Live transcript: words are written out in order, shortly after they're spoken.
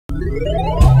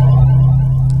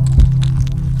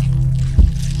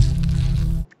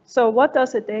So what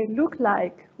does a day look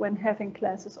like when having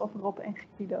classes of Rob and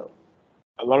Guido?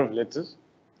 A lot of letters,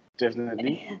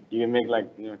 definitely. You can make like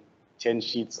 10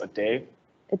 sheets a day.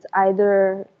 It's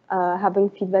either having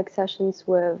feedback sessions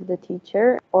with the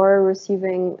teacher or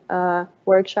receiving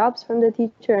workshops from the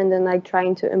teacher and then like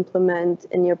trying to implement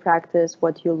in your practice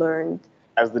what you learned.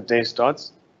 As the day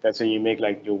starts, that's when you make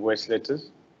like your worst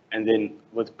letters. And then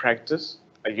with practice,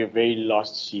 like your very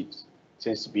last sheet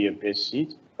tends to be your best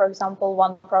sheet. For example,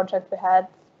 one project we had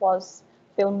was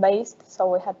film-based,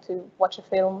 so we had to watch a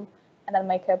film and then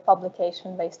make a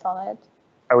publication based on it.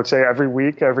 I would say every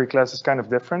week, every class is kind of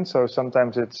different. So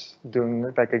sometimes it's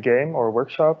doing like a game or a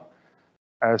workshop.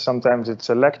 Sometimes it's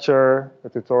a lecture, a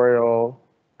tutorial,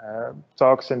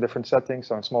 talks in different settings,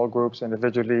 so in small groups,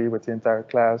 individually with the entire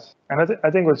class. And I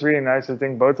think what's really nice, I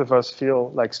think both of us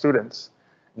feel like students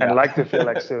and like to feel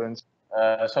like students.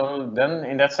 So then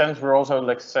in that sense, we're also,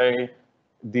 let's say,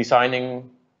 designing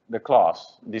the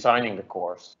class, designing the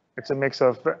course. It's a mix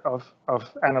of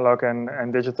analog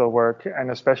and digital work, and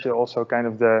especially also kind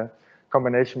of the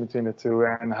combination between the two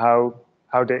and how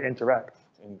they interact.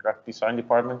 In graphic design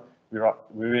department, we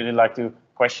really like to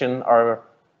question our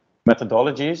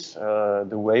methodologies,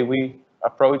 the way we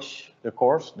approach the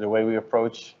course, the way we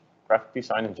approach graphic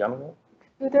design in general.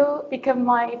 Guido became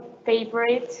my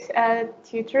favorite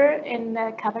tutor in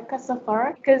KABK so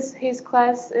far because his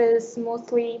class is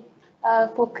mostly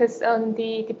focused on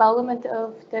the development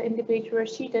of the individual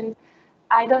student.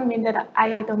 I don't mean that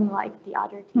I don't like the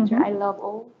other teacher. I love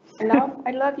all.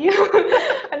 I love you.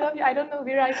 I love you. I don't know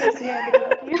where I can say I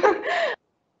love you.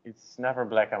 It's never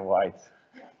black and white,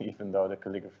 even though the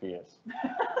calligraphy is.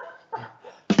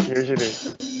 Usually,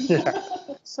 yeah.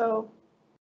 So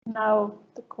now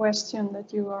the question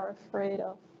that you are afraid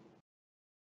of.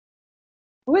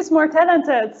 Who is more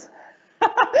talented?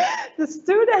 The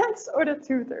students or the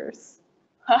tutors?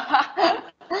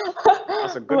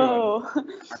 That's a good one.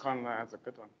 I can't lie, that's a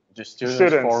good one. The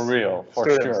students for real, for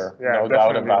sure. Yeah, no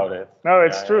doubt about it. No,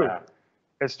 it's true. Yeah.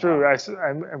 It's true.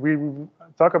 We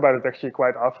talk about it actually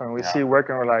quite often. We see work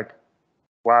and we're like,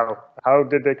 wow, how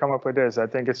did they come up with this? I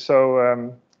think it's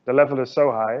so, the level is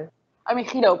so high. I mean,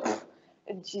 Guido,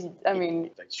 I mean,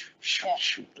 like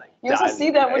shoot, like you also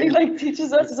see that when he like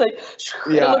teaches us, it's like,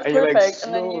 it looks perfect, like,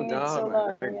 and then you need so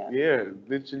long. Yeah,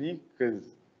 literally, because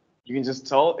you can just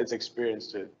tell it's experience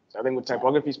to it. So I think with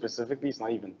typography specifically, it's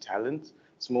not even talent.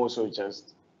 It's more so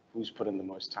just who's put in the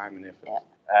most time and effort.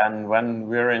 Yeah. And when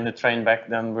we're in the train back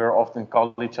then, we're often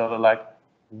call each other like,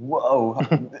 whoa,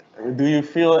 do you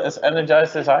feel as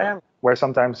energized as I am? Where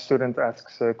sometimes a student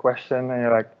asks a question and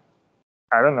you're like,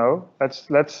 I don't know,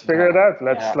 let's figure it out.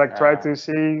 Let's try to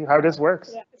see how this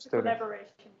works. Yeah, it's a collaboration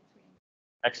between.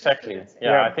 Exactly.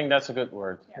 Yeah, I think that's a good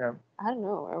word. Yeah. I don't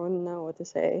know. I wouldn't know what to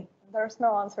say. There's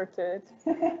no answer to it.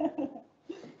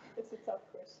 It's a tough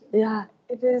question. Yeah.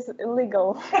 It is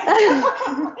illegal.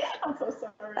 I'm so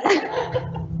sorry.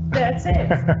 That's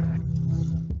it.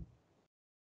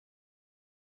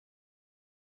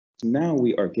 Now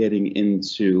we are getting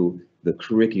into the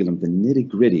curriculum, the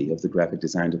nitty-gritty of the graphic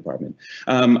design department.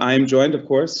 I am joined, of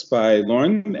course, by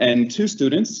Lauren and two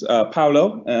students,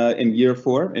 Paolo in year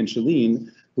 4 and Shalene,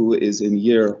 who is in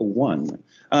year 1.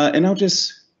 And I'll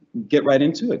just get right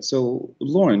into it. So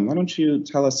Lauren, why don't you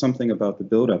tell us something about the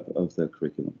buildup of the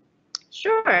curriculum?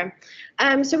 Sure.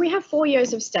 So we have 4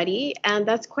 years of study, and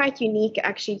that's quite unique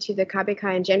actually to the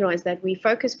KABK in general, is that we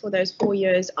focus for those 4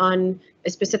 years on a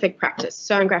specific practice,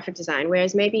 so on graphic design,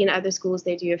 whereas maybe in other schools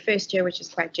they do a first year, which is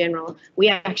quite general. We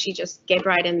actually just get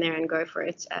right in there and go for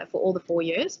it for all the 4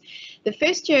 years. The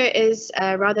first year is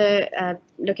rather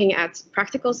looking at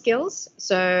practical skills.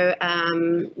 So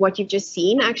what you've just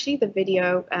seen, actually, the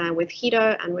video with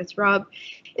Guido and with Rob,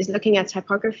 is looking at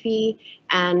typography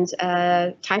and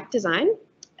type design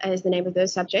is the name of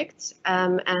those subjects.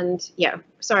 And yeah,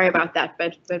 sorry about that,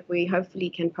 but we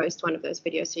hopefully can post one of those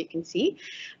videos so you can see.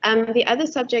 The other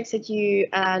subjects that you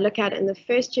look at in the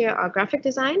first year are graphic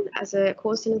design as a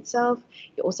course in itself.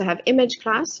 You also have image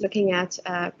class, looking at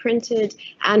printed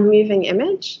and moving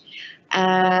image,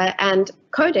 and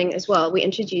coding as well, we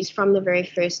introduced from the very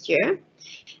first year.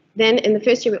 Then in the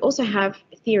first year, we also have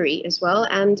theory as well,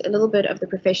 and a little bit of the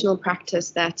professional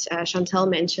practice that Chantal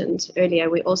mentioned earlier,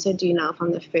 we also do now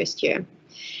from the first year.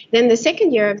 Then the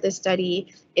second year of the study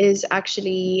is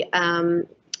actually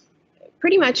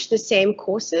pretty much the same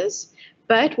courses,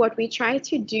 but what we try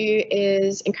to do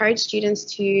is encourage students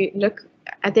to look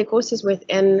at their courses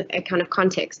within a kind of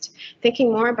context, thinking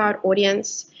more about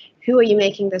audience, who are you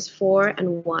making this for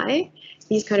and why?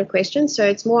 These kind of questions. So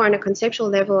it's more on a conceptual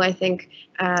level, I think,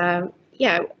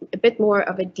 a bit more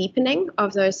of a deepening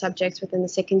of those subjects within the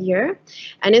second year.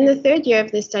 And in the third year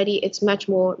of the study, it's much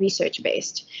more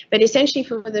research-based. But essentially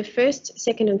for the first,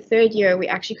 second, and third year, we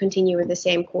actually continue with the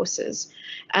same courses.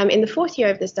 In the fourth year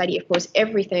of the study, of course,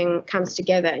 everything comes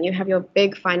together and you have your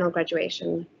big final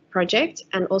graduation project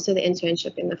and also the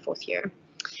internship in the fourth year.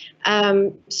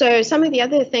 So some of the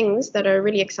other things that are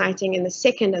really exciting in the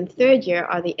second and third year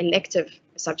are the elective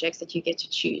subjects that you get to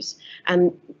choose.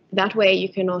 And that way you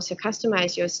can also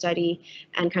customize your study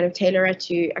and kind of tailor it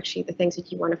to actually the things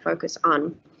that you want to focus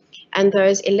on. And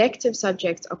those elective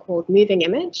subjects are called moving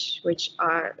image, which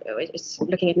are it's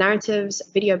looking at narratives,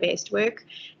 video-based work,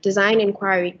 design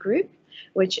inquiry group,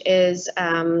 which is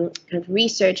kind of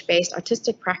research-based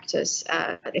artistic practice,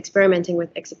 experimenting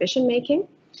with exhibition making.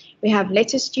 We have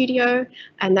letter studio,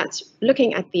 and that's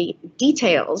looking at the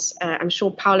details. I'm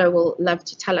sure Paolo will love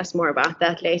to tell us more about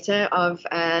that later, of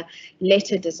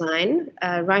letter design,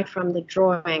 right from the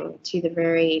drawing to the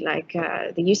very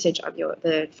the usage of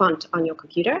the font on your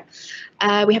computer.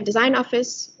 We have design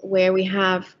office, where we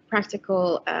have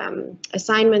practical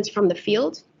assignments from the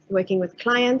field, working with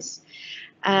clients.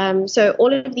 So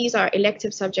all of these are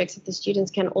elective subjects that the students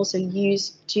can also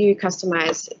use to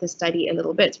customize the study a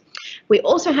little bit. We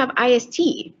also have IST,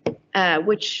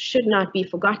 which should not be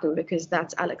forgotten because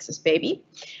that's Alex's baby.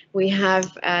 We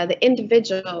have the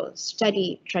individual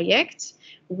study traject,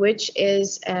 which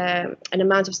is an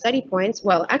amount of study points.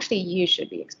 Well, actually, you should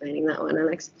be explaining that one,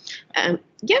 Alex. I'd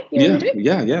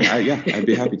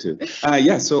be happy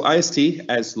to. So IST,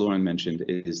 as Lauren mentioned,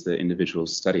 is the individual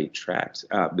study tract.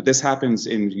 But this happens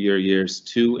in your years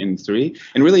 2 and 3.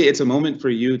 And really, it's a moment for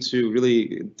you to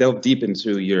really delve deep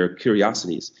into your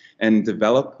curiosities and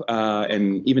develop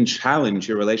and even challenge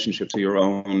your relationship to your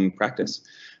own practice.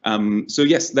 So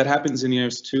yes, that happens in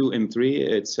years 2 and 3.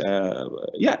 It's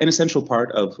an essential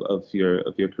part of your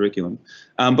curriculum.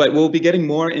 But we'll be getting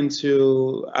more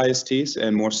into ISTs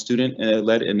and more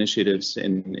student-led initiatives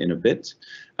in a bit.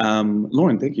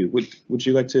 Lauren, thank you. Would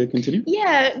you like to continue?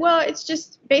 Yeah, well, it's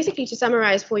just basically to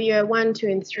summarize for year 1, 2,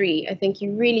 and 3. I think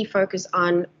you really focus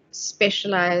on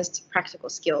specialized practical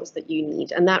skills that you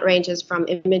need, and that ranges from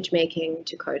image making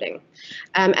to coding.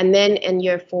 And then in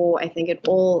year 4, I think it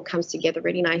all comes together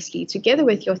really nicely together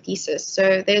with your thesis.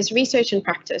 So there's research and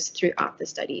practice throughout the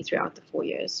study, throughout the 4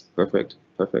 years. Perfect.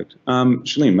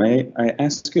 Shalene, may I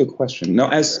ask you a question? Now,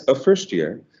 as a first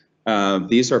year,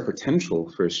 these are potential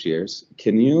first years.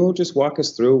 Can you just walk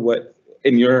us through what,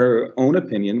 in your own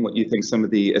opinion, what you think some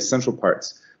of the essential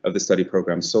parts of the study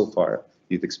program so far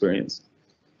you've experienced?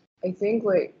 I think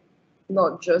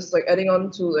not just adding on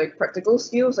to practical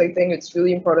skills. I think it's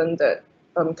really important that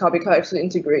KABK actually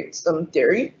integrates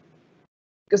theory,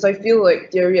 because I feel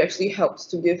like theory actually helps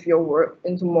to give your work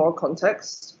into more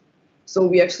context. So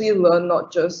we actually learn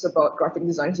not just about graphic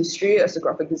design history as a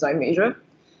graphic design major,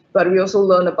 but we also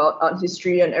learn about art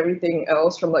history and everything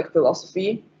else from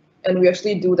philosophy. And we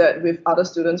actually do that with other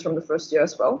students from the first year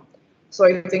as well. So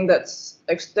I think that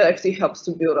actually helps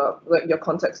to build up your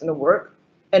context in the work.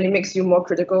 And it makes you more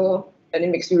critical, and it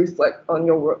makes you reflect on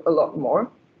your work a lot more.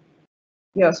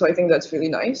 Yeah, so I think that's really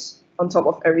nice. On top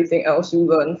of everything else you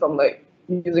learn from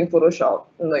using Photoshop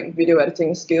and video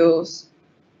editing skills,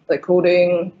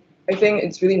 coding. I think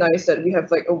it's really nice that we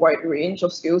have a wide range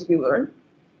of skills we learn.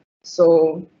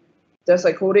 So there's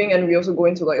coding, and we also go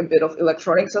into a bit of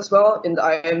electronics as well in the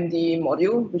IMD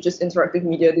module, which is interactive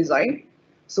media design.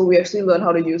 So we actually learn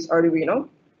how to use Arduino.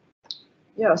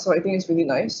 Yeah, so I think it's really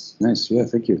nice. Nice, yeah,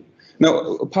 thank you.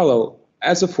 Now, Paolo,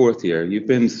 as a fourth year, you've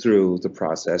been through the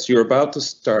process. You're about to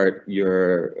start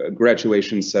your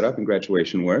graduation setup and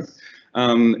graduation work.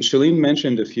 Shalene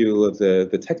mentioned a few of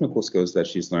the technical skills that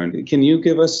she's learned. Can you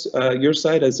give us your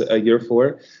side as a year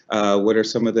 4? What are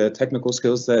some of the technical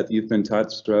skills that you've been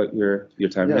taught throughout your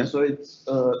time here? Yeah, so it's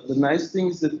the nice thing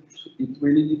is that it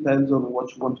really depends on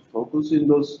what you want to focus in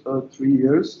those 3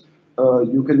 years.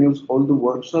 You can use all the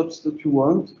workshops that you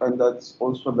want, and that's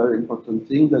also a very important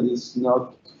thing. That is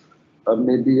not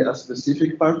maybe a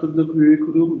specific part of the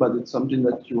curriculum, but it's something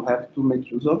that you have to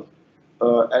make use of,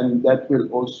 and that will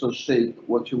also shape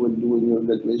what you will do in your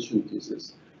graduation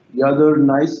thesis. The other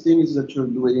nice thing is that you're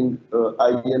doing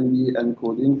IMD and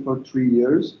coding for 3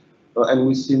 years, and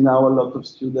we see now a lot of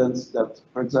students that,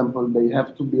 for example, they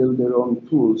have to build their own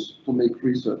tools to make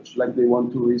research, like they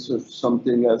want to research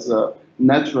something as a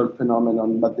natural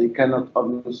phenomenon, but they cannot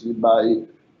obviously buy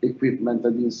equipment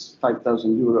that is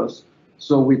 5,000 euros.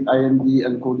 So with IMD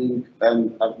and coding and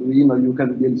Arduino, you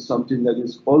can build something that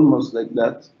is almost like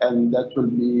that, and that will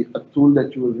be a tool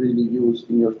that you will really use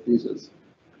in your thesis.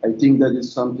 I think that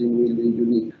is something really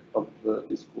unique of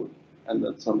this school, and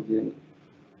that's something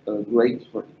great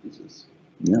for the thesis.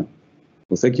 Yeah.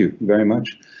 Well, thank you very much.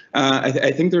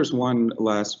 I think there's one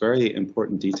last very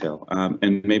important detail,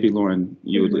 and maybe Lauren,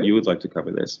 you would like to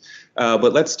cover this.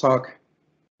 But let's talk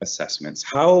assessments.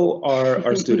 How are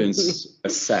our students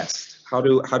assessed? How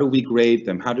do we grade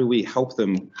them? How do we help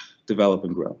them develop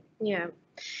and grow? Yeah.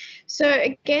 So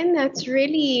again, that's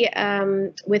really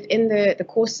within the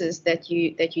courses that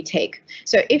you take.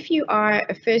 So if you are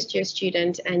a first-year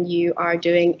student and you are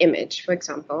doing image, for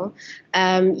example,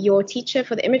 your teacher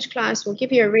for the image class will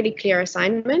give you a really clear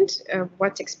assignment of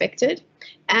what's expected,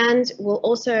 and will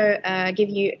also give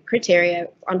you criteria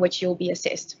on which you'll be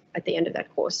assessed at the end of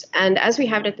that course. And as we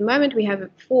have it at the moment, we have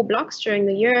 4 blocks during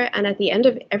the year, and at the end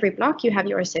of every block, you have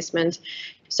your assessment.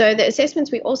 So the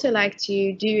assessments we also like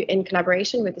to do in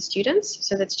collaboration with the students,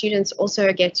 so that students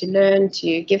also get to learn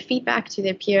to give feedback to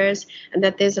their peers, and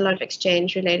that there's a lot of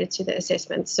exchange related to the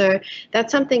assessments. So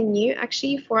that's something new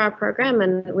actually for our program,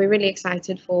 and we're really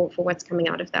excited for what's coming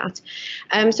out of that.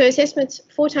 So assessments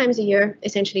 4 times a year,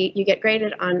 essentially you get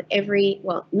graded on every,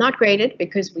 well, not graded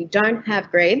because we don't have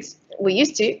grades. We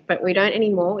used to, but we don't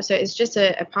anymore. So it's just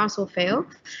a pass or fail.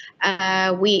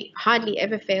 We hardly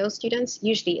ever fail students.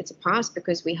 Usually it's a pass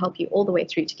because we help you all the way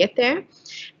through to get there.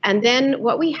 And then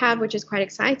what we have, which is quite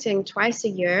exciting, twice a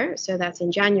year, so that's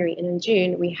in January and in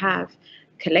June, we have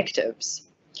collectives,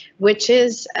 which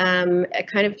is a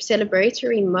kind of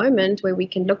celebratory moment where we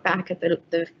can look back at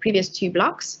the previous 2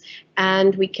 blocks,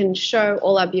 and we can show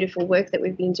all our beautiful work that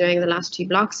we've been doing the last 2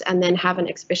 blocks, and then have an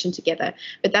exhibition together.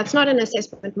 But that's not an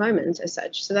assessment moment as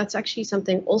such. So that's actually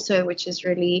something also which is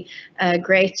really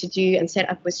great to do and set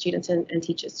up with students and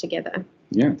teachers together.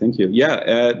 Yeah, thank you.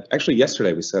 Yeah, actually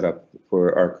yesterday we set up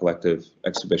for our collective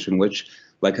exhibition, which,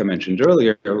 like I mentioned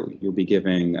earlier, you'll be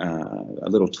giving a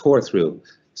little tour through.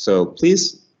 So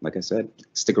please, like I said,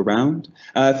 stick around.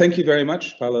 Thank you very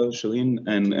much, Paulo, Shalene,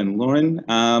 and Lauren.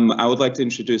 I would like to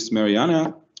introduce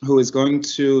Mariana, who is going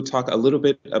to talk a little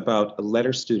bit about a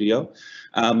letter studio.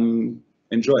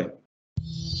 Enjoy.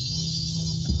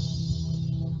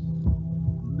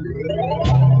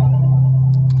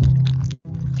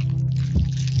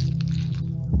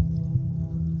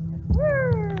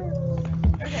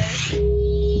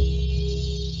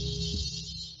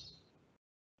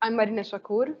 I'm Marina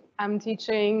Shakur. I'm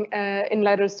teaching in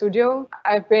Letter Studio.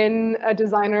 I've been a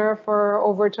designer for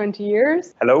over 20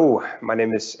 years. Hello, my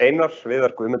name is Einar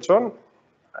Viðar Guðmundsson.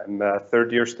 I'm a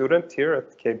 3rd-year student here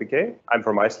at KABK. I'm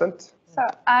from Iceland. So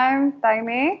I'm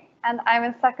Dagny, and I'm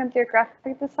in 2nd-year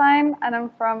graphic design, and I'm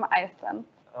from Iceland.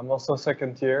 I'm also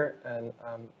 2nd year, and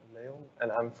I'm male,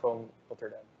 and I'm from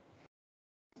Rotterdam.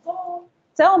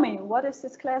 Tell me, what is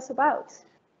this class about?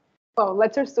 Oh,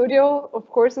 Letter Studio, of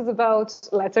course, is about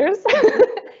letters,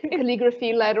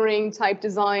 calligraphy, lettering, type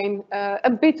design, a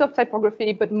bit of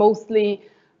typography, but mostly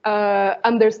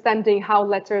understanding how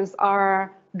letters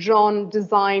are drawn,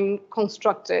 designed,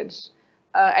 constructed,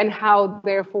 and how,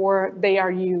 therefore, they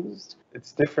are used.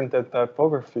 It's different than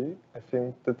typography. I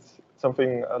think that's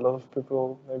something a lot of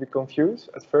people maybe confuse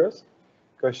at first,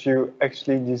 because you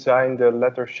actually design the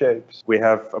letter shapes. We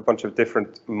have a bunch of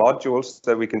different modules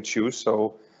that we can choose.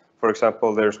 So, for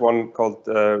example, there's one called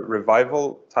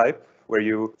Revival Type, where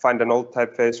you find an old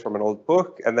typeface from an old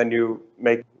book, and then you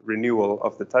make renewal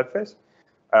of the typeface.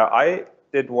 I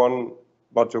did one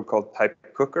module called Type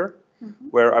Cooker,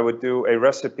 where I would do a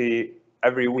recipe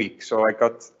every week. So I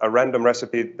got a random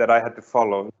recipe that I had to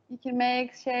follow. You can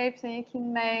make shapes, and you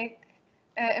can make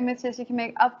images, you can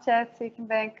make objects, you can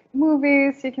make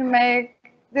movies, you can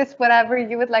make this whatever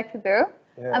you would like to do.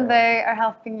 Yeah. And they are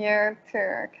helping you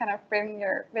to kind of bring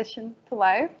your vision to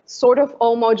life. Sort of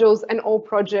all modules and all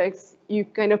projects, you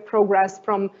kind of progress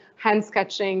from hand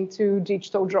sketching to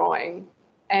digital drawing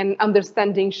and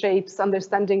understanding shapes,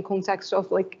 understanding context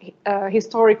of like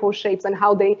historical shapes and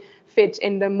how they fit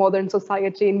in the modern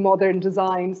society, in modern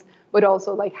designs, but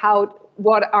also like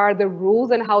what are the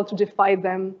rules and how to define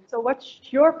them. So what's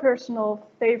your personal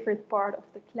favorite part of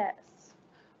the class?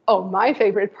 Oh, my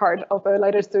favorite part of a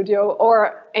letter studio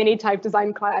or any type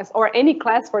design class or any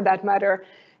class for that matter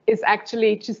is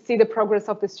actually to see the progress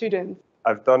of the students.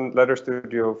 I've done letter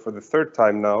studio for the 3rd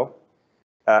time now.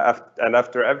 And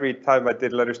after every time I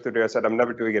did letter studio, I said, I'm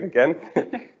never doing it again.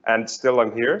 And still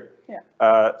I'm here.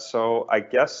 Yeah. So I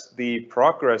guess the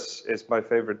progress is my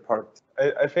favorite part.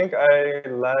 I think I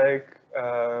like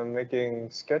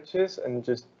making sketches and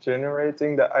just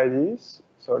generating the ideas.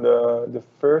 So the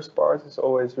first part is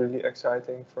always really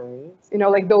exciting for me. You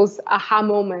know, like those aha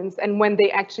moments, and when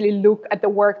they actually look at the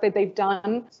work that they've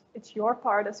done. It's your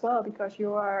part as well, because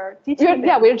you are teaching.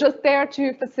 Yeah, we're just there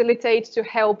to facilitate, to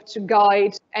help, to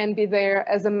guide, and be there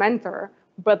as a mentor.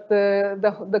 but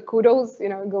the kudos, you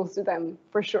know, goes to them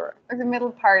for sure. The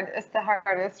middle part is the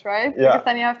hardest, right? Yeah. Because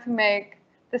then you have to make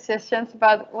decisions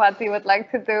about what you would like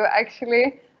to do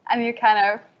actually, and you kind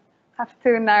of have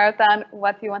to narrow down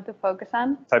what you want to focus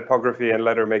on. Typography and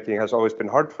letter making has always been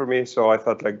hard for me, so I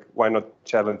thought, like, why not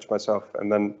challenge myself?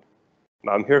 And then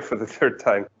now I'm here for the third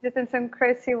time. Just in some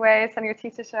crazy ways, and your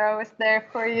teachers are always there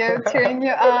for you, cheering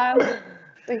you on.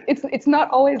 It's not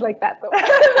always like that though.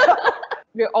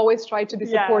 We always try to be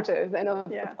supportive and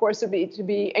of course to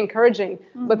be encouraging,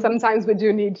 but sometimes we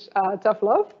do need tough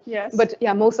love. Yes. But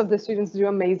yeah, most of the students do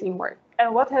amazing work.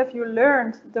 And what have you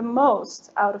learned the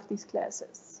most out of these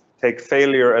classes? Take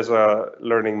failure as a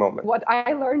learning moment. What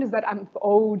I learned is that I'm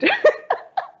old.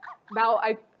 Now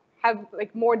I have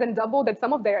like more than doubled at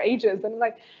some of their ages, and I'm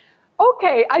like,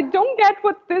 okay, I don't get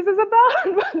what this is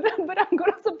about, but I'm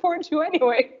gonna support you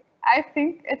anyway. I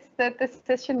think it's the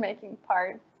decision-making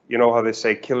part. You know how they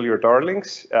say, kill your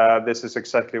darlings? This is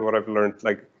exactly what I've learned.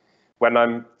 Like, when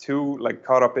I'm too like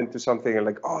caught up into something and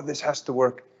like, oh, this has to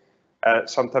work.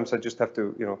 Sometimes I just have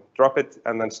to, you know, drop it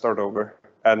and then start over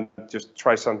and just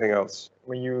try something else.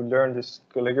 When you learn this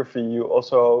calligraphy, you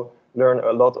also learn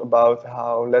a lot about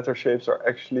how letter shapes are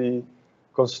actually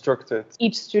constructed.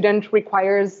 Each student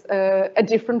requires a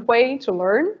different way to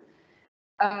learn.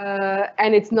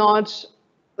 And it's not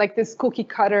like this cookie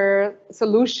cutter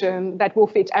solution that will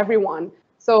fit everyone.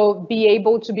 So be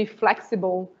able to be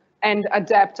flexible and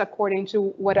adapt according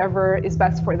to whatever is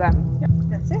best for them. Yeah,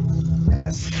 that's it.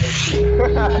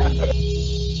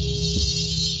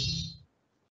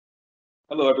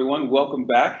 Hello, everyone. Welcome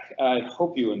back. I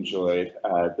hope you enjoyed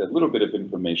the little bit of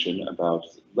information about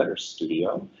Letter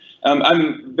Studio.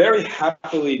 I'm very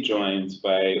happily joined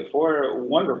by 4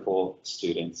 wonderful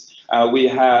students. We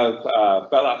have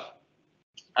Bella,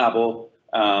 Abel,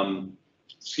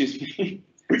 excuse me.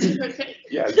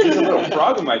 Yeah, there's a little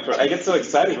frog in my throat. I get so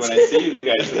excited when I see you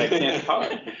guys that I can't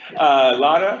talk.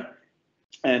 Lara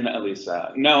and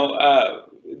Elisa. Now,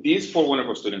 these 4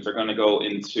 wonderful students are going to go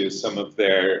into some of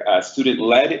their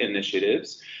student-led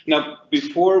initiatives. Now,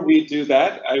 before we do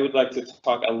that, I would like to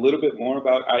talk a little bit more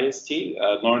about IST.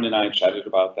 Lauren and I chatted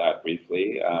about that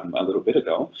briefly a little bit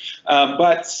ago.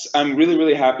 But I'm really,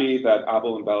 really happy that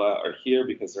Abel and Bella are here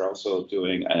because they're also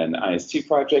doing an IST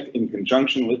project in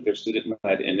conjunction with their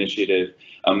student-led initiative.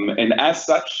 And as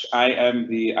such, I am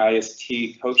the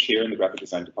IST coach here in the graphic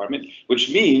design department, which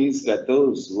means that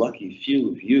those lucky few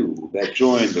of you that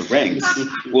join the ranks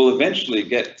will eventually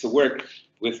get to work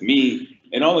with me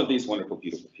and all of these wonderful,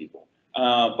 beautiful people.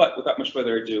 But without much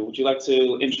further ado, would you like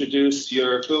to introduce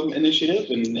your film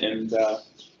initiative and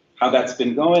how that's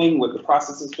been going, what the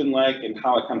process has been like, and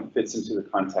how it kind of fits into the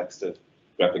context of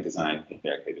graphic design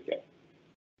here at KABK?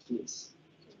 Yes.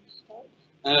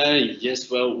 Yes,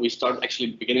 well, we started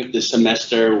actually beginning of the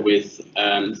semester with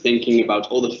thinking about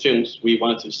all the films we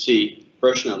wanted to see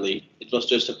personally. It was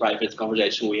just a private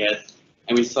conversation we had,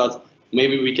 and we thought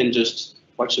maybe we can just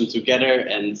watch them together,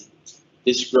 and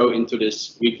this grow into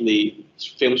this weekly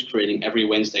film screening every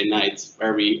Wednesday night,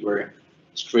 where we were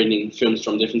screening films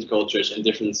from different cultures and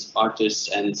different artists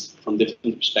and from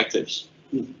different perspectives.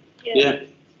 Yeah.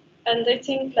 And I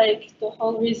think like the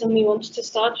whole reason we wanted to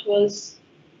start was,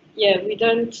 we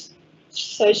don't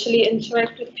socially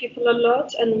interact with people a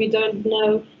lot, and we don't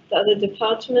know the other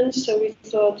departments, so we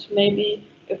thought maybe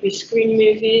if we screen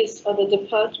movies, other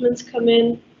departments come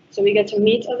in, so we get to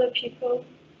meet other people.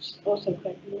 It's also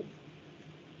quite nice.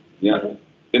 Yeah.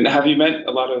 And have you met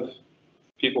a lot of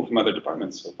people from other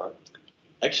departments so far?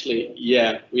 Actually,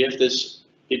 yeah, we have this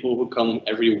people who come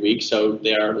every week, so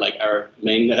they are like our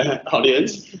main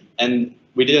audience, and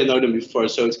we didn't know them before,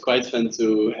 so it's quite fun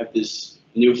to have this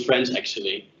new friends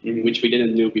actually, which we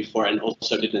didn't know before, and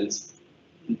also didn't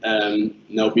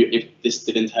know if this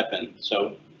didn't happen.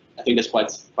 So I think that's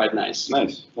quite nice.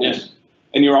 Nice. Yeah.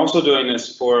 And you're also doing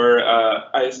this for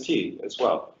IST as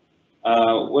well.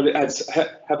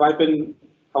 Have I been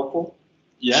helpful?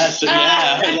 Yeah, so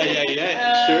yeah.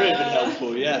 Sure, it's been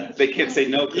helpful, yeah. They can't say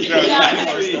no because I'm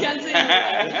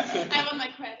on my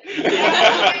credit.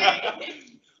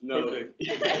 No.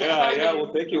 Yeah,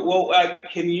 well, thank you. Well,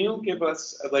 can you give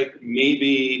us like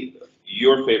maybe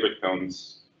your favorite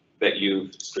films that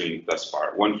you've screened thus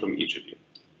far? One from each of you.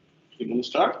 You want to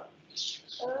start?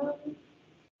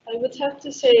 I would have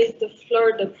to say the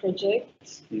Florida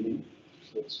project,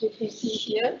 which we can see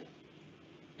here.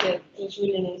 Yeah, it was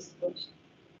really nice to watch.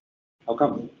 How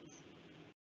come?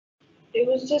 It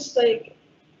was just like,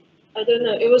 I don't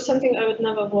know, it was something I would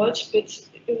never watch, but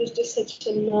it was just such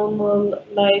a normal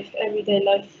life, everyday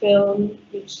life film,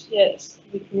 which, yes,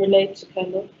 we can relate to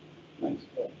kind of. Nice.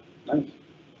 Nice.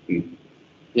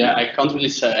 Yeah, I can't really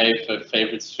say I have a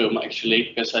favorite film actually,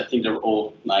 because I think they're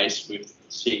all nice with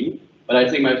seeing. But I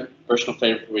think my personal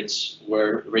favorites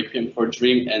were Requiem for a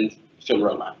Dream and Film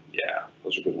Roma. Yeah,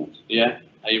 those are good ones. Yeah,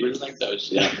 I really like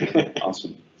those. Yeah,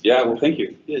 awesome. Yeah, well, thank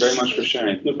you very much for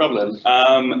sharing. No problem.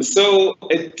 So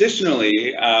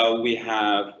additionally, we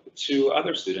have two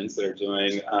other students that are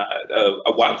doing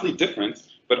a wildly different,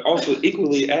 but also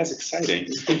equally as exciting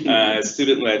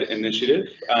student-led initiative.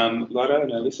 Laura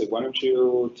and Elisa, why don't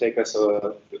you take us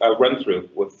a run through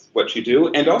with what you do?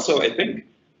 And also, I think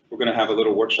we're going to have a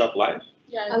little workshop live.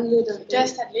 Yeah, a little.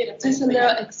 Just a little. Just a little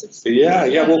exercise. Yeah,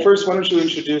 yeah. Well, first, why don't you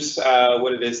introduce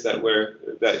what it is that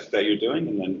that you're doing,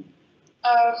 and then.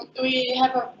 We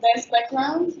have a dance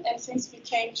background, and since we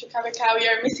came to KABK, we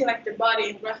are missing like the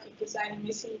body in graphic design,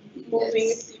 missing moving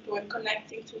with people and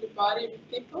connecting to the body with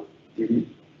people.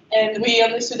 And we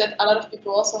understood that a lot of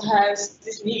people also has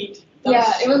this need.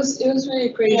 Yeah, it was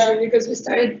really crazy because we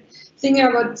started thinking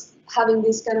about having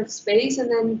this kind of space, and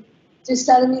then just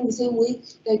suddenly in the same week,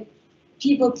 like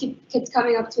people kept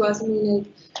coming up to us and being like,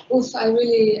 "Oof, I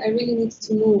really need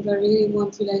to move. I really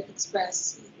want to like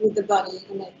express with the body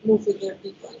and like move with their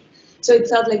people." So it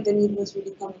felt like the need was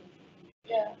really coming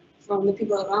from the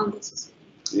people around us.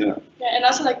 Yeah. Yeah, and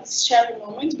also like this sharing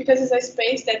moment, because it's a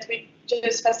space that we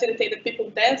just facilitate that people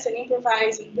dance and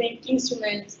improvise and bring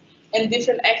instruments and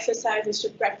different exercises to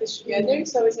practice together.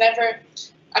 So it's never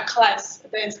a class, a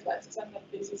dance class. It's not like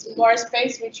this. It's more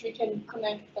space which we can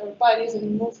connect our bodies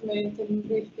and movement and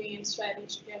breathing and sweating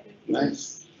together.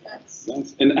 Nice. Nice.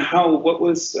 And what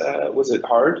was it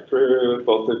hard for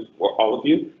all of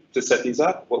you to set these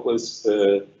up? Was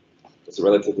it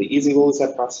relatively easy? What was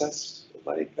that process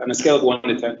like on a scale of 1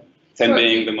 to 10? 10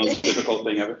 being the most difficult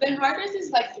thing ever. The hardest is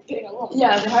like getting along.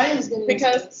 Yeah, the hardest is getting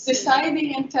because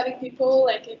deciding and telling people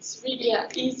like it's really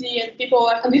easy and people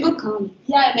come.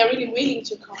 Yeah, and they're really willing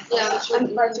to come. Yeah,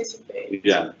 and participate.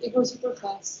 Yeah. It goes super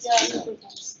fast. Yeah, super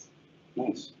fast.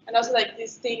 Nice. And also like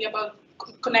this thing about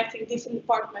connecting different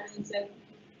departments and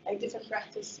like different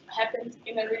practice happened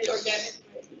in a really organic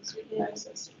way. It's really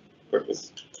nice.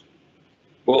 Perfect.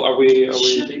 Well,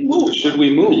 should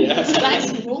we move? Yes.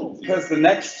 Nice move. Because the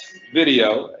next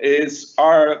video is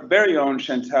our very own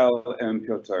Chantal and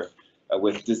Piotr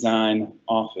with Design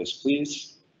Office.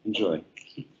 Please enjoy.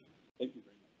 Thank you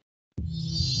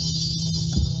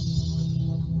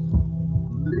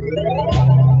very much.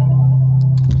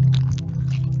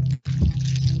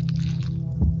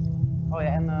 Oh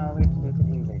yeah, and we have to do it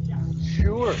in English.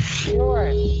 Sure.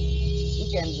 We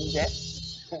can do that.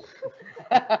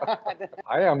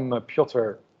 I am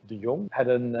Piotr de Jong, had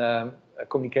a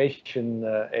communication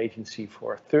agency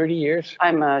for 30 years.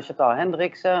 I'm Chantal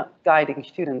Hendriksen, guiding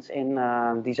students in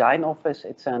Design Office.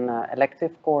 It's an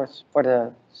elective course for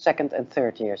the 2nd and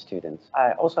 3rd year students.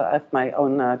 I also have my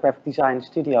own graphic design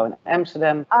studio in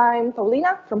Amsterdam. I'm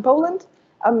Paulina from Poland.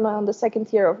 I'm on the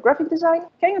 2nd year of graphic design.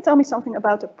 Can you tell me something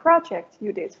about the project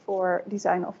you did for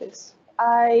Design Office?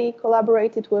 I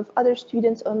collaborated with other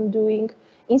students on doing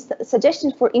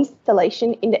suggestions for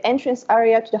installation in the entrance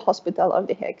area to the Hospital of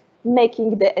The Hague,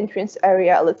 making the entrance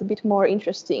area a little bit more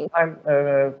interesting. I'm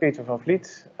Peter van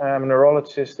Vliet. I'm a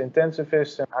neurologist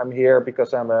intensivist. And I'm here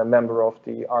because I'm a member of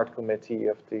the art committee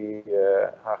of the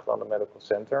Haaglanden Medical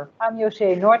Center. I'm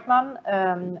José Noordman.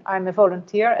 I'm a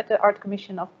volunteer at the Art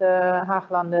Commission of the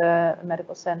Haaglanden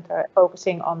Medical Center,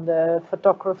 focusing on the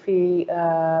photography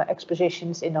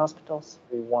expositions in hospitals.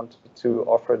 We wanted to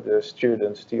offer the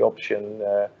students the option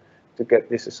to get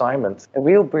this assignment. A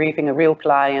real briefing, a real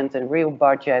client, a real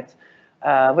budget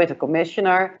with a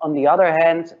commissioner. On the other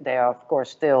hand, they are of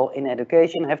course still in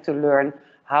education, have to learn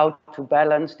how to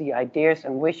balance the ideas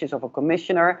and wishes of a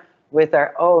commissioner with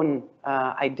their own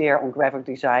idea on graphic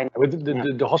design.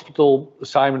 The hospital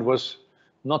assignment was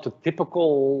not a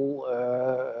typical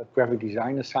graphic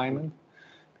design assignment,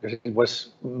 because it was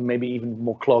maybe even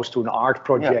more close to an art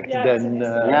project than.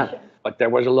 But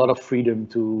there was a lot of freedom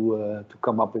to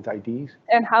come up with ideas.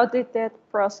 And how did that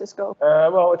process go?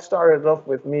 Well, it started off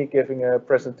with me giving a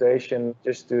presentation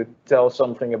just to tell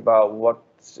something about what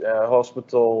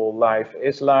hospital life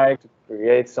is like, to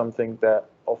create something that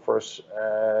offers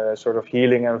a sort of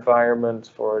healing environment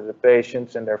for the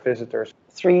patients and their visitors.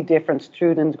 3 different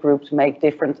student groups make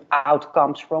different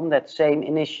outcomes from that same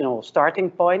initial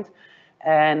starting point.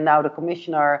 And now the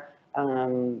commissioner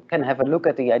can have a look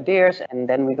at the ideas, and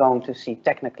then we're going to see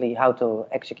technically how to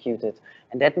execute it.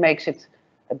 And that makes it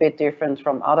a bit different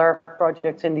from other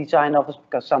projects in Design Office,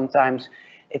 because sometimes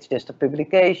it's just a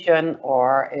publication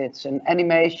or it's an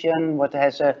animation what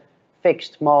has a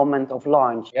fixed moment of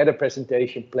launch. We had a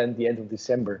presentation planned the end of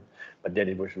December, but then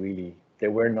it was really They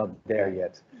were not there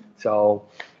yet. So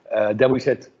then we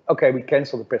said, okay, we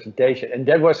cancel the presentation. And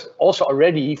that was also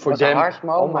already for them, a harsh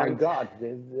moment. Oh my God.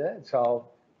 So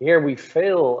here we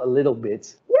fail a little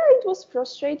bit. Yeah, it was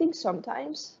frustrating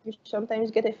sometimes. You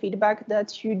sometimes get a feedback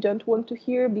that you don't want to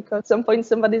hear because at some point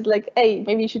somebody's like, hey,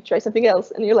 maybe you should try something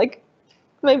else. And you're like,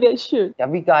 maybe I should. Yeah,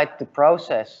 we guide the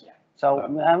process. So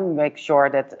make sure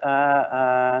that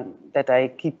that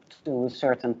they keep to a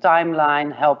certain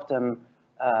timeline, help them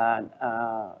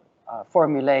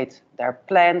formulate their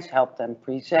plans, help them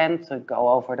present, go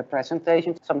over the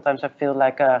presentation. Sometimes I feel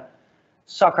like a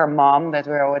soccer mom that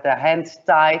we're with our hands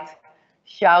tied,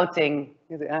 shouting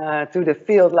to the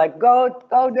field like, go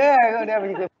there.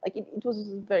 Like it was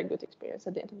a very good experience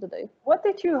at the end of the day. What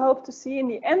did you hope to see in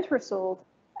the end result?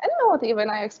 I don't know what even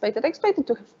I expected. I expected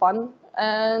to have fun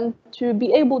and to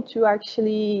be able to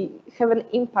actually have an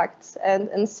impact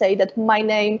and say that my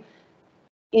name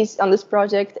is on this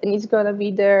project and it's gonna be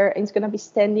there and it's gonna be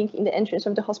standing in the entrance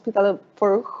of the hospital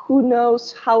for who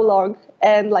knows how long.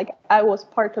 And like I was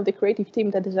part of the creative team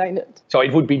that designed it. So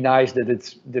it would be nice that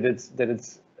it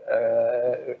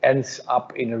ends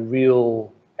up in a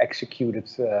real executed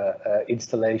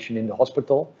installation in the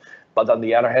hospital. But on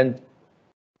the other hand,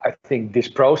 I think this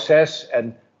process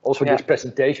and also this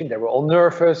presentation, they were all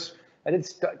nervous, and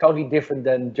it's totally different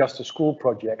than just a school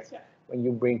project. Yeah. When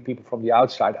you bring people from the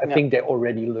outside, I think they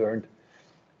already learned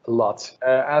a lot.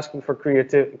 Asking for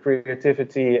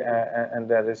creativity, and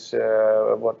that is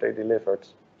what they delivered.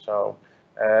 So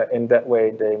in that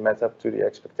way, they met up to the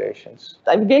expectations.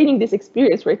 I'm gaining this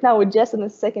experience right now with just in the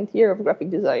second year of graphic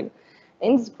design.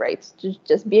 And it's great to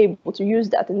just be able to use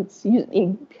that and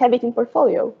have it in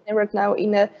portfolio. And right now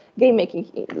in a game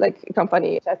making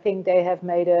company. I think they have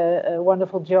made a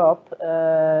wonderful job.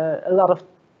 A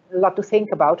lot to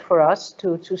think about for us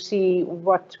to see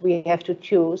what we have to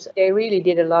choose. They really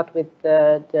did a lot with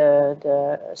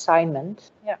the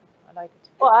assignment. Yeah, I like it.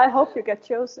 Well, I hope you get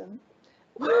chosen.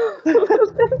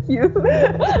 Thank you.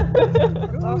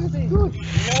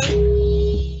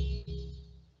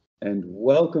 And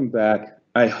welcome back.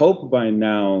 I hope by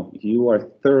now you are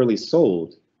thoroughly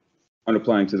sold on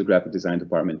applying to the graphic design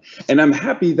department. And I'm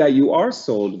happy that you are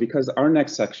sold because our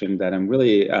next section that I'm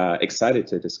really excited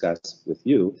to discuss with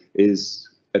you is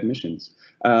admissions.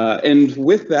 And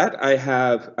with that, I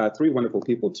have three wonderful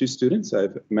people, two students. I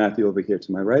have Matthew over here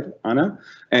to my right, Anna,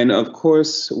 and of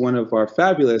course, one of our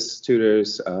fabulous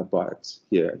tutors, Bart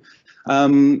here.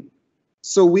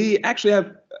 So we actually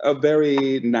have a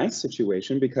very nice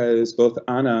situation because both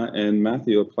Anna and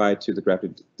Matthew applied to the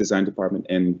graphic design department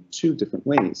in two different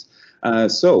ways.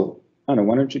 So Anna,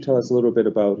 why don't you tell us a little bit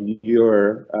about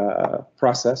your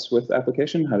process with the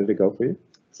application? How did it go for you?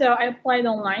 So I applied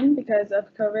online because of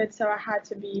COVID, so I had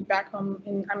to be back home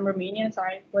I'm Romanian, so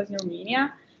I was in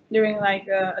Romania during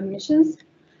admissions.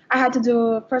 I had to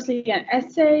do firstly an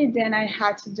essay, then I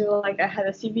had to do I had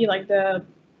a CV,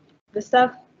 the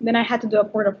stuff. Then I had to do a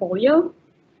portfolio.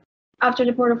 After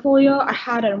the portfolio, I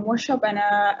had a workshop and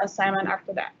an assignment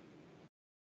after that.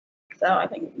 So I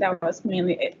think that was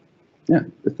mainly it. Yeah,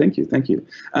 thank you.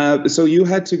 So you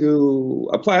had to go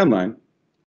apply online,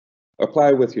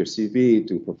 apply with your CV,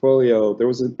 do portfolio. There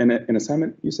was an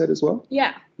assignment you said as well?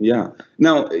 Yeah. Yeah.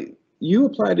 Now, you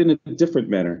applied in a different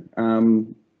manner.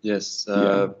 Yes,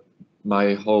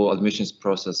 my whole admissions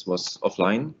process was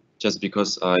offline, just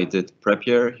because I did prep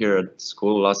year here at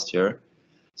school last year.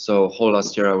 So whole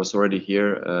last year I was already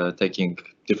here taking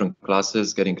different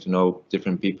classes, getting to know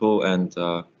different people, and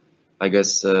I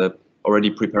guess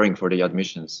already preparing for the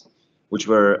admissions, which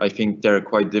were, I think they're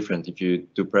quite different if you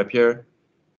do prep year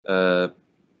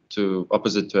to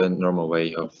opposite to a normal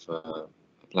way of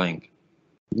applying.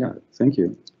 Yeah, thank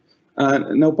you.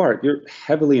 Now, Bart, you're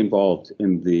heavily involved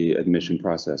in the admission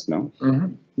process, no?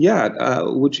 Mm-hmm. Yeah,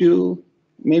 would you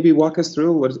maybe walk us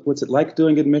through what's it like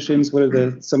doing admissions? What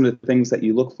are some of the things that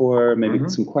you look for? Maybe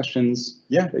some questions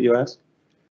that you ask?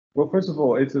 Well, first of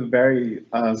all, it's a very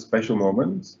special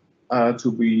moment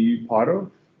to be part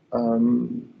of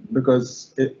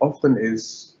because it often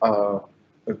is a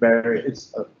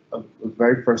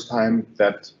very first time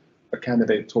that a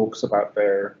candidate talks about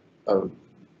their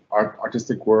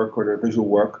artistic work or their visual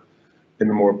work in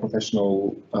a more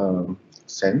professional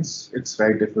sense. It's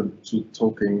very different to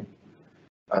talking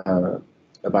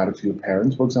about it to your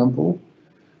parents, for example.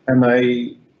 And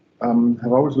I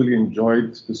have always really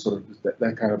enjoyed the sort of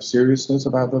that kind of seriousness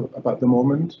about the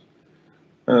moment.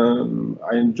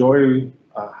 I enjoy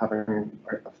having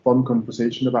a fun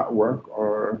conversation about work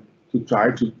or to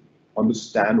try to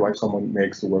understand why someone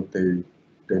makes the work they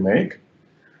make.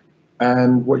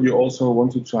 And what you also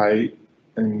want to try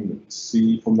and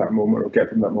see from that moment or get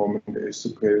from that moment is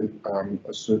to create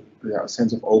a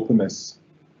sense of openness.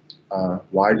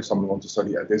 Why does someone want to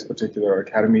study at this particular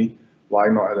academy? Why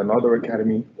not at another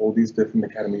academy? All these different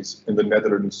academies in the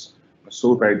Netherlands are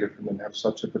so very different and have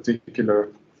such a particular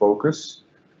focus.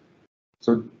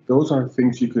 So those are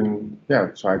things you can,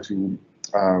 try to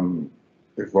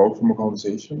evoke from a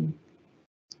conversation.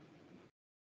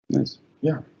 Nice.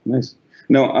 Yeah. Nice.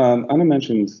 Now, Anna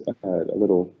mentioned a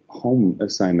little home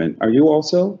assignment. Are you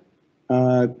also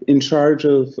in charge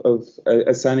of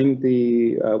assigning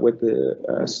what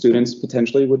the students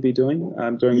potentially would be doing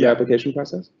during the application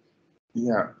process?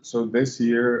 Yeah, so this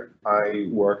year I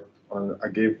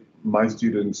gave my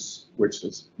students, which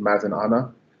is Matt and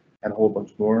Anna, and a whole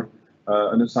bunch more,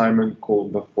 an assignment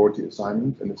called the 40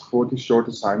 assignment, and it's 40 short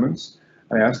assignments.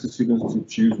 I asked the students to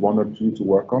choose 1 or 2 to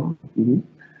work on.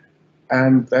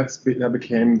 And that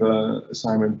became the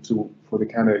assignment for the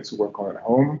candidates to work on at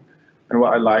home. And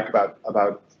what I like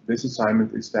about this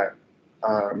assignment is that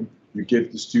you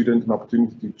give the student an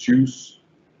opportunity to choose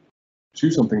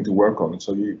something to work on.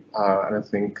 So and I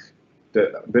think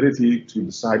the ability to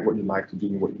decide what you like to do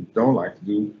and what you don't like to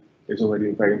do is already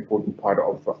a very important part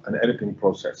of an editing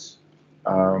process.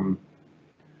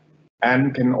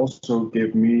 And can also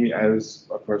give me, as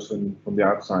a person from the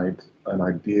outside, an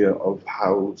idea of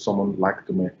how someone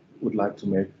would like to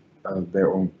make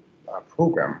their own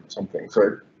program, something. So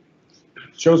it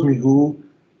shows me who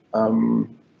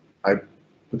I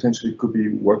potentially could be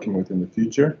working with in the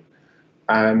future,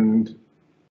 and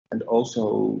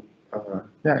also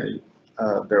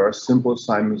there are simple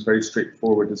assignments, very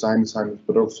straightforward design assignments,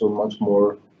 but also much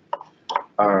more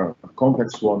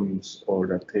complex ones, or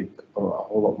that take a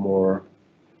whole lot more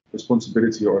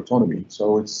responsibility or autonomy.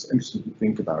 So it's interesting to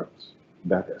think about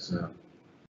that as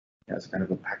kind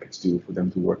of a package deal for them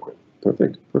to work with.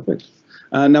 Perfect, perfect.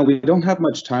 Now we don't have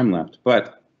much time left,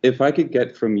 but if I could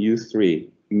get from you 3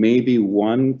 maybe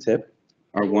 1 tip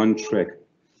or 1 trick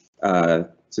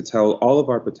to tell all of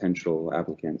our potential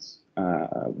applicants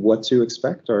what to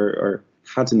expect or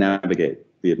how to navigate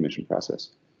the admission process.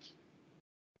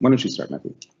 Why don't you start,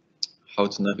 Matthew? How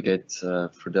to navigate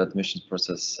through the admission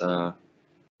process.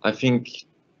 I think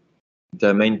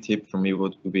the main tip for me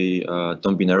would be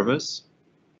don't be nervous.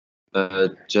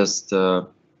 Just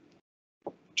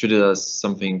treat it as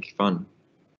something fun,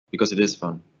 because it is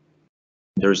fun.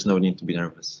 There is no need to be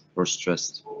nervous or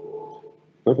stressed.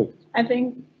 Perfect. I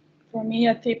think for me,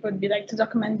 a tip would be like to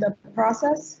document the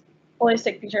process. Always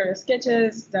take pictures of the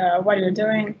sketches, what you're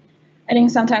doing. I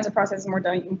think sometimes the process is more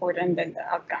important than the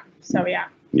outcome. So yeah.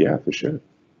 Yeah, for sure.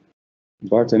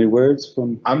 Bart, any words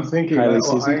from? I'm thinking. I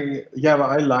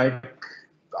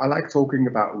like talking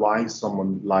about why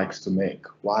someone likes to make.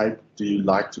 Why do you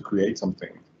like to create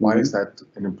something? Why is that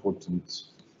an important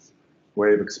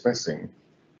way of expressing?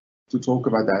 To talk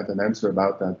about that and answer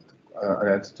about that, an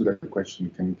answer to that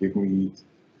question can give me,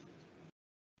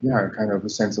 kind of a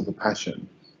sense of a passion.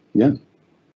 Yeah,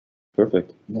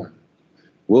 perfect. Yeah.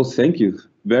 Well, thank you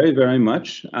very, very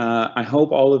much. I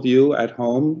hope all of you at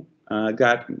home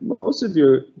got most of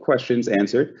your questions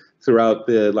answered throughout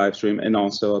the live stream, and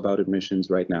also about admissions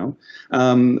right now.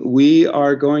 We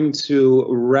are going to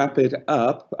wrap it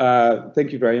up.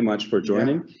 Thank you very much for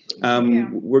joining.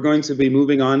 We're going to be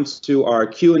moving on to our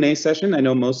Q&A session. I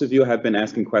know most of you have been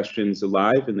asking questions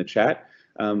live in the chat,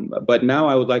 but now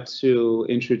I would like to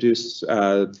introduce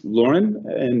Lauren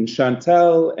and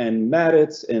Chantal and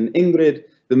Marit and Ingrid,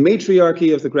 the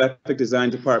matriarchy of the graphic design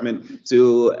department,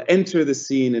 to enter the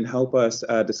scene and help us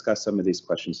discuss some of these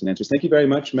questions and answers. Thank you very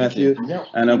much, Matthew,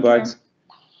 Anna, Bart.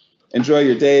 Enjoy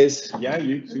your days. Yeah,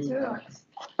 you too.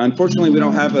 Unfortunately, we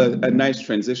don't have a nice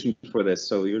transition for this,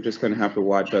 so you're just going to have to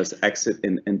watch us exit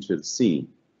and enter the scene.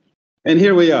 And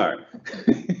here we are.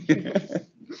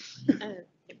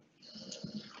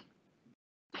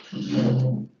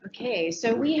 Okay,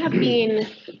 so we have been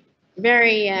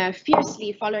very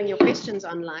fiercely following your questions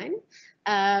online.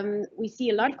 We see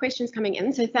a lot of questions coming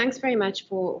in, so thanks very much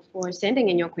for sending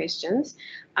in your questions.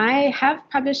 I have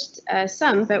published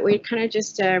some, but we're kind of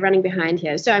just running behind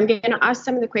here. So I'm going to ask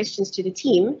some of the questions to the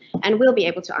team, and we'll be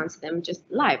able to answer them just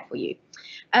live for you.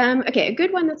 Okay, a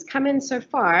good one that's come in so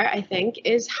far, I think,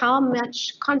 is how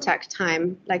much contact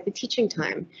time, like the teaching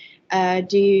time,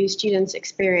 do students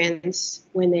experience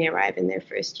when they arrive in their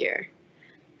first year?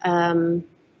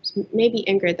 Maybe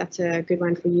Ingrid, that's a good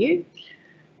one for you.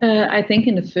 I think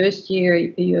in the first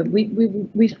year,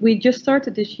 we just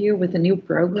started this year with a new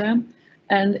program,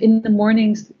 and in the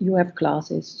mornings you have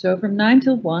classes. So from 9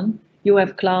 till 1, you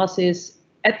have classes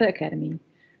at the academy.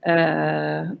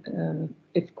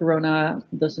 If Corona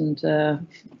doesn't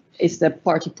is the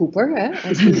party pooper,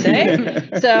 as we say.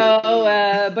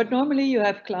 So, but normally you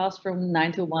have class from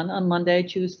 9 to 1 on Monday,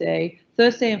 Tuesday,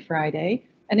 Thursday and Friday.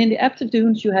 And in the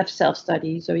afternoons you have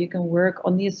self-study, so you can work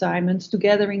on the assignments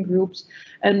together in groups.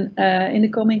 And in the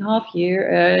coming half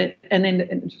year,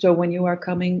 so when you are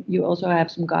coming, you also have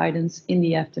some guidance in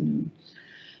the afternoon.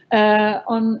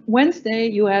 On Wednesday,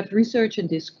 you have Research and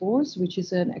Discourse, which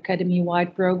is an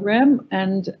academy-wide program,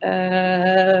 and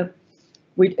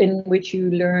in which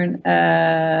you learn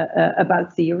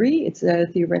about theory. It's a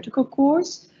theoretical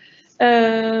course.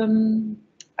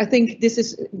 I think this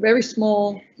is very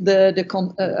small,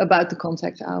 about the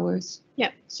contact hours.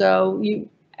 Yeah. So you,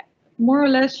 more or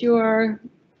less, you are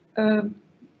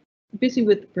busy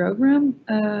with the program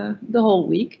the whole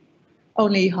week.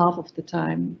 Only half of the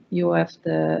time you have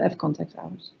contact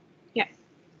hours. Yeah,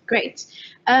 great.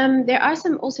 There are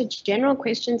some also general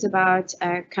questions about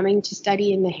coming to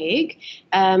study in The Hague.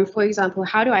 For example,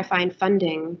 how do I find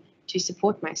funding to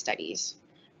support my studies?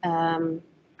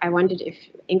 I wondered if,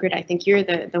 Ingrid, I think you're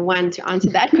the one to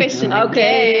answer that question.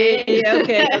 Okay.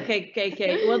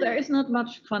 Well, there is not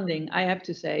much funding, I have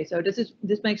to say. So this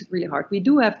makes it really hard. We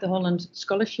do have the Holland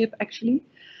Scholarship, actually.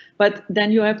 But then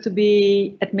you have to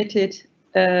be admitted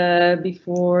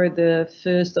before the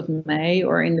 1st of May,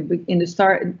 or in the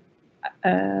start,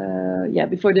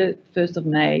 before the 1st of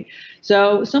May.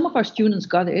 So some of our students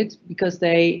got it because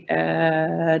they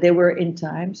were in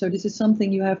time. So this is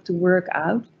something you have to work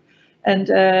out.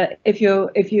 And if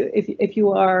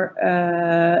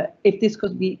this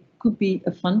could be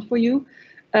a fund for you,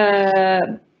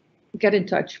 get in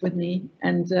touch with me,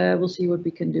 and we'll see what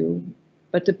we can do.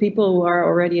 But the people who are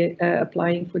already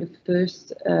applying for the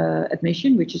first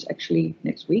admission, which is actually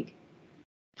next week,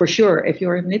 for sure, if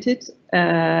you're admitted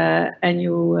and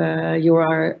you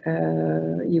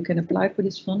can apply for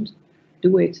this fund,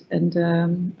 do it, and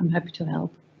I'm happy to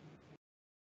help.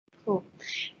 Cool.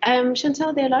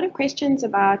 Chantal, there are a lot of questions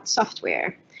about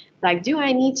software. Like, do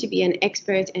I need to be an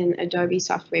expert in Adobe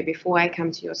software before I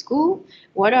come to your school?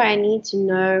 What do I need to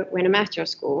know when I'm at your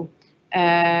school?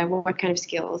 What kind of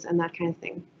skills and that kind of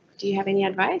thing? Do you have any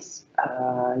advice?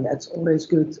 Yeah, it's always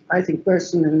good. I think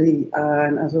personally,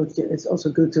 and it's also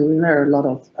good to learn a lot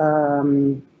of,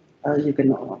 you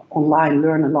can online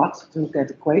learn a lot to get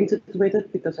acquainted with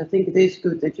it, because I think it is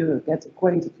good that you get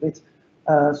acquainted with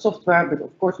software, but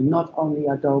of course not only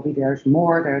Adobe, there's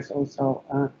more. There's also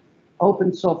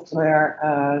open software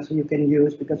so you can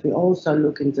use, because we also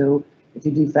look into if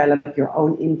you develop your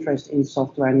own interest in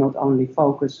software, not only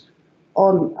focus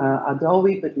on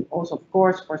Adobe, but also, of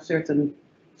course, for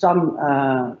some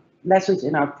lessons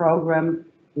in our program,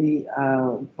 we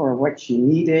for what you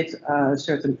needed, a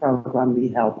certain program we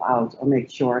help out or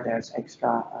make sure there's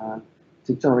extra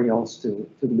tutorials to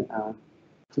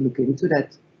look into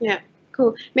that. Yeah,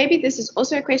 cool. Maybe this is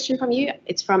also a question from you.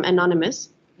 It's from Anonymous.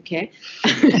 Okay.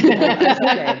 Most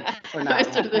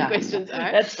of the questions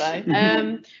are. That's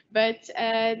fine. But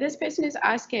this person is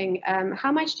asking,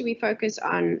 how much do we focus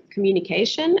on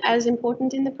communication as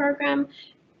important in the program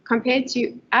compared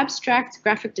to abstract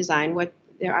graphic design? What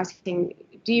they're asking,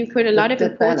 do you put a lot of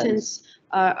importance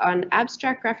on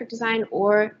abstract graphic design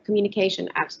or communication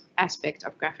aspect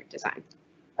of graphic design?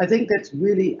 I think that's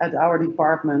really at our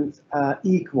department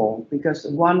equal, because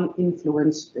one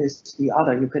influences the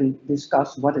other. You can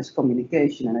discuss what is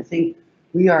communication, and I think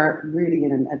we are really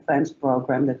in an advanced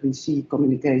program that we see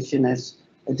communication as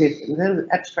a different,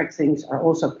 abstract things are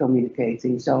also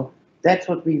communicating. So that's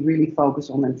what we really focus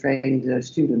on and train the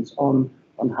students on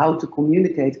how to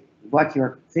communicate what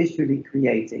you're visually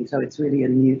creating. So it's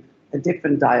really a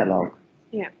different dialogue.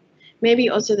 Yeah.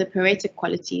 Maybe also the poetic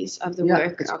qualities of the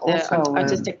work, of the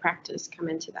artistic practice come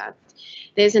into that.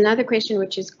 There's another question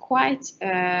which is quite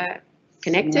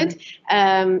connected.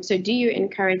 So do you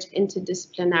encourage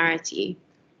interdisciplinarity?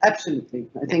 Absolutely.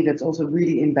 I think that's also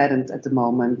really embedded at the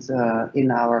moment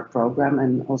in our program.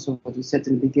 And also what you said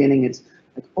in the beginning, it's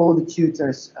like all the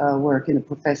tutors work in a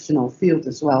professional field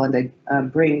as well, and they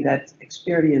bring that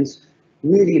experience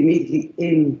really immediately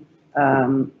in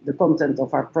the content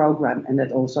of our program, and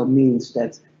that also means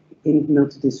that in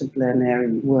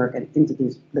multidisciplinary work and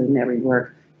interdisciplinary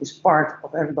work is part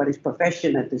of everybody's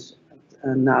profession at this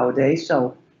nowadays.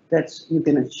 So that's, you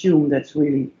can assume that's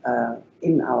really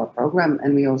in our program,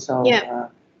 and we also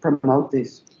promote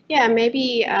this. Yeah,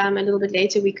 maybe a little bit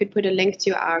later we could put a link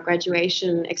to our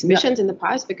graduation exhibitions in the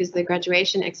past, because the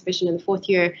graduation exhibition in the 4th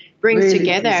year brings really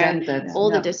together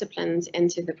all the disciplines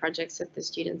into the projects that the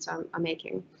students are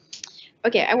making.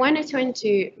 Okay, I want to turn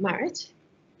to Marit.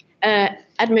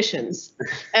 Admissions.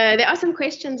 There are some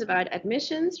questions about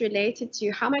admissions related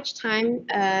to how much time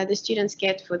the students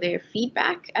get for their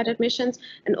feedback at admissions,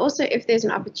 and also if there's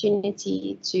an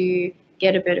opportunity to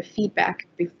get a bit of feedback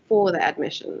before the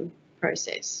admission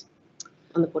process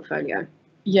on the portfolio.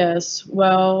 Yes,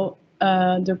 well,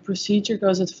 the procedure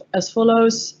goes as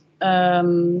follows.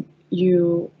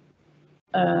 You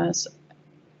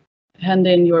hand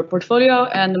in your portfolio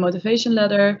and the motivation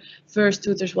letter. First,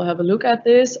 tutors will have a look at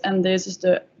this, and this is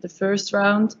the first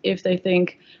round. If they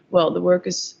think, well, the work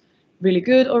is really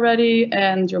good already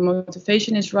and your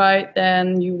motivation is right,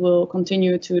 then you will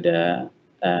continue to the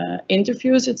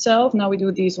interviews itself. Now we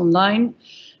do these online.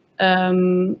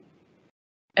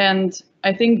 And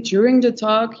I think during the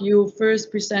talk, you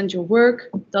first present your work.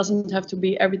 It doesn't have to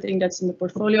be everything that's in the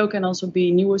portfolio, can also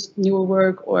be newer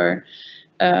work or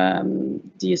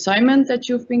the assignment that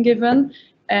you've been given.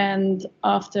 And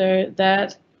after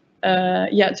that,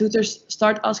 tutors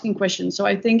start asking questions. So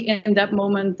I think in that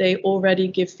moment, they already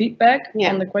give feedback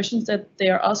on the questions that they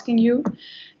are asking you.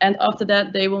 And after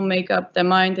that, they will make up their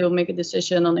mind. They will make a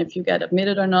decision on if you get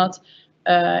admitted or not.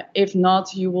 If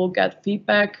not, you will get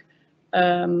feedback.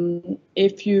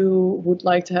 If you would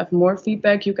like to have more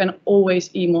feedback, you can always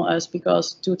email us,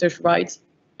 because tutors write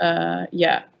a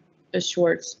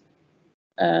short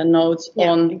note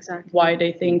on why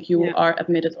they think you are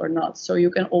admitted or not. So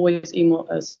you can always email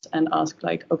us and ask,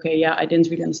 like, okay, I didn't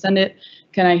really understand it.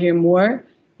 Can I hear more?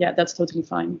 Yeah, that's totally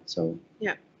fine. So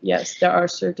yes, there are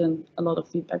a lot of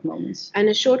feedback moments. And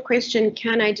a short question,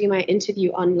 can I do my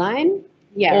interview online?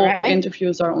 Yeah, all right?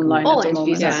 interviews are online. All at the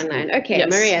interviews moment. are online. Okay, Yes.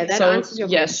 Maria, that So, answers your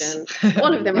question.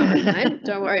 All of them are online.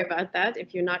 Don't worry about that.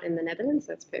 If you're not in the Netherlands,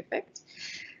 that's perfect.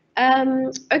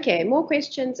 Okay, more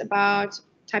questions about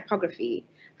typography.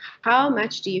 How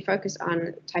much do you focus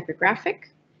on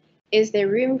typographic? Is there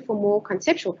room for more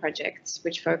conceptual projects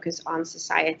which focus on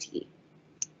society?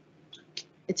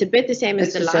 It's a bit the same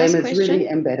as the last question. It's really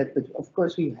embedded, but of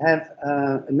course we have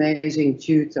amazing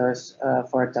tutors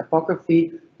for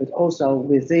typography, but also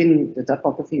within the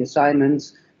typography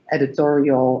assignments,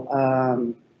 editorial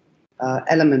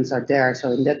elements are there.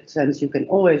 So in that sense, you can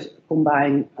always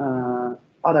combine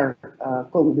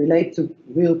relate to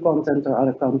real content or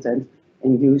other content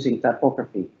in using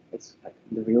typography. It's like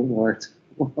the real word.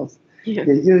 You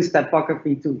use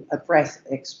typography to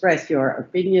express your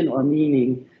opinion or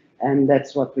meaning, and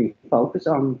that's what we focus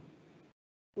on.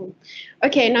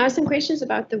 Okay, now some questions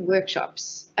about the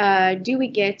workshops. Do we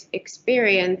get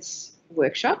experience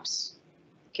workshops?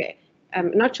 Okay,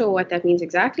 I'm not sure what that means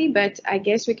exactly, but I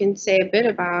guess we can say a bit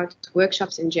about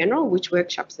workshops in general, which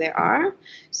workshops there are.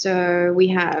 So we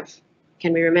have,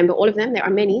 can we remember all of them? There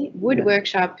are many. Wood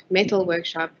workshop, metal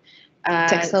workshop,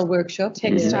 textile workshop,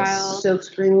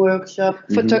 silkscreen workshop,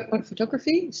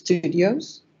 photography,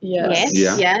 studios. Yes,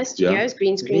 studios,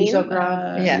 green screen,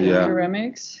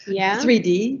 ceramics,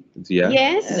 3D,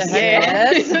 yes,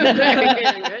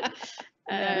 very good.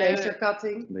 Laser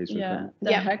cutting,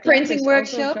 printing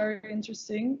workshop, very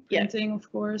interesting. Printing,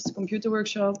 of course, computer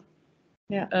workshop.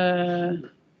 A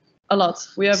lot.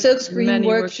 We have silkscreen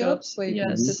workshops.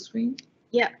 Silkscreen.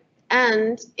 Yeah.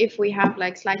 And if we have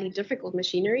like slightly difficult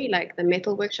machinery, like the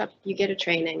metal workshop, you get a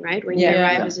training, right? When you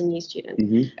arrive as a new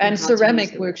student. And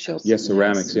ceramic workshops. Yes,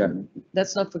 ceramics,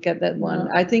 Let's not forget that one.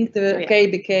 I think the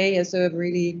KABK has a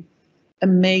really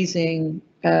amazing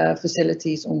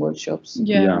facilities on workshops.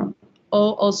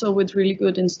 Also with really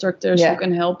good instructors who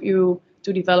can help you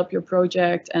to develop your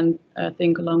project and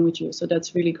think along with you. So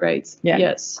that's really great.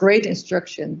 Yes. Great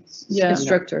instructions.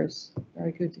 Instructors.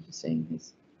 Very good that you're saying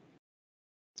this.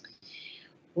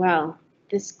 Well,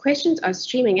 these questions are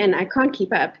streaming in. I can't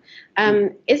keep up.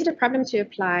 Is it a problem to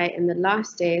apply in the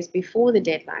last days before the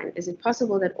deadline? Is it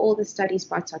possible that all the study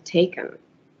spots are taken?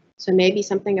 So maybe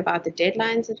something about the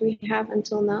deadlines that we have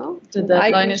until now? The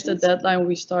deadline is the deadline.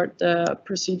 We start the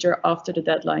procedure after the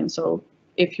deadline. So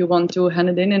if you want to hand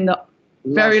it in the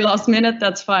very last minute,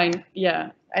 that's fine.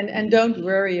 Yeah. And don't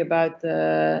worry about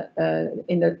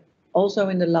also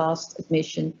in the last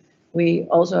admission, we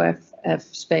also have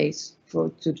space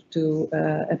to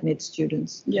admit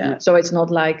students. So it's not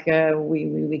like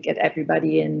we get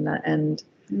everybody in and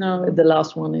the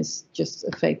last one is just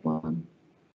a fake one.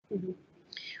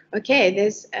 Okay,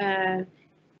 there's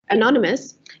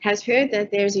Anonymous has heard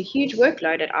that there's a huge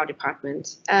workload at our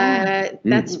department.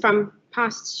 That's from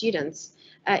past students.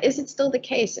 Is it still the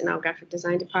case in our graphic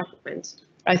design department?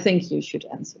 I think you should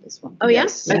answer this one. Oh,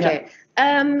 yes? Okay.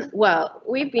 Well,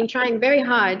 we've been trying very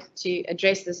hard to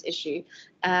address this issue.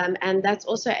 And that's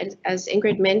also, as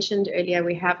Ingrid mentioned earlier,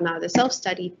 we have now the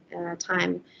self-study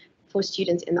time for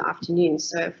students in the afternoon.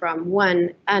 So from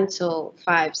 1 until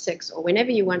 5, 6, or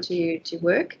whenever you want to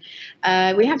work.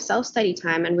 We have self-study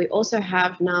time, and we also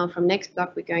have now from next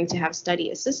block, we're going to have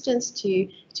study assistants to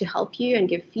help you and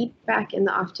give feedback in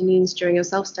the afternoons during your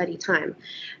self-study time.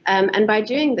 And by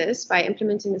doing this, by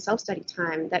implementing the self-study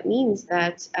time, that means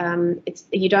that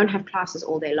you don't have classes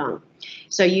all day long.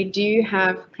 So you do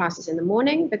have classes in the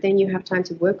morning, but then you have time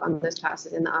to work on those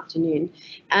classes in the afternoon.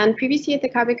 And previously at the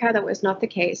KABK, that was not the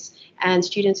case. And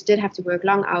students did have to work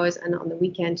long hours and on the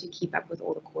weekend to keep up with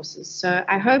all the courses. So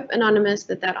I hope, Anonymous,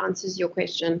 that answers your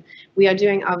question. We are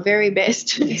doing our very best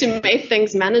to make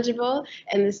things manageable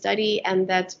in the study, and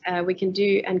that we can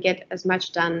do and get as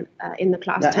much done in the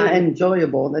class time. And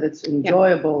enjoyable, that it's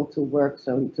enjoyable to work,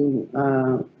 so to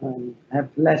have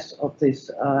less of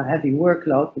this heavy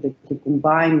workload, but that you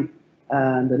combine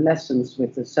the lessons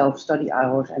with the self-study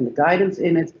hours and the guidance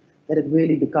in it, that it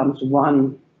really becomes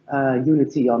one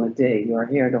unity on a day. You're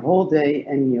here the whole day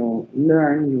and you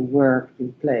learn, you work,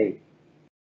 you play.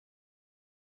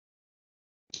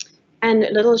 And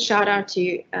a little shout out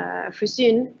to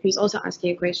Fusun, who's also asking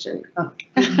a question.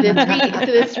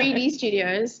 The 3D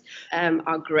studios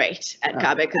are great at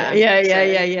KABK.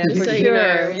 Yeah, for so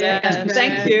sure. You know, yeah.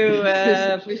 Thank you,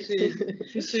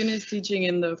 Fusun. Fusun is teaching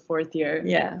in the 4th year.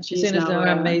 Yeah, she's Fusun is now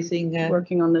amazing.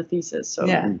 Working on the thesis. So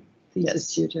yeah,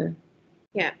 thesis tutor.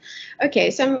 Yeah. Okay,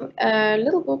 some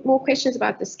little bit more questions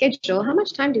about the schedule. How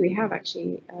much time do we have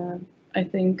actually? I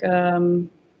think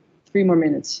 3 more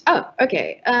minutes. Oh,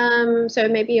 okay. So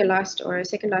maybe a last or a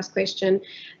second last question.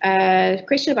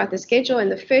 Question about the schedule in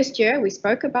the 1st year we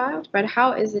spoke about, but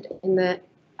how is it in the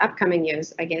upcoming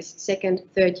years, I guess, 2nd,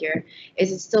 3rd year?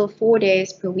 Is it still 4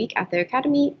 days per week at the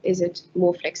academy? Is it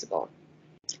more flexible?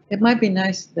 It might be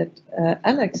nice that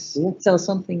Alex tells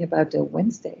something about the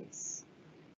Wednesdays.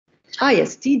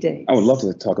 IST days. I would love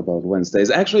to talk about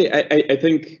Wednesdays. Actually, I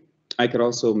think I could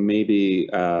also maybe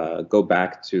go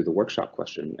back to the workshop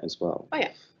question as well. Oh,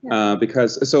 yeah.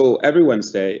 Because so every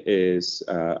Wednesday is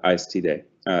IST day,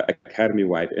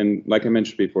 academy-wide. And like I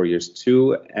mentioned before, years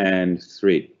 2 and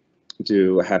 3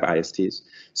 do have ISTs.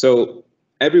 So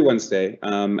every Wednesday,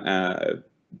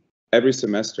 every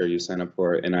semester you sign up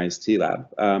for an IST lab.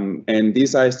 And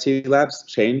these IST labs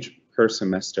change per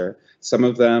semester. Some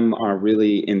of them are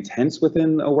really intense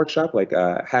within a workshop, like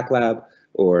a hack lab,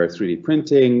 or 3D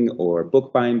printing, or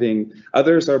bookbinding.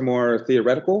 Others are more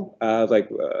theoretical, like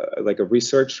a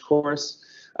research course,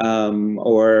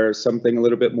 or something a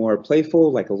little bit more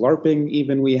playful, like a LARPing.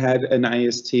 Even we had an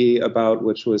IST about,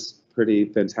 which was pretty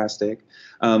fantastic.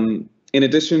 In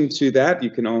addition to that, you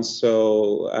can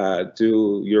also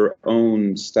do your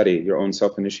own study, your own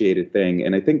self-initiated thing.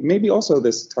 And I think maybe also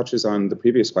this touches on the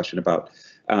previous question about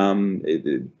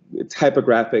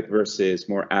typographic versus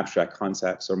more abstract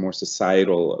concepts or more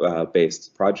societal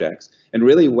based projects. And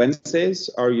really Wednesdays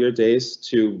are your days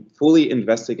to fully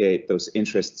investigate those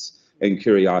interests and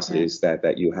curiosities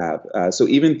that you have. So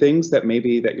even things that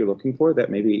maybe that you're looking for that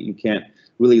maybe you can't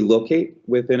really locate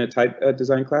within a type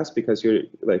design class because you're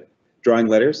like drawing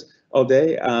letters all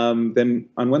day, then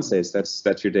on Wednesdays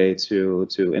that's your day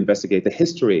to investigate the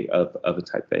history of a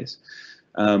typeface.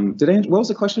 What was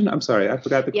the question? I'm sorry, I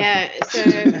forgot the question. Yeah, so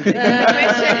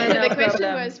the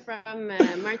question was from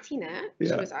Martina.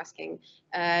 She was asking,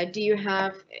 do you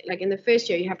have, like in the 1st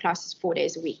year, you have classes 4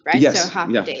 days a week, right? Yes. So half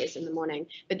a day is in the morning.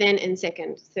 But then in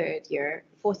 2nd, 3rd year,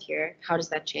 4th year, how does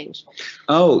that change?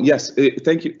 Oh, yes.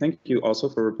 Thank you also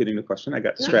for repeating the question. I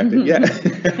got distracted. Yeah.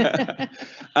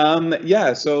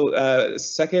 So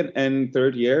 2nd and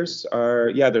 3rd years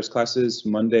are, there's classes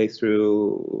Monday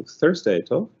through Thursday,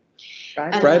 too.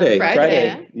 Friday.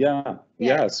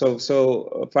 Yeah. So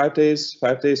 5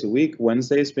 days a week,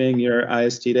 Wednesdays being your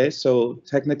IST days. So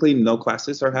technically no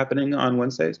classes are happening on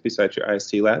Wednesdays besides your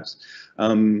IST labs.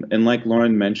 And like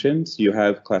Lauren mentioned, you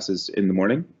have classes in the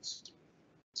morning,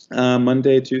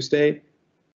 Monday, Tuesday,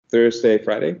 Thursday,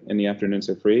 Friday, and the afternoons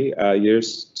are free.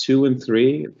 Years 2 and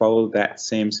 3 follow that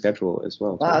same schedule as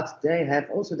well. But they have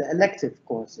also the elective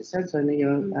courses. So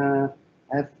you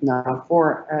have now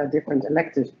 4 different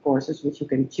elective courses which you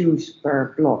can choose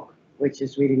per block, which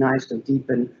is really nice to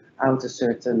deepen out a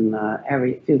certain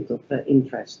area field of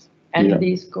interest. And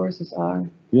these courses are?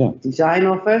 Design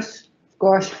office, of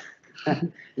course,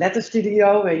 letter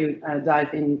studio, where you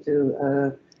dive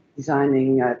into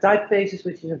designing typefaces,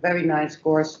 which is a very nice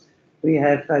course. We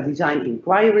have a design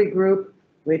inquiry group,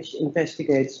 which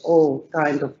investigates all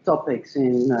kinds of topics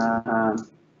in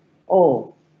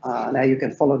all. Now you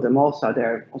can follow them also.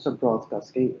 They're also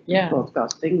broadcasting,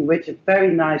 which is a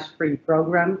very nice free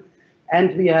program.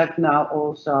 And we have now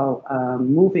also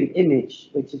moving image,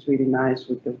 which is really nice.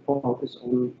 We can focus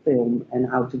on film and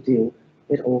how to deal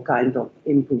with all kinds of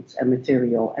inputs and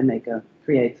material and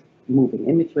create moving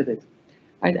image with it.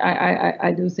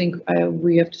 I do think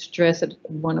we have to stress that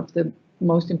one of the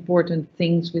most important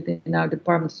things within our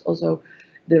department is also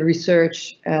the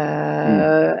research. You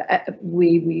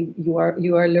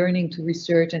are learning to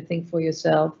research and think for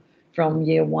yourself from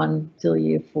year 1 till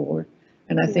year 4.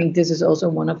 And I think this is also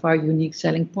one of our unique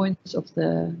selling points of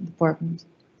the department.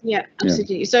 Yeah,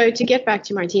 absolutely. Yeah. So to get back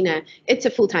to Martina, it's a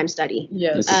full-time study.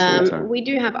 Yes. We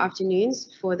do have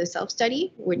afternoons for the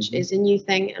self-study, which is a new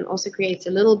thing and also creates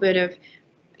a little bit of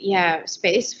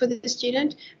space for the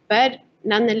student. But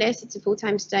nonetheless, it's a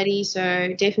full-time study.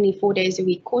 So definitely 4 days a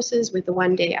week courses with the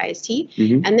 1-day IST.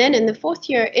 And then in the 4th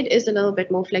year, it is a little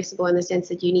bit more flexible in the sense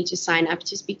that you need to sign up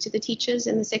to speak to the teachers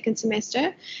in the 2nd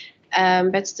semester.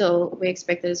 But still, we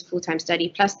expect it as a full-time study,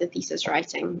 plus the thesis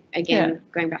writing, again,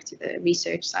 going back to the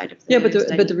research side of the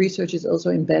study. But the research is also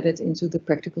embedded into the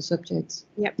practical subjects.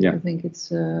 Yep. I think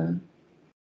it's,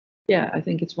 I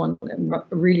think it's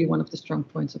really one of the strong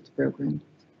points of the program.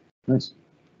 Nice.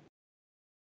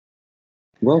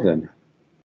 Well then,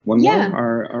 one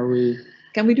more, are we?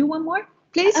 Can we do one more,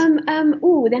 please? Then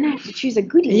I have to choose a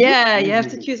goodie. Yeah, you have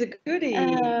to choose a goodie.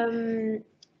 I'm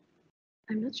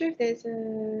not sure if there's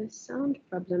a sound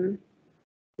problem.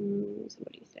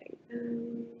 Somebody's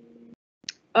saying.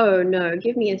 Oh no,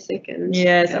 give me a second.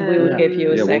 Yes, we will give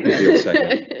you a second. We'll give you a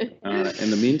second. In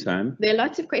the meantime, there are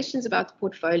lots of questions about the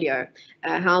portfolio.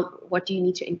 What do you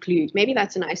need to include? Maybe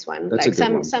that's a nice one. That's like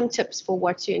some some tips for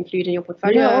what to include in your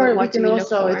portfolio. Yeah, or what we can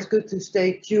also, it's good to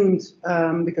stay tuned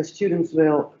because students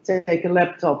will take a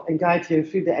laptop and guide you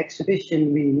through the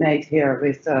exhibition we made here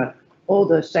with all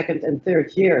the 2nd and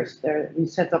 3rd years. We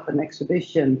set up an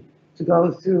exhibition to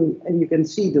go through, and you can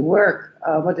see the work,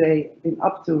 what they've been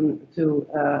up to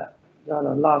the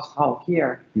last half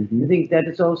year. I think that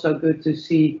is also good to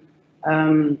see,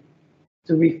 to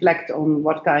reflect on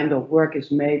what kind of work is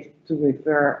made, to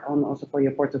refer on also for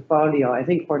your portfolio. I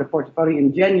think for the portfolio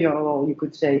in general, you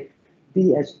could say,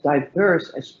 be as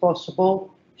diverse as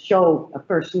possible, show a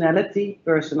personality,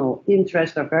 personal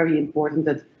interests are very important,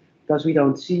 that because we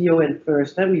don't see you at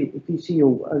first, if we see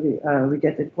you, we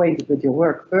get acquainted with your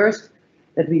work first,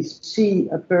 that we see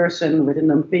a person with an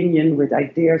opinion, with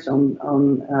ideas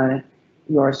on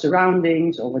your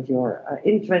surroundings or what you're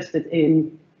interested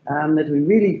in, that we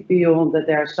really feel that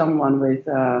there's someone with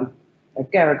a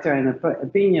character and an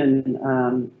opinion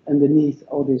underneath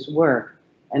all this work.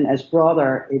 And as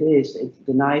broader it is,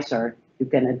 the nicer you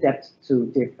can adapt to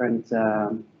different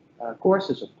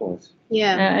courses, of course.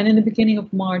 Yeah. And in the beginning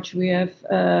of March, we have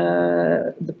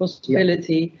the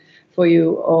possibility for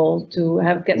you all to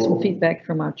get some feedback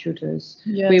from our tutors.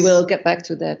 Yes. We will get back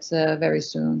to that very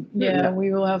soon. Yeah,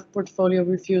 we will have portfolio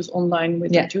reviews online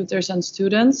with the tutors and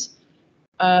students.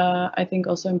 I think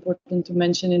also important to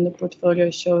mention in the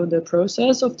portfolio, show the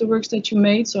process of the works that you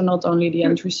made, so not only the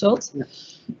end result,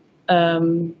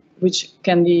 which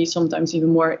can be sometimes even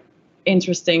more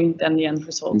interesting than the end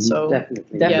result. So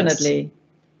definitely.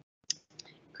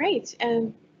 Great.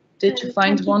 Did you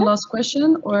find one last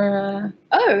question, or?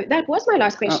 Oh, that was my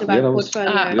last question about portfolio.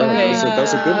 Okay, that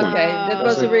was a good one. Okay, that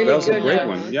was a really that was good a great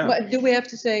one. Yeah. But do we have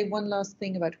to say one last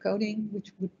thing about coding,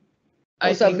 which would I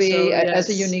also think be so, as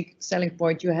a yes. unique selling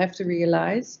point? You have to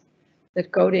realize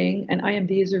that coding and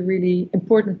IMD is a really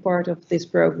important part of this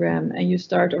program, and you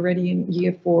start already in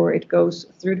year 4. It goes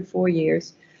through the 4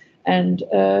 years. And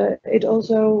it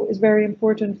also is very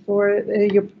important for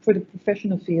the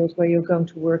professional field where you're going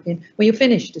to work in when you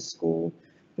finish the school.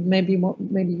 But maybe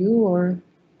you or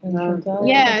Chantal,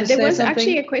 yeah, there was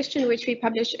actually a question which we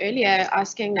published earlier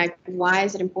asking like, why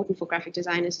is it important for graphic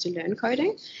designers to learn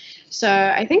coding? So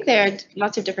I think there are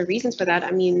lots of different reasons for that. I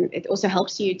mean, it also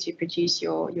helps you to produce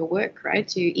your work, right?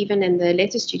 To even in the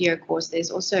Letter Studio course,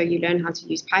 there's also, you learn how to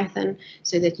use Python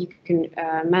so that you can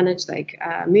manage like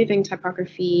moving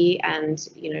typography and,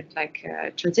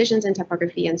 transitions in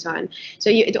typography and so on. So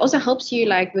it also helps you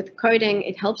like with coding,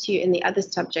 it helps you in the other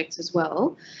subjects as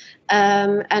well.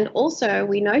 And also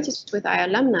we noticed with our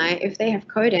alumni, if they have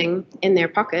coding in their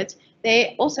pocket,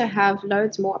 they also have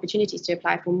loads more opportunities to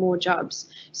apply for more jobs.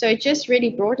 So it just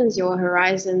really broadens your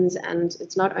horizons, and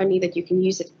it's not only that you can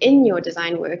use it in your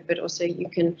design work, but also you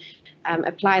can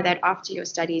apply that after your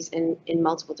studies in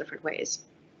multiple different ways.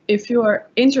 If you are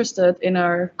interested in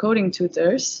our coding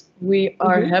tutors, we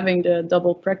are having the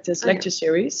double practice lecture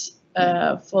series.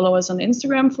 Follow us on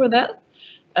Instagram for that.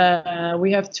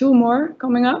 We have 2 more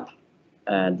coming up.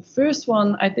 The first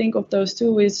one, I think, of those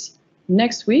 2 is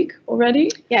next week already.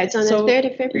 Yeah, it's on the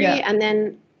 3rd of February, and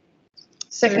then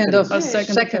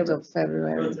 2nd of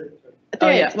February. Oh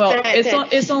yeah, well,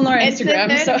 it's on our Instagram.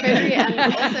 It's the 3rd So of February and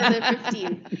also the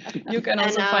 15th. You can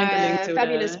also and find the link to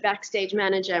fabulous backstage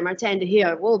manager Martin de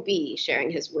Heer will be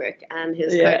sharing his work and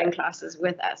his coding classes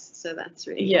with us. So that's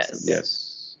really awesome.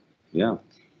 Yes. Yeah.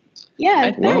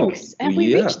 Yeah, thanks. Have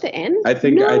we reached the end? I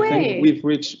think we've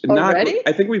reached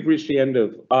I think we've reached the end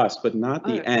of us, but not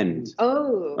the end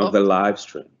of the live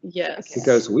stream. Yes.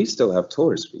 Because we still have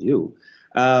tours for you.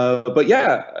 But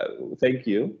yeah, thank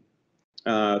you.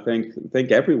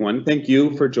 Thank everyone. Thank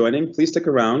you for joining. Please stick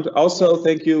around. Also,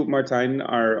 thank you, Martijn,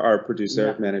 our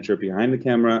producer, manager behind the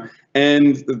camera,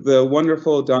 and the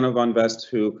wonderful Donna Van Vest,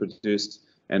 who produced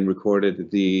and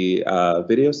recorded the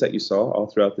videos that you saw all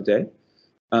throughout the day.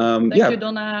 Thank you,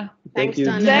 Donna. Thank you.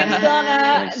 Donna. Thanks,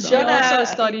 Donna. She Donna. also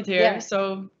studied here,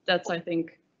 so that's, I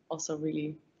think, also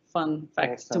really fun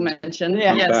fact to mention.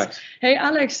 Yeah. Yes. Hey,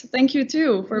 Alex, thank you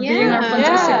too for being our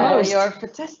fantastic host. You're a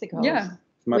fantastic host. Yeah.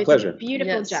 My with pleasure.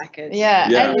 Beautiful jackets.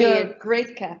 Yeah, and your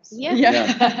great caps.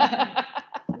 Yeah.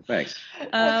 Thanks.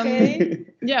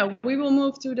 Yeah, we will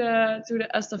move to the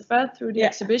estafette through the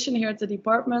exhibition here at the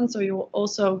department, so you will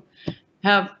also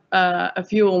have a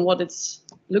view on what it's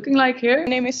looking like here. My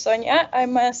name is Sonia.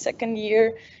 I'm a 2nd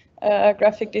year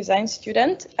graphic design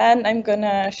student, and I'm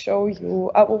gonna show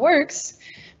you our works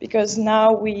because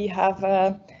now we have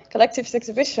a collective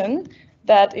exhibition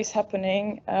that is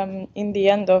happening in the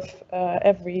end of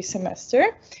every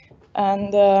semester.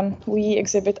 And we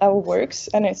exhibit our works,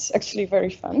 and it's actually very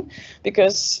fun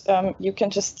because you can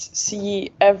just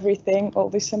see everything, all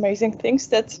these amazing things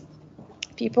that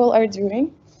people are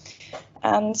doing.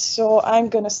 And so I'm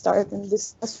gonna start in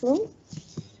this classroom.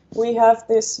 We have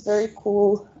this very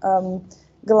cool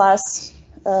glass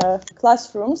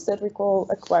classrooms that we call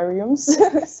aquariums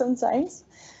sometimes.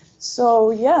 So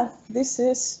yeah, this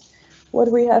is what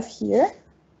we have here.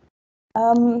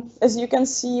 As you can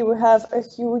see, we have a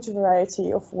huge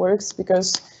variety of works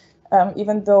because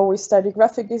even though we study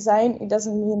graphic design, it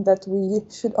doesn't mean that we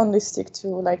should only stick to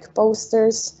like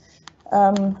posters,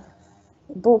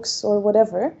 books or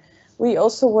whatever. We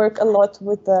also work a lot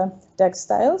with the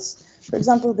textiles. For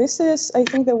example, this is, I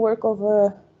think, the work of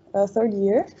a 3rd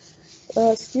year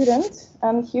student.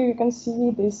 And here you can see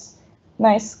this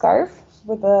nice scarf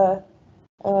with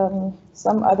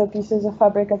some other pieces of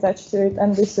fabric attached to it.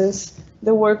 And this is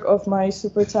the work of my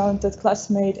super talented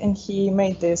classmate, and he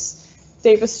made this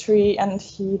tapestry and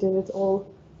he did it all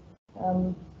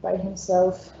by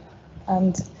himself.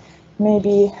 And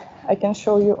maybe I can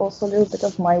show you also a little bit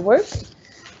of my work.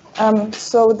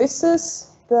 So this is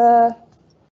the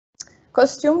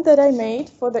costume that I made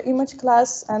for the image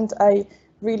class, and I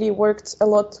really worked a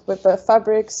lot with the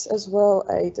fabrics as well.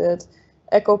 I did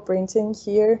eco printing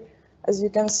here. As you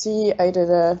can see, I did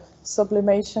a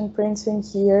sublimation printing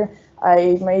here.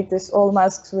 I made this all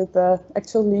masks with the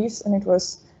actual leaves, and it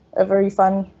was a very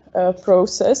fun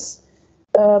process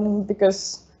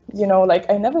because, you know, like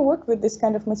I never worked with this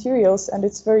kind of materials, and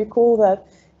it's very cool that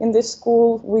in this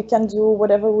school we can do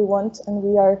whatever we want, and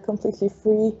we are completely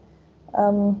free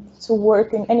to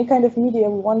work in any kind of media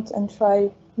we want and try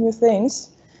new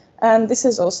things. And this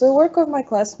is also a work of my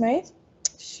classmate.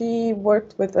 She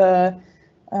worked with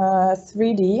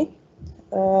 3D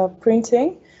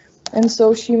printing, and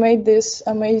so she made these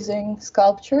amazing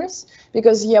sculptures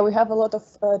because we have a lot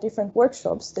of different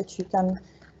workshops that you can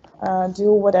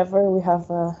do whatever. We have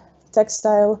a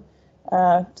textile,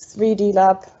 3D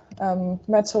lab,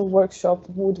 metal workshop,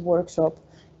 wood workshop,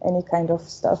 any kind of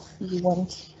stuff you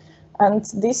want. And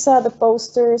these are the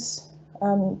posters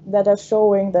that are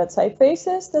showing the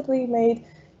typefaces that we made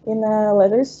in a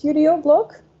letter studio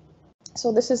blog.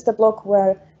 So this is the blog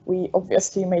where we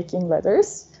obviously making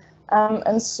letters.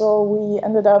 And so we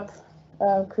ended up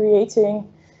creating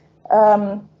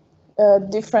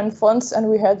different fonts, and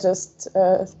we had just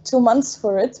 2 months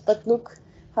for it, but look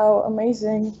how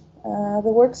amazing the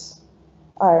works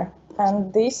are.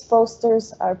 And these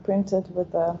posters are printed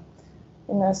with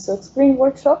in a silkscreen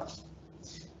workshop.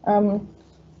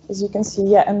 As you can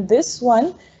see, and this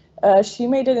one, she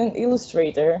made it in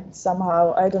Illustrator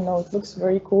somehow. I don't know, it looks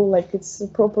very cool, like it's a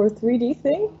proper 3D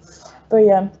thing. But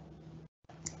yeah.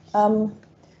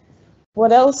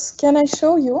 What else can I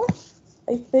show you?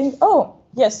 I think, oh,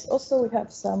 yes, also we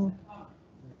have some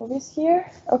movies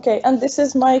here. Okay, and this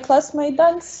is my classmate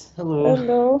Dance. Hello.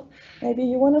 Hello. Maybe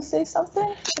you want to say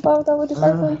something about our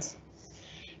department?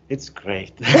 It's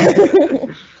great.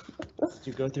 Did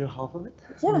you go through half of it?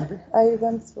 Yeah, I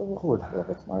went through a little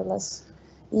bit more or less.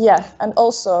 Yeah, and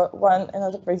also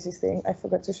another crazy thing I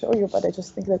forgot to show you, but I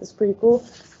just think that is pretty cool.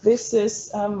 This is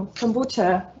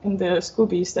kombucha in the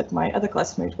Scoobies that my other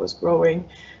classmate was growing,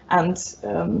 and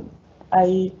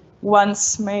I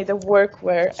once made a work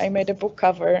where I made a book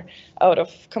cover out of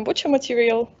kombucha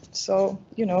material. So,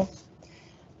 you know,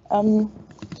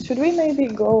 should we maybe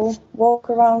go walk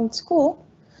around school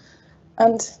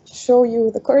and show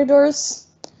you the corridors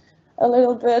a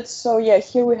little bit? So yeah,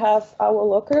 here we have our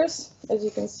lockers. As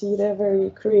you can see, they're very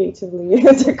creatively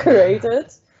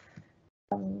decorated.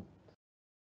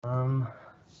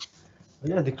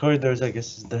 Yeah, the corridors, I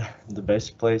guess, is the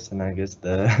best place, and I guess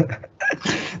the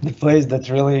the place that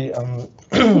really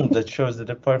that shows the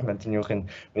department, and you can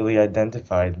really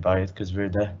identify it by it, because we're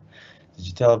the. Did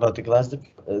you tell about the glass?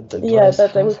 Yeah,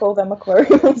 that we call them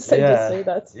aquariums. I just say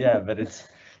that. Yeah, but it's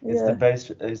the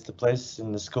base. It's the place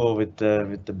in the school with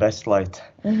the best light,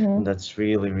 and that's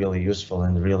really useful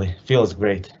and really feels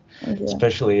great,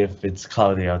 especially if it's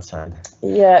cloudy outside.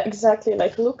 Yeah, exactly.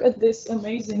 Like, look at this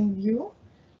amazing view.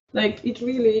 Like,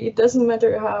 it doesn't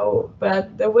matter how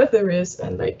bad the weather is,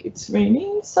 and like it's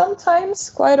raining sometimes,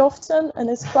 quite often, and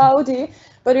it's cloudy,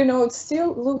 but you know, it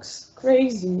still looks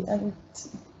crazy, and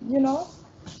you know,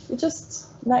 it's just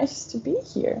nice to be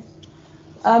here.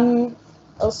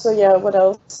 Also, yeah, what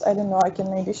else? I don't know, I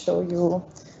can maybe show you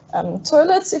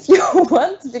toilets if you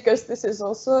want, because this is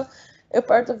also a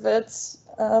part of it.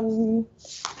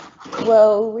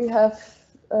 Well, we have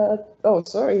oh,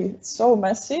 sorry, it's so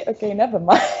messy. Okay, never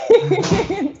mind.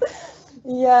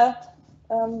 Yeah.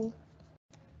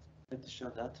 Let's show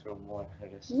that room more, I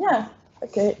guess. Yeah.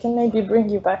 Okay, I can maybe bring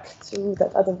you back to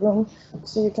that other room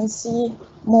so you can see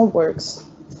more works.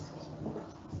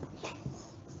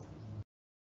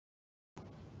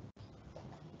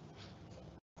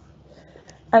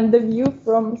 And the view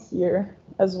from here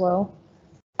as well.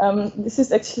 This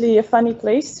is actually a funny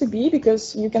place to be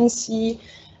because you can see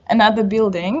another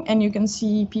building and you can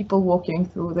see people walking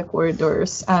through the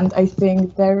corridors. And I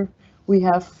think there we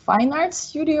have fine art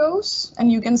studios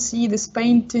and you can see this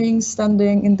painting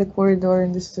standing in the corridor,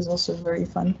 and this is also very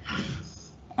fun.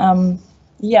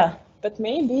 Yeah, but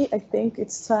maybe I think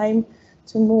it's time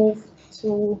to move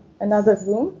to another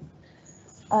room,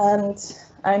 and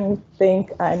I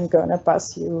think I'm gonna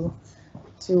pass you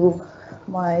to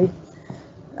my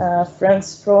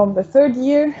friends from the third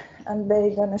year, and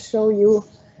they're gonna show you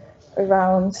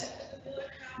around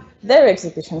their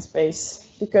exhibition space,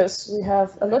 because we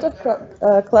have a lot of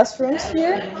classrooms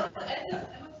here.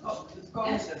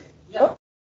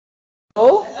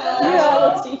 Oh, yeah,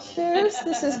 our teachers.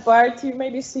 This is Bart. You may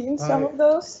be seen some of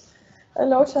those.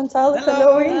 Hello, Chantal.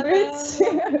 Hello,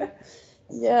 Ingrid.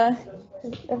 Yeah,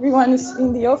 everyone is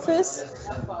in the office.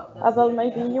 Abel,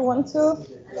 maybe you want to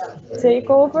take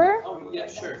over? Oh, yeah,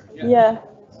 sure. Yeah.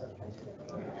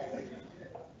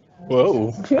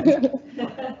 Whoa.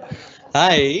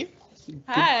 Hi.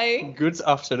 Hi. Good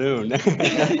afternoon.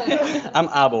 I'm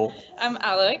Abel. I'm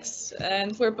Alex,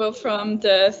 and we're both from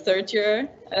the third year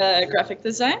graphic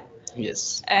design.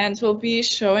 Yes. And we'll be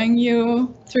showing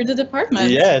you through the department.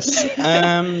 Yes.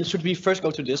 Should we first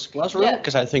go to this classroom?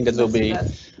 Because I think that will be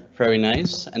very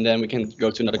nice. And then we can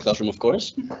go to another classroom, of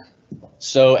course.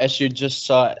 So as you just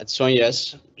saw at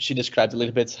Sonja's, she described a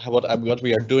little bit what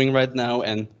we are doing right now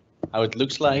and how it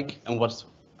looks like, and what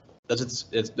does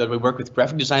it's that we work with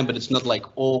graphic design, but it's not like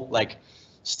all like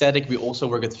static. We also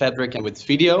work with fabric and with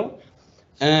video.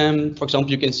 For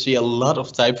example, you can see a lot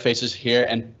of typefaces here,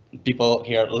 and people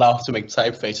here love to make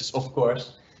typefaces, of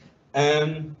course.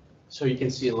 So you can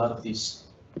see a lot of these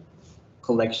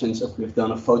collections that we've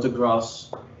done of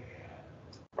photographs.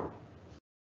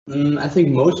 I think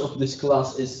most of this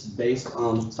class is based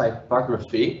on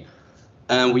typography.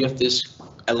 We have this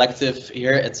elective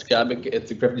here at KABK, at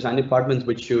the graphic design department,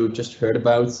 which you just heard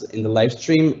about in the live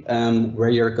stream, where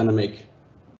you're gonna make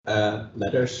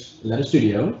letter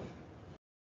studio.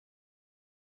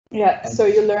 Yeah, so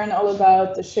you learn all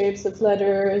about the shapes of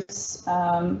letters,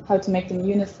 how to make them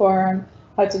uniform,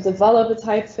 how to develop a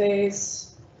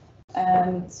typeface,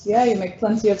 and yeah, you make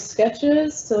plenty of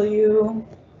sketches till you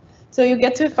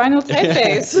get to a final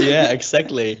typeface. Yeah,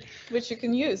 exactly. Which you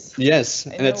can use. Yes,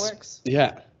 and it works.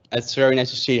 Yeah, it's very nice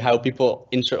to see how people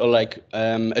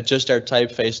adjust their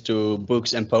typeface to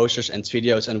books and posters and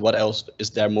videos and what else is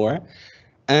there more.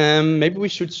 Maybe we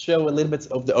should show a little bit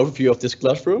of the overview of this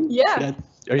classroom. Yeah.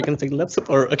 Are you gonna take the laptop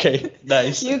or okay?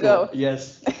 Nice. You go.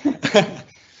 Yes.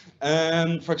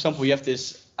 For example, we have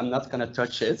this. I'm not gonna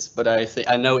touch it, but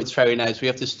I know it's very nice. We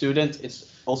have this student.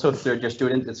 It's also a third year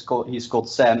student. He's called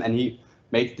Sam, and he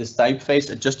made this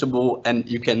typeface adjustable, and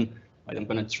you can. I'm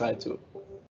gonna try to.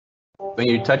 When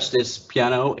you touch this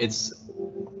piano, it's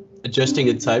adjusting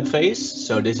the typeface.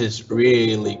 So this is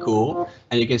really cool,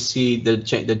 and you can see the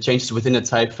changes within the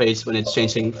typeface when it's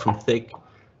changing from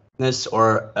thickness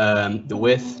or the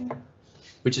width,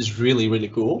 which is really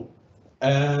cool.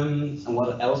 And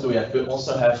what else do we have? We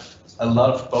also have a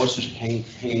lot of posters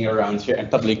hanging around here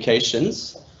and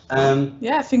publications.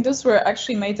 Yeah, I think those were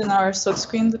actually made in our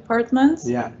silkscreen department.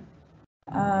 Yeah.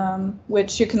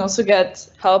 Which you can also get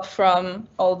help from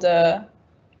all the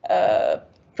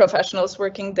professionals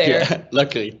working there. Yeah,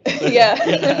 luckily.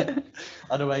 Yeah.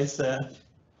 Otherwise,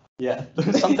 yeah,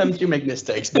 sometimes you make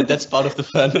mistakes, but that's part of the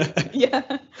fun. Yeah.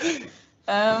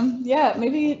 Yeah,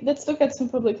 maybe let's look at some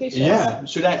publications. Yeah,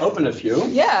 should I open a few?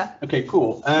 Yeah. Okay,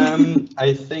 cool.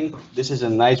 I think this is a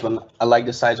nice one. I like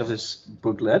the size of this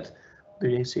booklet. Do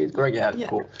you see it correct? Yeah,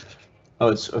 cool. Oh,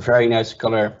 it's a very nice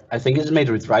color. I think it's made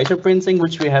with writer printing,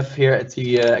 which we have here at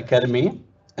the academy,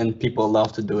 and people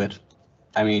love to do it.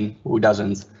 I mean, who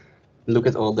doesn't? Look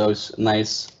at all those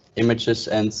nice images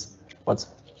and what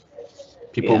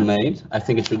people made. I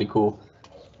think it's really cool.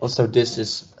 Also, this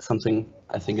is something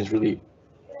I think is really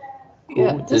cool.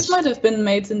 Yeah, this might have been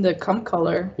made in the COM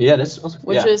color. Yeah, this also,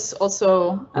 which is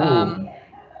also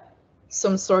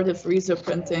some sort of reso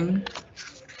printing.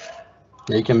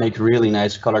 Yeah, you can make really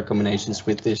nice color combinations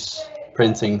with this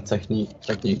printing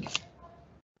technique.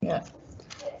 Yeah.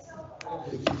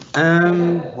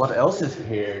 What else is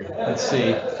here? Let's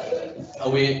see.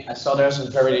 Oh, I saw there's a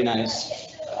very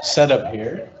nice setup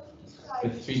here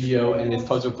with video and with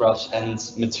photographs and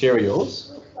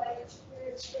materials.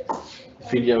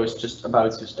 Video is just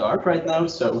about to start right now,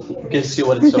 so you can see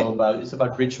what it's all about. It's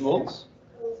about rituals.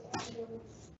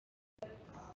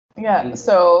 Yeah,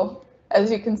 so as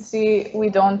you can see, we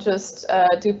don't just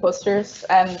do posters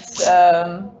and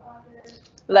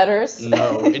letters.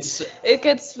 No, it's it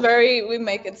gets we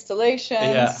make installations.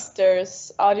 Yeah.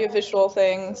 There's audiovisual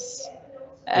things.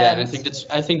 Yeah, and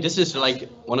I think this is like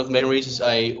one of the main reasons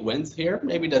I went here.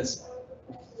 Maybe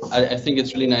I think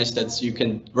it's really nice that you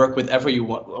can work with whatever you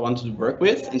want to work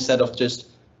with instead of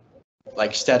just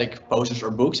like static posters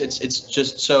or books. It's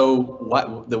just so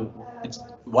it's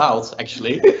wild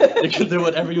actually. You can do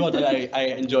whatever you want, and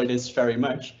I enjoy this very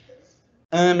much.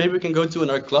 Maybe we can go to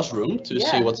another classroom to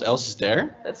see what else is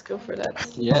there. Let's go for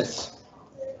that. Yes.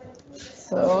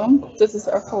 So this is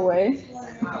our hallway,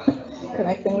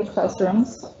 connecting with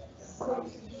classrooms.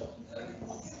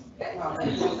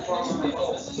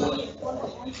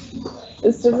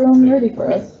 Is the room ready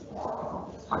for us?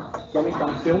 Can we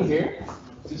come film here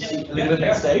to see a little bit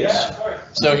of stage?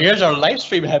 So here's our live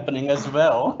stream happening as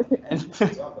well. And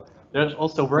there's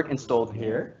also work installed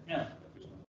here.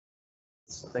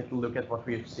 Let's take a look at what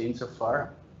we've seen so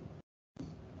far.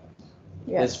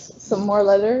 Yes, some more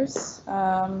letters,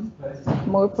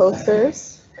 more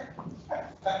posters,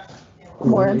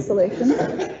 more installations.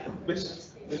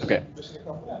 Okay.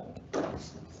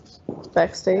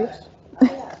 Backstage.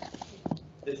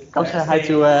 Come say hi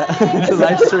to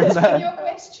live stream. Your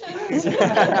questions.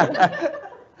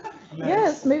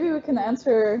 Yes, maybe we can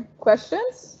answer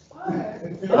questions.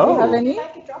 If you have any.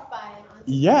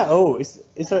 Yeah. Oh, is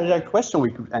there a question we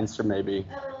could answer maybe?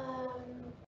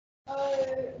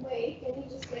 Wait, can you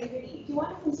just get ready? Do you want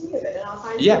to continue it and I'll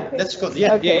find That's good.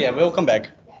 Yeah, okay. Yeah, we'll come back.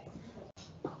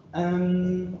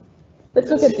 Let's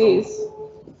look at these.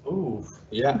 Ooh,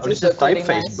 yeah. Oh, this is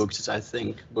typeface books, I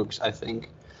think.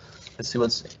 Let's see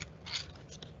what's.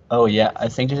 Oh yeah, I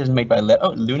think this is made by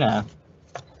Luna.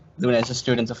 Luna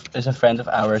is a friend of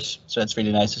ours, so that's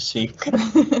really nice to see.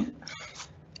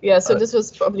 Yeah, so this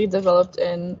was probably developed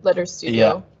in Letter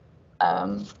Studio.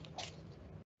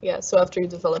 Yeah, so after you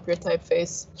develop your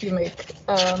typeface,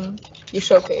 you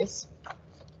showcase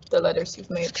the letters you've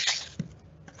made.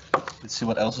 Let's see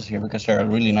what else is here, because there are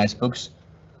really nice books.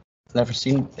 I've never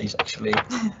seen these actually.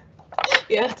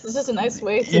 Yeah, this is a nice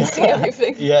way to see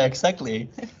everything. Yeah, exactly.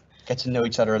 Get to know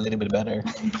each other a little bit better.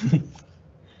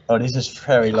 Oh, this is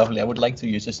very lovely. I would like to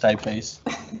use this typeface.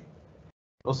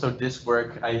 Also, this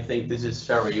work, I think this is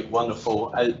very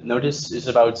wonderful. I know this is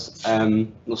about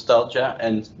nostalgia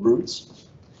and roots.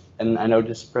 And I know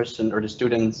this person or the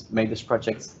student made this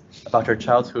project about her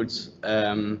childhood,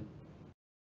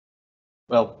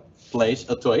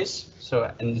 toys. So,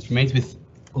 and it's made with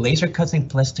laser cutting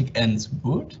plastic and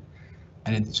wood.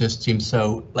 And it just seems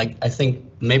so, like, I think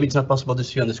maybe it's not possible to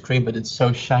see on the screen, but it's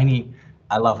so shiny.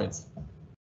 I love it.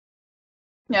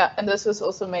 Yeah, and this was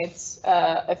also made,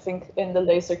 I think, in the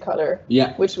laser cutter,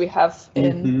 which we have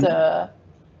in the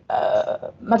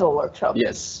metal workshop.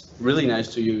 Yes, really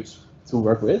nice to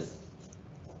work with.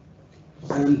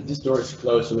 And this door is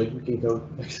closed, so maybe we can go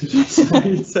back to the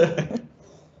side.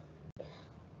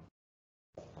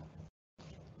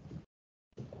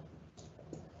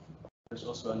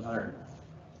 also another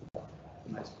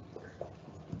nice book.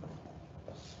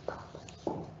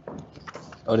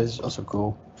 Oh, this is also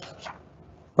cool.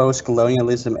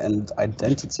 Post-colonialism and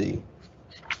identity.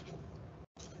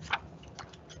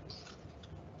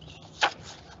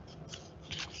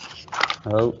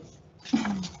 Oh,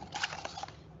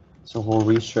 it's a whole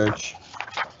research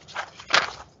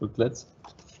booklet.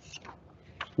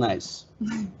 Nice.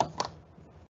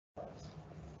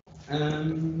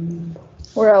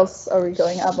 Where else are we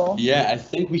going, Abel? Yeah, I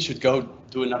think we should go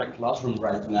to another classroom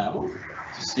right now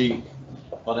to see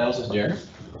what else is there.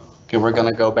 Okay, we're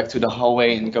gonna go back to the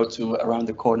hallway and go to around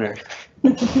the corner.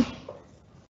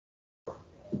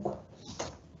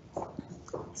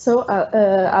 So,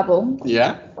 Abel.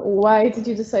 Yeah? Why did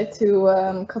you decide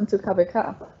to come to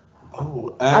KABK?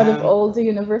 Oh, out of all the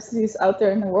universities out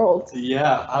there in the world.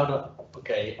 Yeah,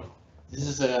 okay. This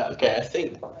is okay. I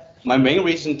think my main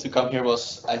reason to come here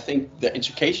was I think the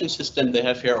education system they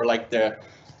have here, or like the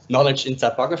knowledge in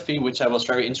typography, which I was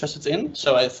very interested in.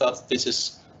 So I thought this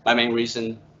is my main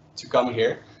reason to come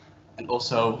here, and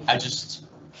also I just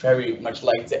very much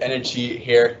like the energy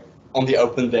here on the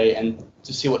open day and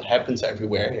to see what happens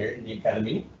everywhere here in the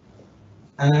academy.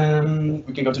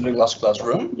 We can go to the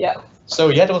classroom. Yeah. So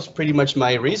yeah, that was pretty much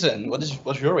my reason.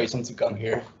 What's your reason to come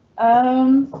here?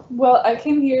 Well, I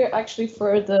came here actually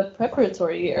for the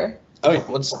preparatory year.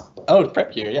 Oh,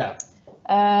 prep year, yeah.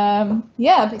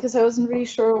 Yeah, because I wasn't really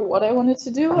sure what I wanted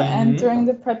to do, and during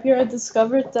the prep year, I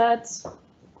discovered that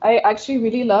I actually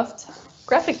really loved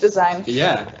graphic design.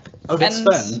 Yeah. Oh, that's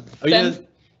fun. Oh,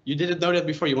 you didn't know that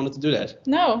before. You wanted to do that?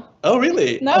 No. Oh,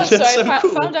 really? No. Oh, so I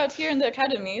cool. found out here in the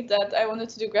academy that I wanted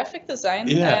to do graphic design,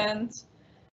 Yeah. and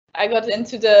I got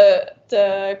into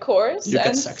the course. You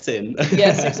got sucked in.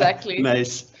 Yes, exactly.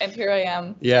 Nice. And here I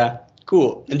am. Yeah.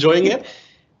 Cool. Enjoying it?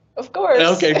 Of course.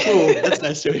 Okay, cool. That's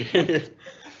nice to hear.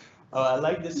 Oh, I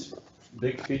like this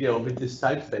big video with these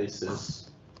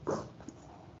typefaces.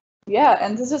 Yeah,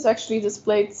 and this is actually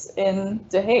displayed in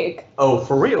The Hague. Oh,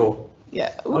 for real?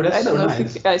 Yeah. Oh, that's I don't so know nice.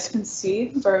 if you guys can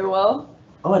see very well.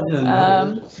 Oh, I didn't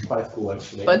know. That's quite cool,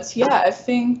 actually. But yeah, I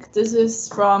think this is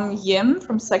from Yim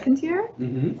from second year,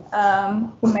 who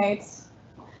made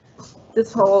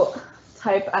this whole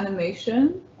type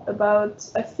animation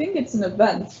about, I think it's an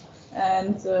event.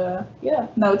 And yeah,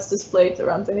 now it's displayed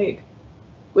around The Hague,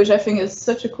 which I think is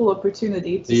such a cool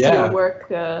opportunity to see your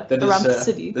work around the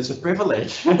city. That's a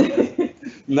privilege.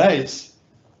 Nice.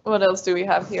 What else do we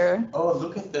have here? Oh,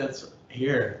 look at that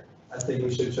here. I think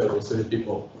we should show this to the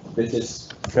people. This is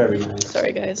very nice.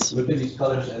 Sorry, guys. Look at these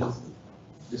colors and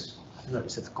this. I don't know,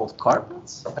 is it called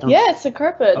carpets? Yeah, it's a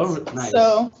carpet. Oh, nice.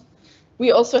 So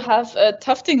we also have a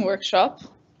tufting workshop,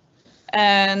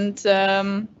 and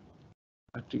okay,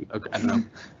 I don't know.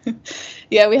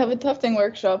 yeah, we have a tufting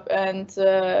workshop, and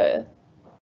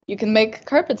you can make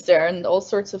carpets there and all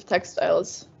sorts of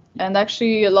textiles. And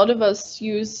actually, a lot of us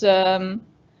use the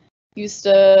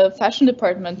fashion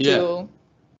department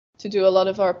to do a lot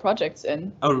of our projects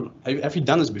in. Oh, have you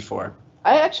done this before?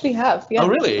 I actually have. Yeah. Oh,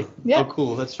 really? Yeah. Oh,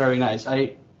 cool. That's very nice.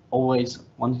 I always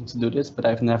wanted to do this, but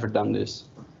I've never done this.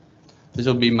 This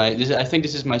will be my. I think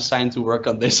this is my sign to work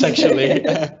on this actually.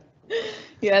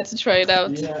 Yeah, to try it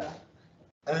out. Yeah.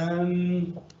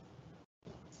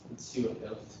 Let's see what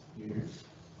else here.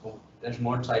 Oh, there's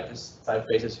more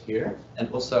typefaces here,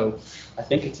 and also I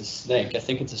think it's a snake. I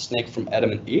think it's a snake from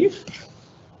Adam and Eve.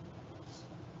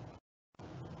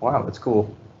 Wow, that's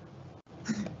cool.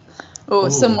 Oh,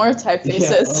 some more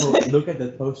typefaces. Yeah. Oh, look at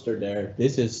that poster there.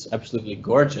 This is absolutely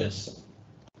gorgeous.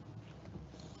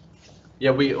 Yeah,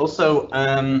 we also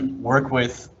work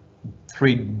with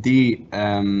 3D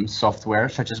software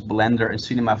such as Blender and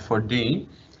Cinema 4D,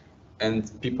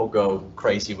 and people go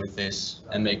crazy with this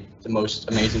and make the most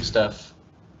amazing stuff.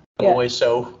 I'm always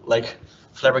so like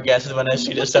flabbergasted when I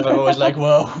see this stuff. I'm always like,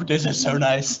 whoa, this is so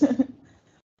nice.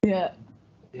 Yeah.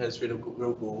 Yeah, it's really cool.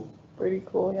 Real cool. Pretty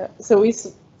cool. Yeah. So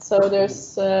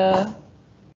there's the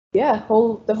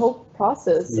whole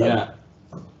process. Yeah.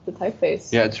 Of the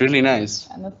typeface. Yeah, it's really nice.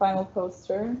 And the final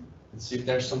poster. Let's see if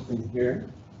there's something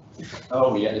here.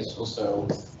 Oh yeah, it's also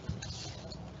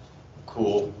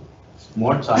cool.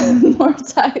 More type. More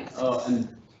type. Oh, and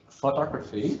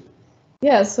photography.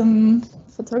 Yeah, some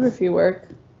photography work.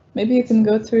 Maybe you can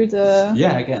go through the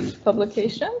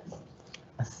publication.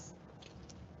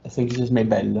 I think this is made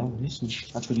by Lois.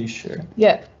 Not really sure.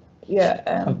 Yeah,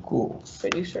 yeah. Oh, cool.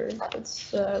 Pretty sure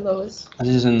it's Lois. And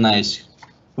this is a nice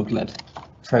booklet.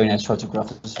 Very nice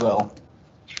photograph as well.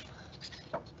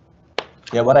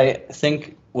 Yeah, what I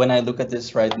think when I look at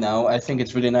this right now, I think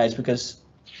it's really nice because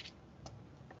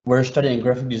we're studying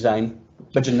graphic design,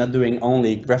 but you're not doing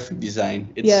only graphic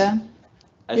design. It's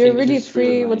You're really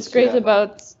free. What's great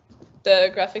about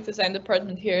the graphic design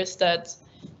department here is that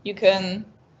you can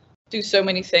do so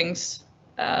many things.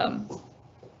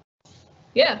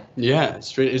 Yeah. Yeah,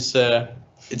 it's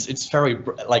very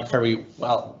very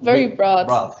well. Very broad.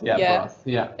 Yeah, broad.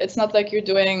 Yeah. It's not like you're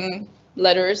doing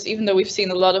letters, even though we've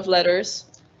seen a lot of letters.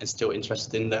 And still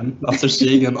interested in them after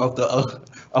seeing them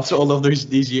after all of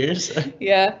these years.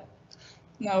 Yeah.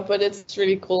 No, but it's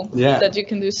really cool that you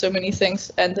can do so many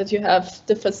things and that you have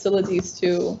the facilities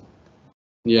to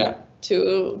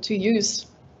use.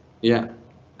 Yeah,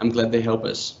 I'm glad they help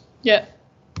us. Yeah.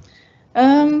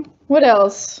 What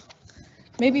else?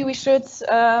 Maybe we should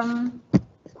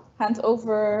hand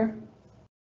over.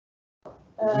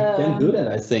 We can do that,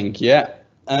 I think. Yeah.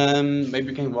 Maybe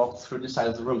we can walk through the side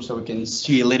of the room so we can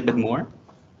see a little bit more.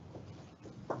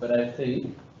 But I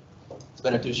think it's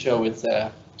better to show it,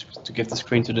 to give the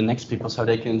screen to the next people so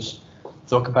they can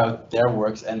talk about their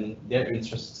works and their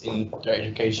interests in their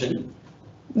education.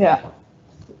 Yeah.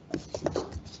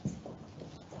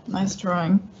 Nice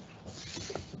drawing.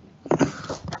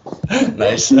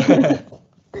 Nice.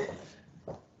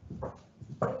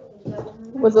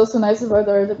 What's also nice about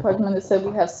our department is that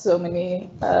we have so many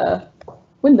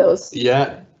windows.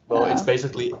 Yeah, well, it's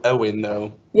basically a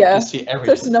window. Yeah, you see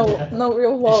everything. There's no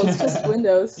real walls, just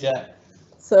windows. Yeah.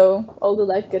 So all the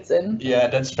light gets in. Yeah,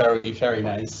 that's very, very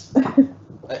nice.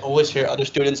 I always hear other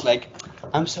students like,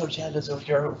 I'm so jealous of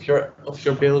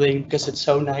your building because it's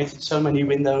so nice, it's so many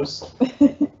windows.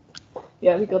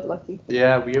 Yeah, we got lucky.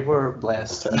 Yeah, we were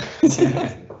blessed.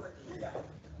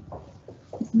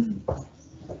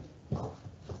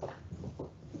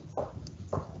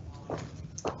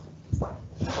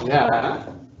 Yeah.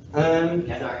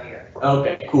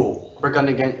 Okay, cool. We're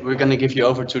gonna give you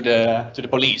over to the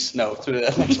police. No, to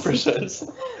the next persons.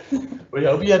 We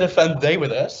hope you had a fun day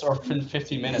with us, or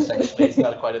 15 minutes actually. It's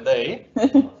not quite a day.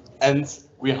 And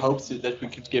we hope that we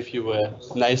could give you a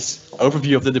nice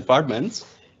overview of the department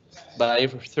by our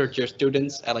third-year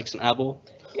students, Alex and Abel.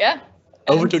 Yeah.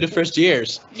 Over to the first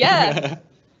years. Yeah.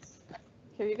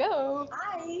 Here you go.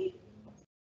 Hi.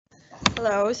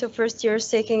 Hello. So first year's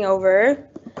taking over.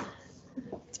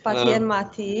 It's Pati and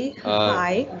Mati.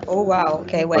 Hi. Oh wow.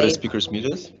 Okay, wait. Are the speakers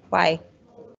muted? Why?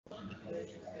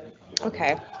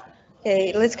 Okay.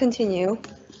 Okay, let's continue.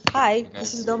 Hi,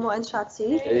 this is Domo and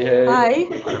Shatsi. Hey. Hi.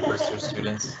 First year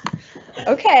students.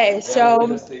 Okay,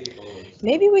 so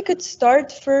maybe we could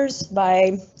start first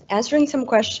by answering some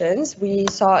questions we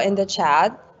saw in the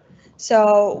chat.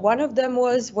 So one of them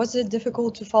was it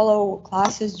difficult to follow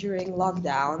classes during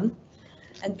lockdown?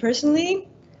 And personally,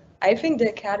 I think the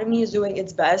academy is doing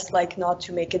its best, like not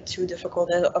to make it too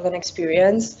difficult of an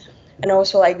experience. And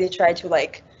also like they try to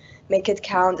like make it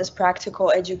count as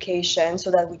practical education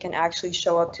so that we can actually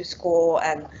show up to school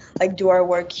and like do our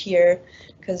work here.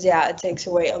 Because yeah, it takes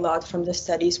away a lot from the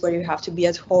studies where you have to be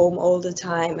at home all the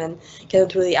time and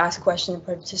can't really ask questions and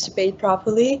participate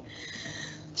properly.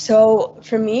 So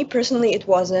for me personally, it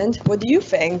wasn't. What do you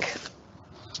think?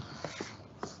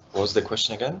 What was the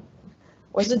question again?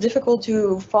 Was it difficult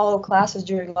to follow classes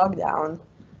during lockdown?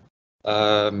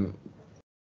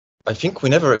 I think we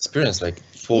never experienced like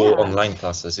full online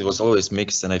classes. It was always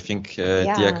mixed, and I think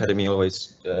the academy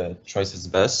always tries its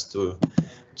best to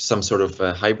some sort of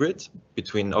hybrid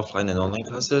between offline and online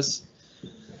classes.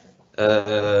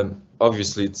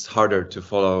 Obviously, it's harder to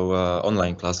follow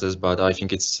online classes, but I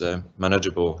think it's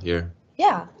manageable here.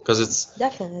 Yeah. Because it's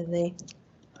definitely.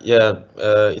 Yeah,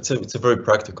 it's a very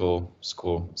practical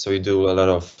school, so you do a lot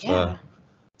of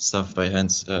stuff by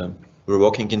hands. We're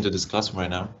walking into this classroom right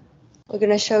now. We're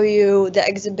gonna show you the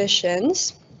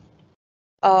exhibitions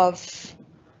of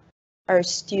our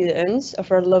students,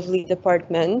 of our lovely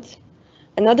department.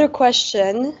 Another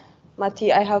question,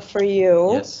 Mati, I have for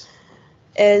you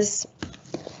is,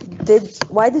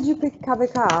 why did you pick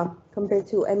KABK compared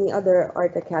to any other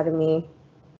art academy?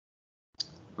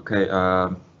 Okay,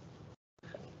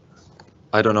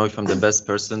 I don't know if I'm the best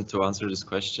person to answer this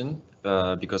question,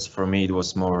 because for me it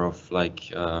was more of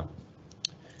like,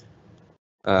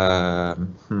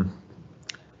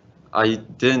 I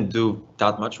didn't do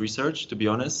that much research, to be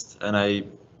honest, and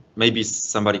maybe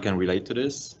somebody can relate to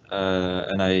this,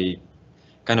 and I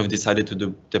kind of decided to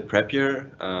do the prep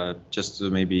year, just to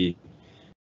maybe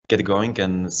get going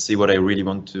and see what I really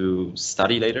want to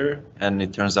study later, and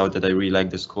it turns out that I really like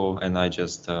the school, and I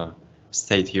just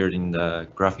stayed here in the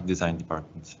graphic design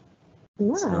department.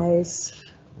 Nice. So,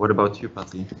 what about you,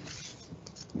 Patti?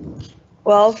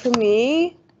 Well, for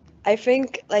me, I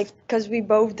think like because we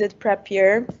both did prep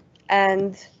year,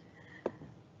 and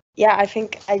yeah, I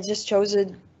think I just chose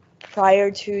it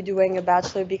prior to doing a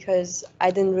bachelor because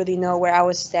I didn't really know where I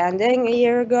was standing a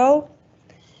year ago.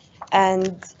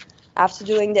 And after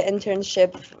doing the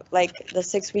internship, like the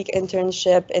 6-week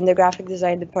internship in the graphic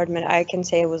design department, I can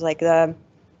say it was like the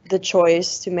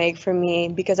choice to make for me,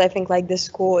 because I think like this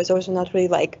school is also not really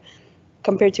like,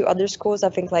 compared to other schools, I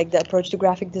think like the approach to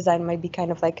graphic design might be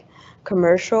kind of like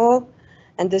commercial,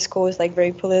 and this school is like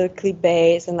very politically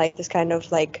based and like this kind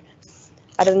of like,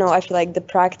 I don't know, I feel like the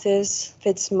practice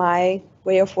fits my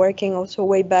way of working also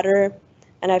way better,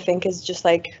 and I think it's just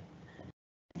like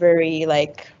very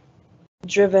like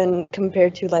driven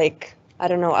compared to like, I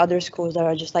don't know, other schools that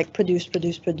are just like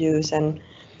produce, and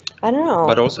I don't know.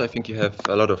 But also I think you have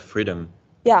a lot of freedom.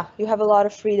 Yeah, you have a lot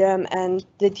of freedom, and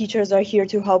the teachers are here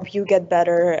to help you get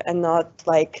better and not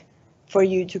like for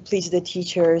you to please the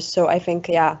teachers. So I think,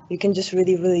 yeah, you can just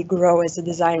really, really grow as a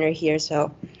designer here.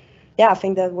 So yeah, I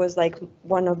think that was like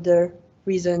one of the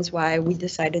reasons why we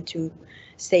decided to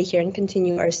stay here and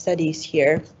continue our studies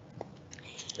here.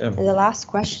 Yeah. And the last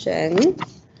question.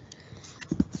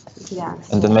 Yeah.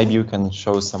 And then maybe you can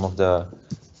show some of the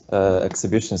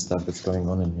exhibition stuff that's going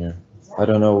on in here. I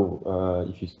don't know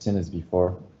if you've seen this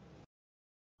before,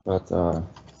 but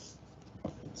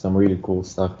some really cool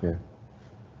stuff here.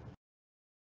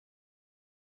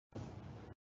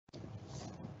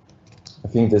 I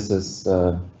think this is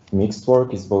mixed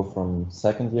work. It's both from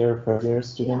second year, third year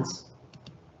students,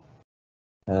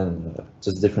 and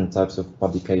just different types of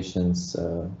publications,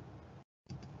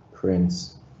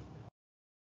 prints.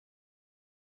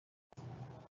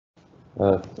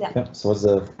 Yeah. So what's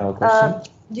the final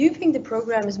question? Do you think the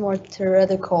program is more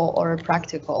theoretical or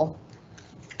practical?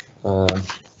 I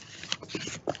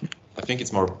think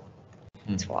it's more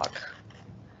talk.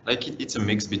 Like it's a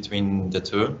mix between the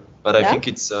two, but I think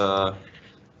it's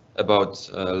about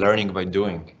learning by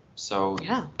doing. So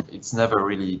it's never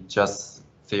really just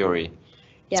theory.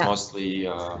 It's mostly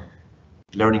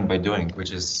learning by doing,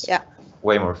 which is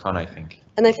way more fun, I think.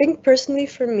 And I think personally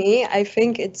for me, I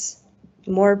think it's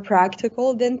more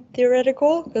practical than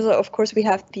theoretical, because of course we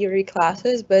have theory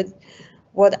classes, but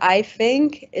what I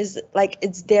think is like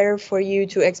it's there for you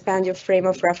to expand your frame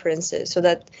of references so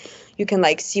that you can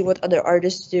like see what other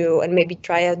artists do and maybe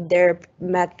try out their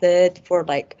method for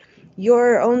like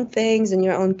your own things and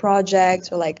your own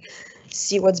projects, or like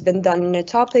see what's been done in a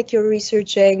topic you're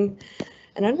researching.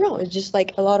 And I don't know, it's just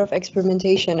like a lot of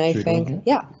experimentation, I think.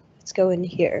 Yeah, let's go in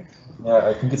here. Yeah,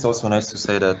 I think it's also nice to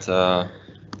say that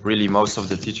really most of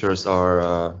the teachers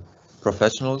are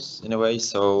professionals in a way,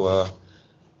 so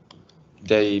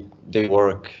they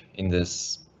work in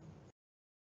this.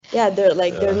 Yeah, they're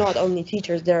like they're not only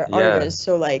teachers, they're artists,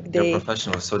 so like they're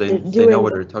professionals, so they know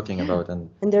what they're talking about,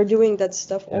 and they're doing that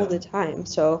stuff all the time.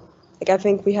 So like I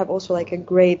think we have also like a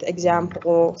great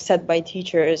example set by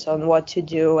teachers on what to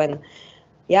do and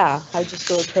how just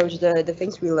to approach the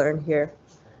things we learn here.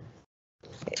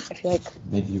 I feel like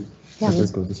maybe you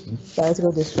let's go this way. Yeah, let's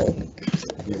go this way.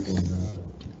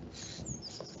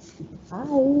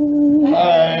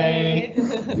 Hi.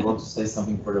 You want to say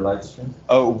something for the live stream?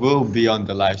 Oh, we'll be on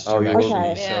the live stream.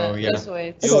 Okay. So Just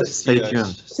wait. You'll Stay see tuned.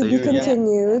 us. To be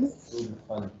continued. It'll be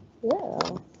fun. Yeah.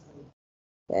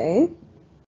 Okay.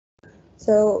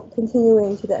 So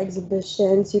continuing to the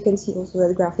exhibitions, you can see also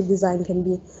that graphic design can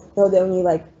be not only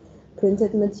like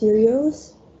printed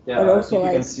materials, but also you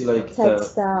like can see like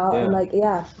textile and like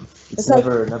It's like,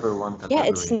 never one category. Yeah,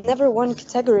 it's never one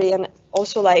category, and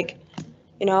also like,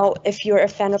 you know, if you're a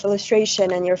fan of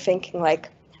illustration and you're thinking like,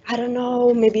 I don't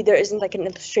know, maybe there isn't like an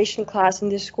illustration class in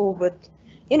this school, but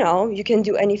you know, you can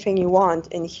do anything you want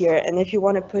in here. And if you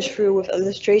want to push through with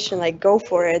illustration, like go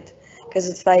for it, because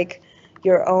it's like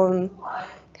your own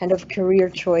kind of career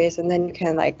choice, and then you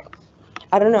can like,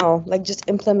 I don't know, like just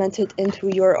implement it into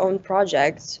your own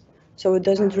projects. So it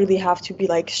doesn't really have to be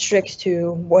like strict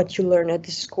to what you learn at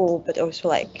the school, but also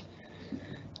like,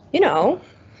 you know,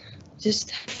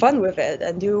 just have fun with it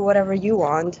and do whatever you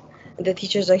want. And the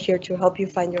teachers are here to help you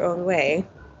find your own way.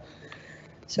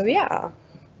 So yeah.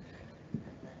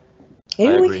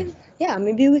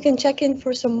 Maybe we can check in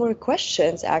for some more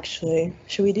questions actually.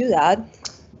 Should we do that?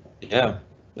 Yeah,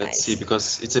 let's see,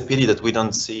 because it's a pity that we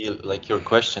don't see like your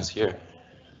questions here.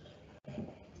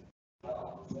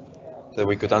 That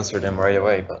we could answer them right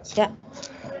away, but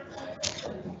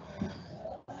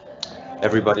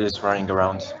everybody is running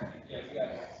around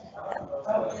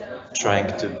trying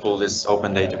to pull this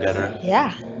open day together.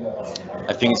 Yeah.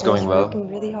 I think it's going well. Working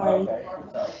really hard.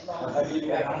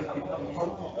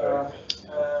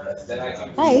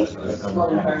 Hi.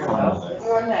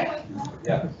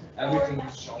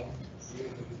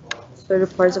 So the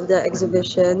parts of the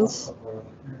exhibitions.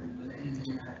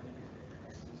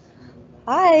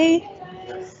 Hi.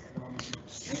 We're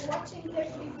watching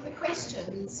carefully for the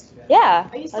questions. Yeah.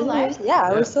 Are you still live?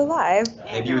 Yeah, we're still live.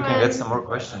 Maybe we can get some more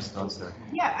questions to answer.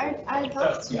 Yeah, I'd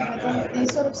love to, but then they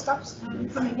sort of stopped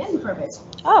coming in for a bit.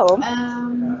 Oh.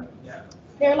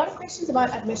 There are a lot of questions about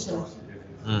admission.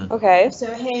 Okay.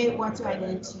 So, hey, what do I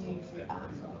need to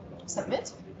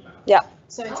submit? Yeah.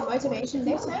 So it's a motivation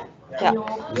letter. Yeah.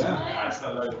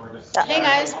 Hey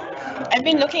guys, I've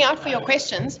been looking out for your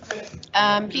questions.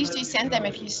 Please do send them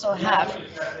if you still have.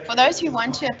 For those who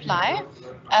want to apply,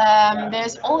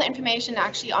 there's all the information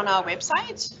actually on our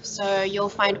website, so you'll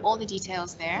find all the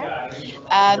details there.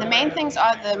 The main things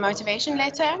are the motivation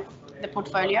letter, the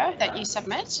portfolio that you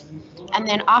submit, and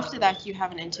then after that you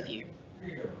have an interview.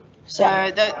 So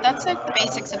that's like the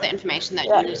basics of the information that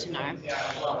you need to know.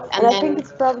 And I think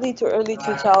it's probably too early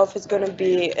to tell if it's going to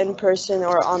be in person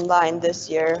or online this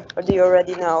year. Or do you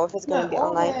already know if it's going to be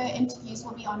online? All the interviews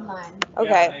will be online.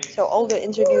 Okay, so all the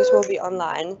interviews will be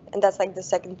online, and that's like the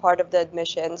second part of the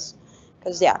admissions.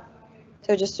 Because yeah,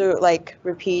 so just to like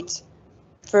repeat,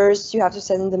 first you have to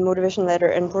send in the motivation letter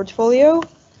and portfolio,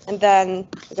 and then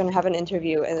you're going to have an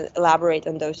interview and elaborate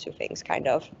on those two things, kind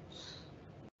of.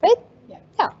 Right?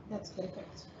 Yeah. That's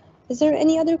perfect. Is there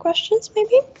any other questions,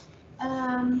 maybe?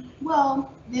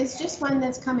 Well, there's just one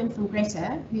that's come in from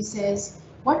Greta, who says,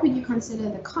 what would you consider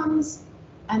the cons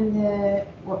and the,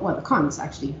 well, the cons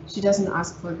actually. She doesn't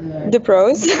ask for the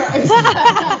pros. Of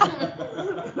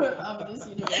this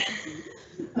university.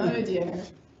 Oh dear.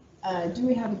 Do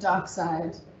we have a dark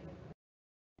side?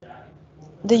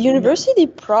 The university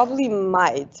probably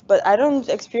might, but I don't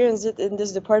experience it in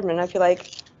this department. I feel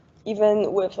like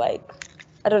even with like,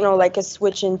 I don't know, like a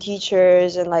switch in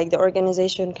teachers and like the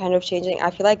organization kind of changing,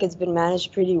 I feel like it's been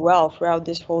managed pretty well throughout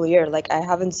this whole year. Like I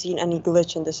haven't seen any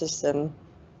glitch in the system.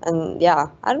 And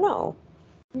yeah, I don't know.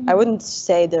 I wouldn't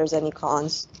say there's any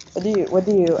cons. What do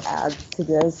you add to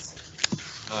this?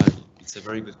 It's a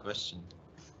very good question.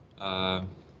 I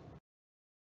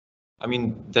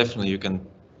mean, definitely you can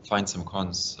find some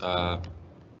cons.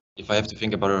 If I have to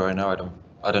think about it right now,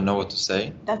 I don't know what to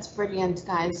say. That's brilliant,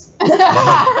 guys.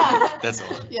 That's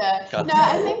all. Yeah. No,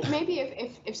 I think maybe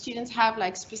if students have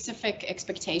like specific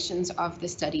expectations of the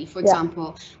study, for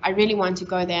example, I really want to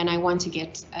go there and I want to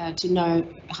get to know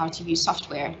how to use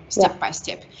software step by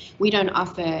step. We don't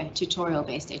offer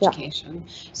tutorial-based education,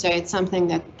 so it's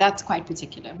something that's quite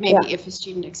particular. Maybe if a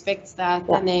student expects that,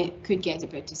 then they could get a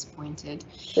bit disappointed.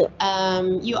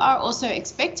 You are also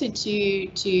expected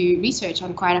to research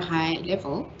on quite a high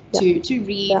level. To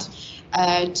read,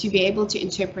 to be able to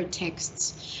interpret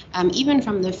texts, even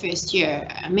from the first year.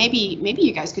 Maybe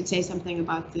you guys could say something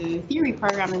about the theory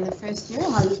program in the first year,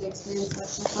 how you've experienced that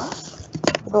so far.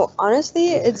 Well,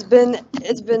 honestly, it's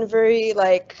been very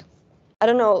like, I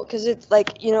don't know, because it's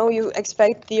like, you know, you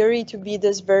expect theory to be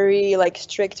this very like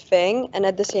strict thing, and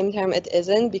at the same time it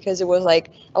isn't, because it was like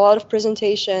a lot of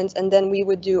presentations, and then we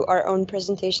would do our own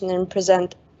presentation and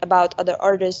present about other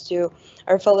artists to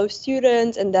our fellow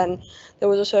students. And then there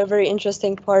was also a very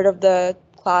interesting part of the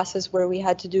classes where we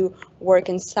had to do work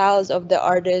in styles of the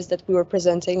artists that we were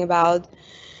presenting about.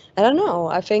 I don't know,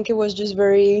 I think it was just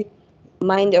very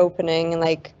mind-opening and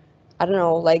like, I don't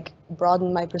know, like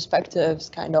broaden my perspectives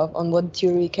kind of on what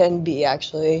theory can be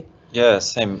actually. Yeah,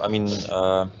 same. I mean,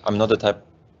 I'm not the type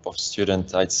of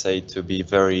student, I'd say, to be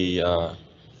very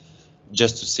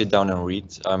just to sit down and read.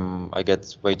 I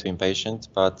get way too impatient,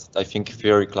 but I think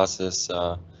theory classes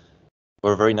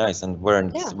were very nice and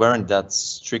weren't that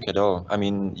strict at all. I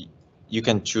mean, you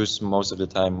can choose most of the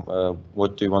time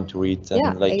what do you want to read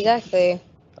and like exactly.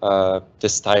 The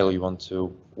style you want to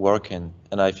work in,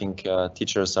 and I think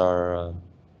teachers are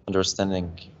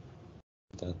understanding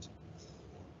that.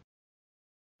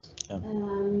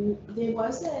 There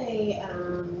was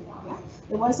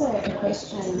a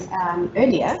question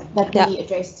earlier that we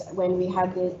addressed when we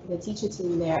had the teacher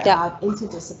team there about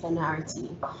interdisciplinarity.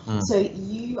 So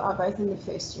you are both in the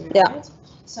first year, right?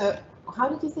 So how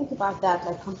did you think about that,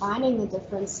 like combining the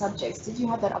different subjects? Did you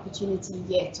have that opportunity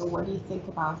yet, or what do you think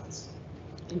about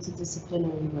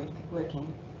interdisciplinary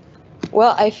working?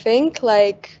 Well, I think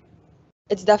like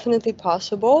it's definitely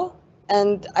possible.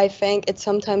 And I think it's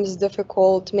sometimes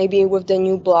difficult, maybe with the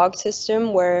new blog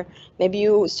system, where maybe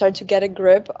you start to get a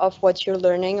grip of what you're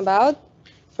learning about.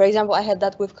 For example, I had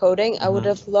that with coding. I would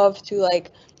have loved to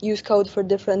like use code for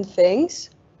different things,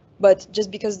 but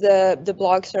just because the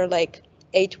blogs are like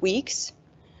 8 weeks,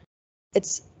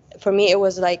 for me it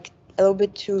was like a little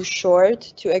bit too short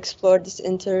to explore this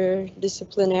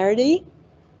interdisciplinarity.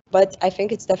 But I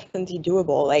think it's definitely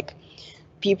doable. Like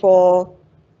people,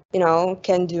 you know,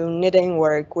 can do knitting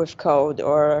work with code,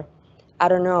 or I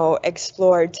don't know,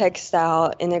 explore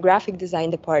textile in a graphic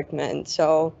design department.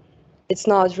 So it's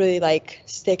not really like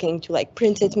sticking to like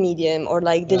printed medium or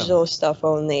like digital stuff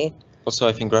only. Also,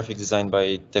 I think graphic design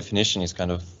by definition is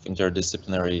kind of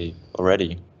interdisciplinary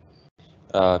already,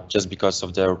 just because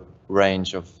of the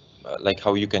range of like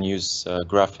how you can use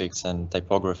graphics and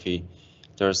typography.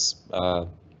 There's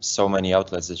so many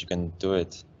outlets that you can do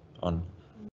it on.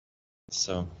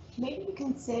 So maybe you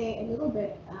can say a little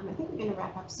bit, I think we're going to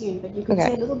wrap up soon, but you can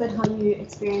say a little bit how you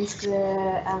experienced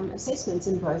the assessments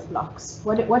in both blocks.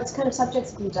 What kind of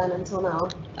subjects have you done until now?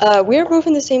 We're both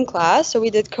in the same class, so we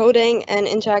did coding and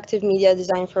interactive media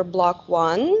design for block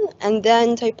 1, and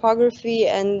then typography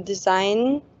and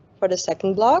design for the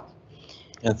second block.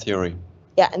 and theory.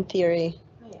 Yeah, and theory.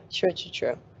 Oh, yeah.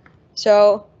 True.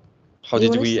 So how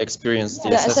did we experience the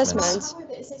assessments? How were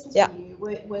the assessments yeah. for you?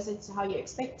 Was it how you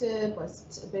expected? Was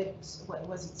it a bit?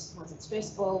 Was it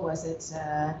stressful? Was it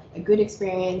a good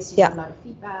experience? You had a lot of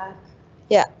feedback.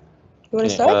 Yeah. You want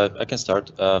to start? I can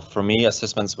start. For me,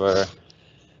 assessments were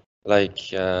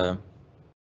like a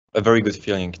very good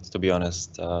feeling, to be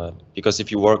honest, because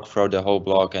if you work throughout the whole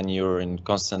block and you're in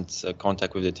constant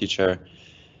contact with the teacher,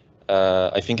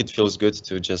 I think it feels good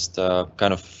to just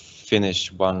kind of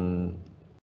finish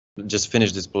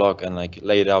this block and like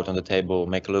lay it out on the table,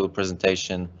 make a little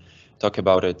presentation, talk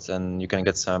about it, and you can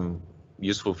get some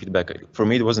useful feedback. For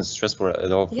me, it wasn't stressful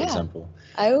at all, for example.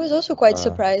 I was also quite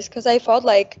surprised because I thought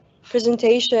like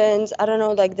presentations, I don't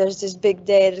know, like there's this big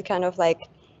day that kind of like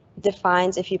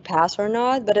defines if you pass or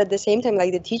not, but at the same time,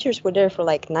 like the teachers were there for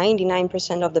like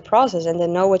 99% of the process and they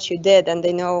know what you did and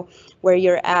they know where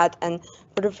you're at. And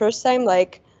for the first time,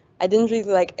 like I didn't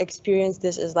really like experience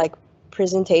this as like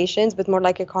presentations, but more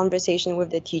like a conversation with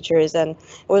the teachers. And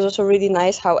it was also really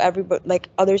nice how everybody, like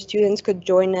other students could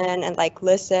join in and like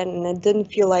listen, and it didn't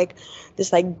feel like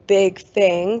this like big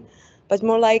thing, but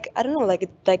more like, I don't know, like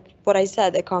what I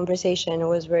said, a conversation. It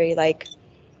was very like,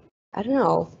 I don't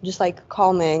know, just like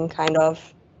calming kind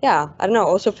of. Yeah, I don't know,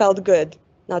 also felt good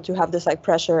not to have this like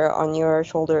pressure on your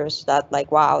shoulders that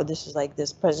like, wow, this is like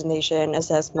this presentation,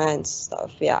 assessments,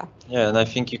 stuff. Yeah, and I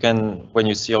think you can, when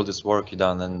you see all this work you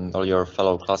done and all your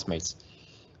fellow classmates,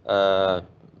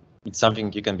 it's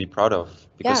something you can be proud of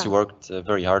because you worked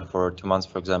very hard for 2 months,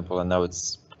 for example, and now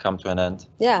it's come to an end.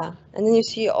 Yeah, and then you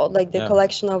see all like the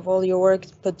collection of all your work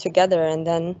put together, and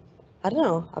then I don't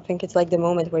know, I think it's like the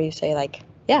moment where you say like,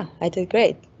 yeah, I did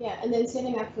great. Yeah, and then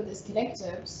setting up for this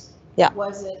collectives. Yeah.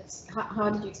 Was it, how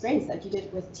did you experience that? You did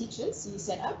it with teachers, you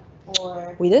set up,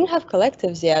 or? We didn't have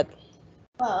collectives yet.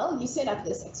 Well, you set up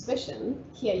this exhibition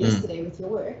here yesterday with your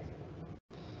work,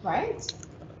 right?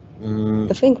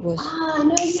 I think it was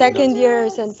second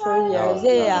years and third years.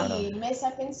 Yeah. Mess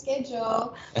up in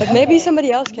schedule. But maybe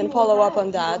somebody else can follow up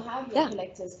on that. You will have your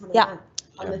collectives coming up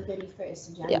on the 31st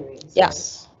of January.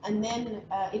 Yes. And then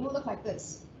it will look like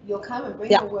this. You'll come and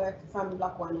bring your work from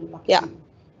block 1 and block 2.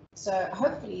 So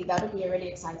hopefully that'll be a really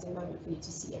exciting moment for you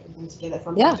to see everything together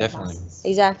from definitely classes.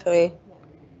 Exactly.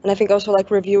 And I think also like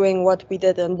reviewing what we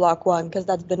did in block 1, because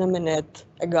that's been a minute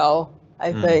ago,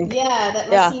 I think. Yeah, that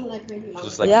must seem like really long.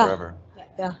 Just like forever.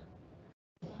 Yeah.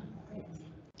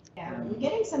 Yeah, we're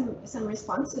getting some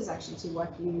responses actually to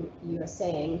what you are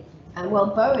saying. And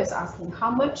well, Bo is asking,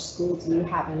 how much school do you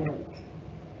have in a week?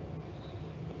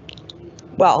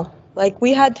 Well, like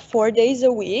we had 4 days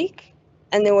a week.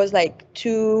 And it was like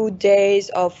 2 days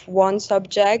of one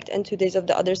subject and 2 days of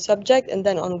the other subject. And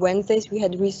then on Wednesdays, we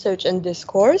had research and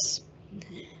discourse.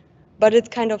 But it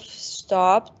kind of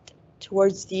stopped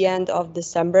towards the end of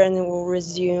December and it will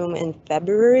resume in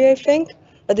February, I think.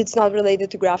 But it's not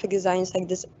related to graphic design. It's like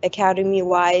this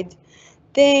academy-wide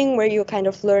thing where you kind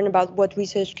of learn about what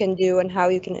research can do and how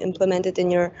you can implement it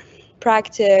in your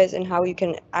practice and how you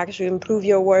can actually improve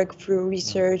your work through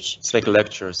research. It's like a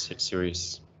lecture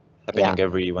series. Happening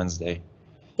every Wednesday.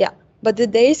 Yeah, but the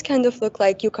days kind of look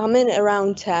like you come in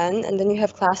around 10 and then you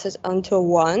have classes until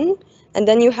 1 and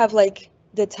then you have like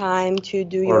the time to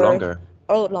do or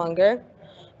longer,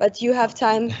 but you have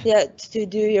time to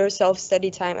do your self-study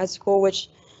time at school, which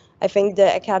I think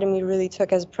the academy really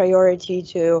took as priority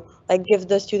to like give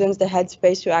the students the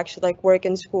headspace to actually like work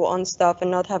in school on stuff and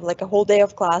not have like a whole day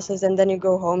of classes and then you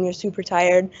go home, you're super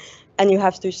tired and you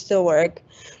have to still work.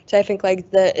 So I think like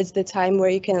it's the time where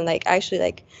you can like actually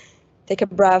like take a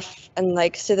breath and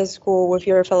like sit at school with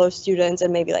your fellow students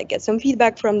and maybe like get some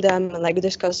feedback from them and like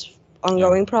discuss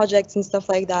ongoing projects and stuff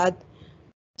like that.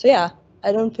 So yeah,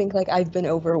 I don't think like I've been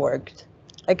overworked.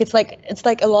 Like it's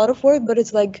like a lot of work, but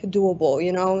it's like doable,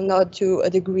 you know, not to a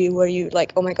degree where you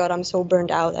like, oh my God, I'm so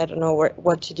burned out. I don't know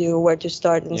what to do, where to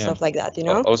start and stuff like that, you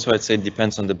know? Also, I'd say it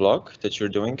depends on the block that you're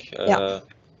doing.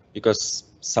 because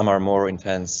some are more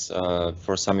intense.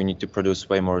 For some, you need to produce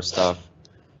way more stuff,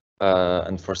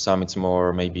 and for some, it's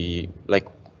more maybe like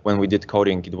when we did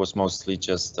coding, it was mostly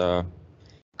just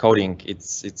coding.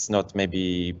 It's not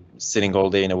maybe sitting all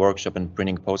day in a workshop and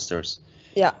printing posters.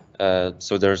 Yeah.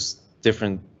 So there's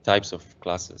different types of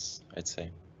classes, I'd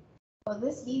say. Well,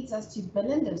 this leads us to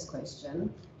Belinda's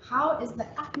question. How is the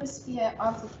atmosphere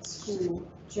of the school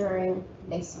during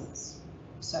lessons?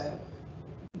 So,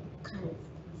 kind of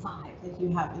vibe that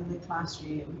you have in the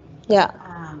classroom. Yeah.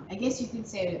 I guess you could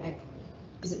say, like,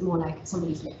 is it more like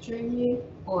somebody's lecturing you,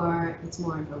 or it's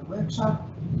more of a workshop?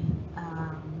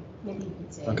 Maybe you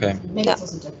could say. Okay. Maybe it's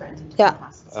also different in different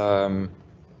classes.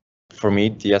 For me,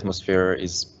 the atmosphere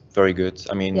is very good.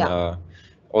 I mean,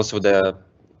 also the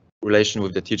relation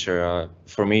with the teacher.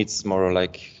 For me, it's more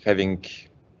like having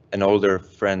an older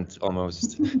friend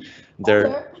almost.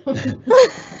 They're,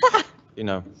 you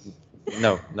know,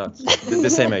 no, not the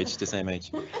same age, the same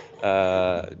age.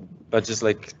 But just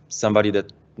like somebody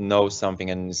that knows something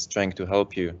and is trying to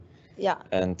help you. Yeah.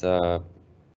 And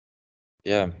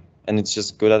yeah, and it's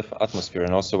just good atmosphere.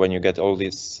 And also when you get all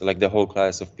these, like the whole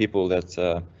class of people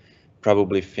that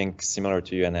probably think similar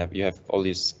to you and you have all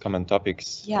these common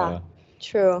topics. Yeah,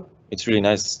 true. It's really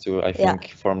nice to, I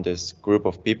think, form this group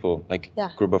of people, like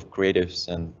group of creatives,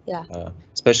 and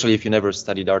especially if you never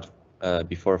studied art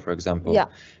before, for example,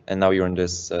 and now you're in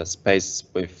this space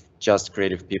with just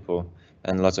creative people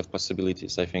and lots of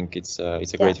possibilities. I think it's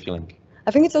a great feeling.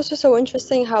 I think it's also so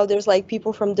interesting how there's like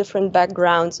people from different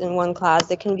backgrounds in one class.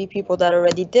 There can be people that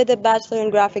already did a bachelor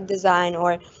in graphic design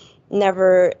or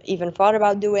never even thought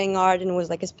about doing art and was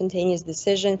like a spontaneous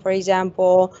decision, for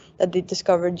example, that they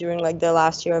discovered during like the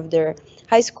last year of their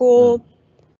high school.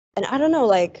 And I don't know,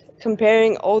 like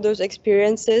comparing all those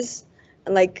experiences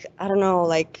and like, I don't know,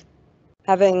 like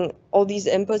having all these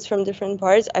inputs from different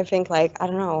parts, I think like, I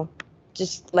don't know,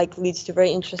 just like leads to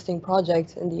very interesting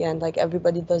projects in the end. Like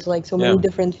everybody does like so many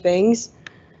different things.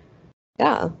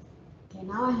 Yeah. Okay,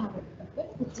 now I have a bit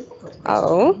of a difficult question.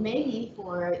 Oh. Maybe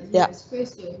for years,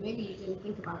 first years, maybe you didn't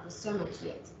think about this so much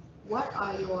yet. What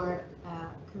are your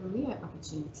career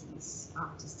opportunities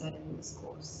after studying this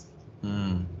course?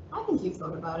 I think you've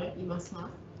thought about it. You must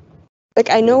have. Like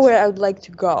I know where I would like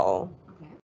to go.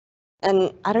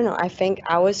 And I don't know, I think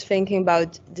I was thinking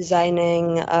about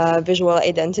designing visual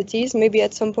identities maybe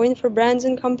at some point for brands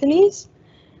and companies.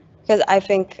 Because I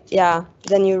think,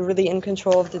 then you're really in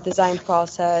control of the design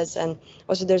process. And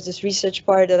also there's this research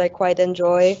part that I quite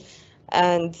enjoy.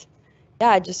 And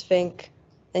I just think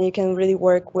then you can really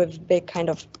work with big kind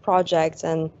of projects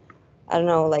and, I don't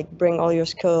know, like bring all your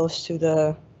skills to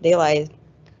the daylight.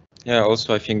 Yeah,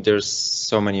 also I think there's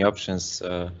so many options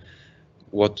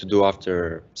what to do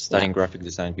after studying graphic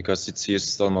design, because it's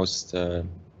used almost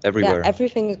everywhere. Yeah,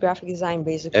 everything is graphic design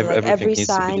basically, like every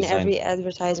sign, every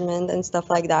advertisement and stuff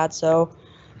like that. So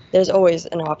there's always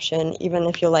an option, even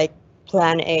if you're like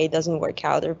plan A doesn't work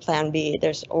out or plan B,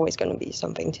 there's always going to be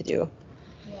something to do.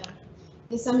 Yeah,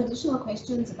 there's some additional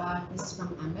questions about this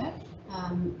from Amber,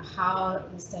 how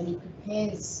the study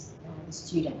prepares the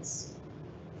students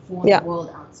for the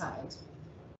world outside.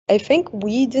 I think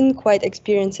we didn't quite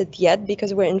experience it yet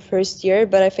because we're in first year,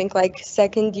 but I think like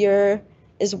second year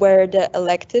is where the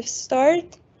electives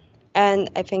start. And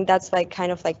I think that's like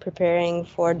kind of like preparing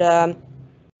for the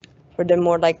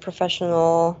more like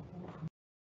professional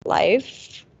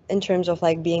life in terms of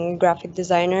like being a graphic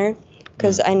designer.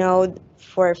 Because I know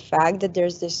for a fact that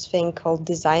there's this thing called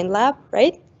design lab,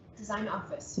 right? Design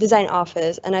office. Design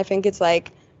office. And I think it's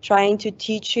like trying to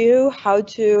teach you how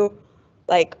to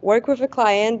like work with a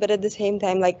client, but at the same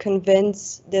time, like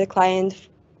convince the client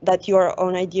that your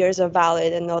own ideas are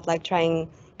valid and not like trying,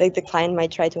 like the client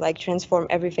might try to like transform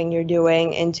everything you're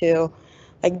doing into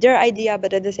like their idea,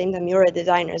 but at the same time, you're a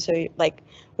designer. So like,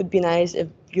 would be nice if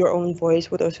your own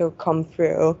voice would also come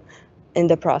through in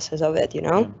the process of it, you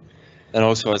know? And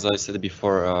also, as I said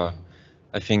before,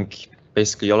 I think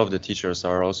basically all of the teachers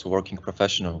are also working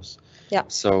professionals. Yeah.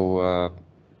 So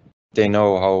they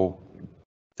know how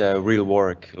the real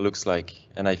work looks like,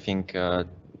 and I think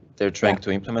they're trying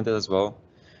to implement it as well.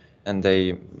 And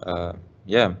they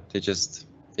just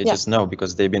know,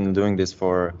 because they've been doing this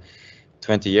for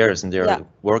 20 years and they're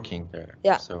working there.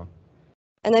 Yeah. So.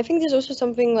 And I think there's also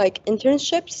something like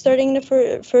internships starting in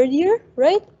the third year,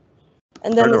 right?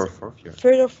 And then third or fourth year.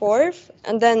 Third or fourth,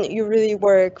 and then you really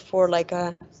work for like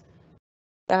a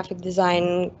graphic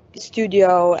design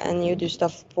studio and you do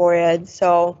stuff for it.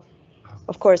 So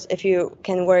of course, if you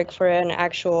can work for an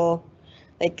actual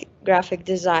like graphic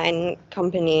design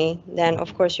company, then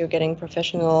of course you're getting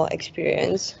professional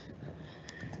experience.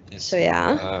 Yes. So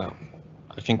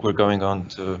I think we're going on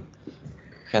to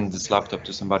hand this laptop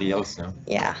to somebody else now.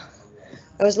 Yeah.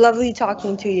 It was lovely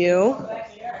talking to you.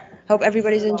 Hope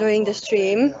everybody's enjoying the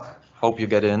stream. Hope you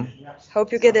get in.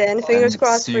 Hope you get in. Fingers And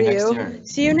crossed see for you next you. year.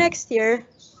 See you next year.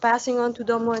 Passing on to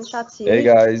Domo and Chatsi. Hey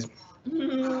guys,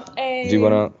 Hey. do you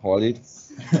wanna hold it?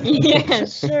 Yeah,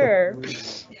 sure.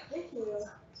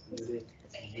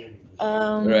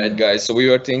 Right, guys. So we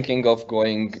were thinking of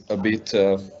going a bit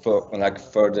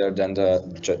further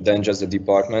than just the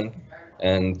department,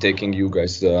 and taking you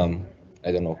guys to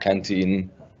I don't know, canteen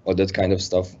or that kind of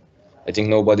stuff. I think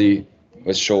nobody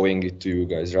was showing it to you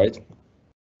guys, right?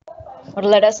 Or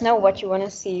let us know what you want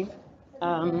to see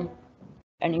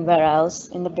anywhere else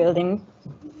in the building.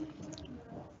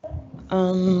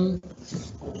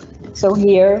 So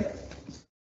here,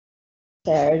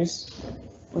 stairs.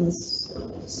 On the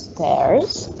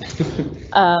stairs.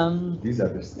 These are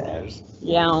the stairs.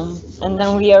 Yeah, and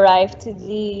then we arrived to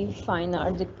the fine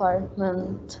art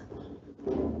department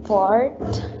part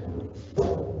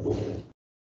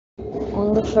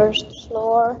on the first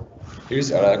floor.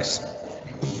 Here's Alex.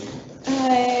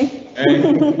 Hi.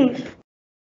 Hey.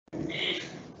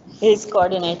 He's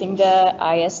coordinating the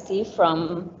IST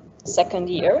from second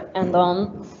year and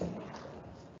on.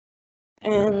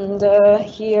 And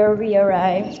here we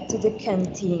arrived to the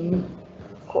canteen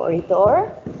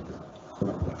corridor.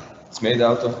 It's made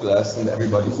out of glass, and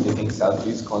everybody's taking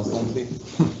selfies constantly.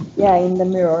 Yeah, in the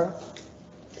mirror.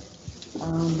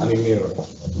 I mean, mirror.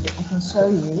 I can show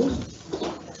you.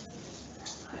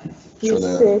 Show You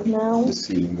see it now? the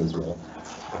ceiling as well.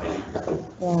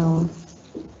 Yeah.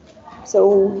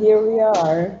 So here we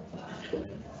are.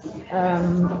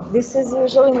 This is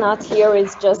usually not here,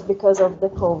 it's just because of the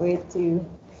COVID to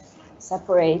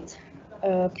separate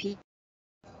people.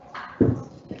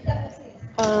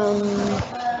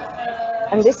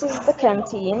 And this is the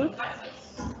canteen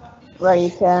where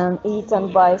you can eat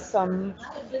and buy some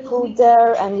food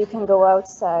there, and you can go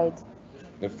outside.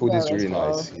 The food is there really as well.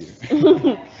 nice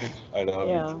here. I love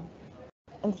Yeah. it.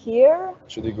 And here,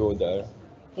 Should we go there?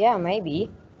 yeah, maybe.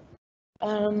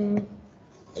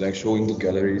 Like showing the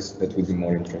galleries, that would be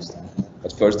more interesting.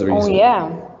 But first the Oh result. yeah,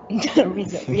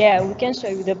 yeah, we can show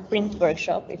you the print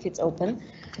workshop if it's open.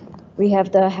 We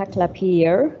have the hack lab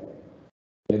here.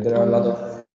 There are a lot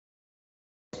of.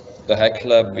 The hack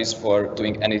lab is for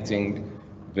doing anything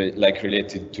like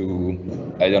related to,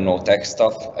 I don't know, tech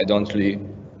stuff. I don't really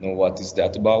know what is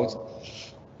that about,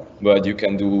 but you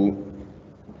can do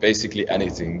basically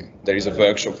anything. There is a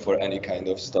workshop for any kind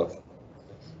of stuff.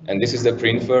 And this is the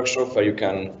print workshop where you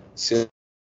can see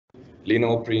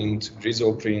lino print,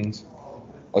 Rizzo print,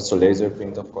 also laser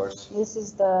print, of course. This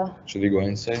is the. Should we go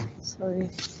inside? Sorry.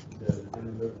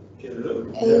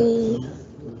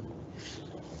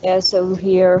 Yeah, so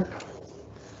here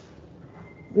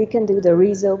we can do the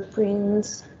Rizzo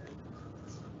prints,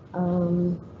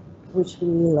 which we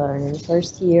learn in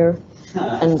first year,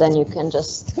 and then you can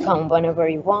just come whenever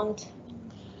you want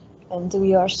and do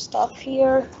your stuff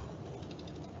here.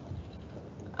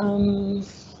 And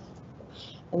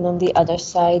on the other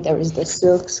side, there is the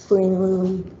silk screen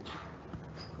room.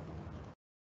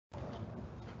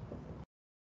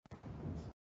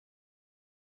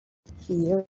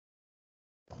 Here.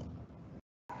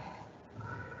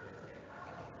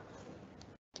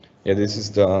 Yeah, this is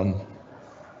the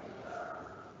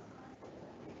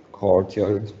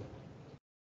courtyard.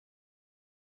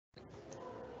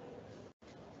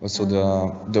 Also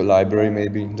the library,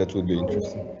 maybe, that would be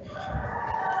interesting.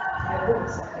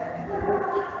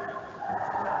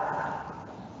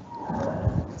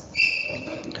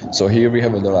 So here we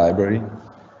have the library.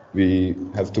 We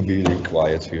have to be really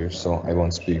quiet here, so I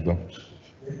won't speak. But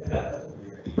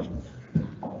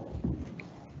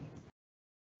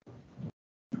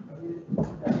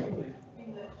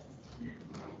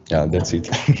yeah, that's it.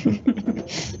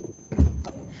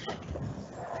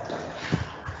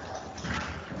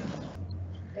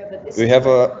 We have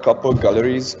a couple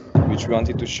galleries which we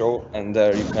wanted to show, and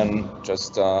there you can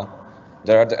just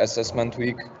there are the assessment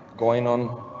week going on,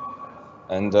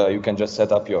 and you can just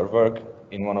set up your work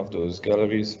in one of those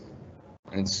galleries,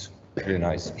 and it's really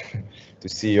nice to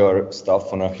see your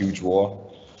stuff on a huge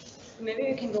wall. Maybe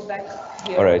we can go back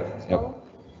here. All right. Yep.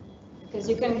 Because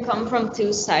you can come from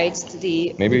two sides to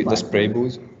the. Maybe the spray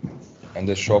booth and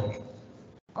the shop.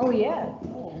 Oh yeah.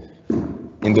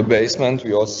 In the basement,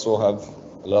 we also have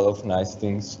a lot of nice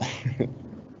things.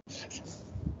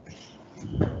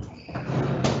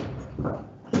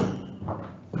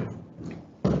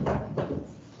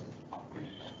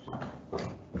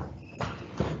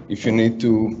 If you need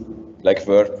to like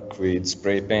work with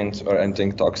spray paint or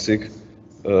anything toxic,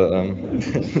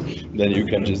 then you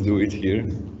can just do it here.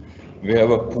 We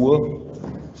have a pool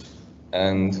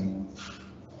and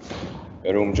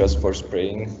a room just for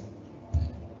spraying.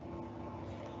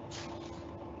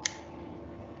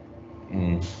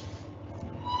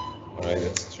 Alright,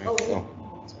 that's true. Oh.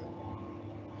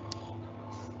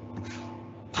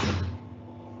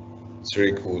 It's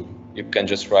really cool. You can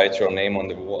just write your name on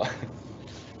the wall.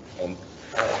 And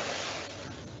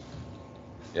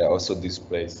yeah, also this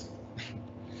place.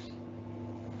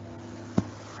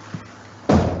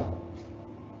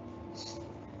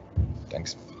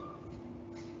 Thanks.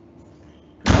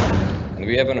 And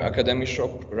we have an academy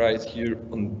shop right here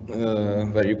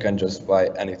on, where you can just buy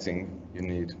anything you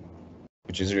need,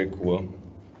 which is really cool.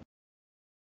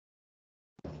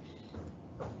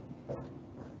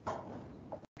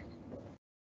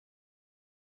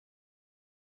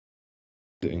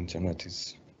 The internet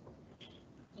is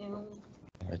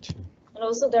right here. And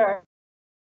also there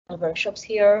are workshops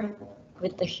here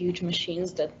with the huge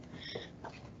machines that,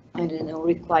 I don't know,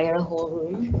 require a whole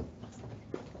room.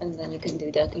 And then you can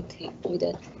do that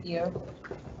here.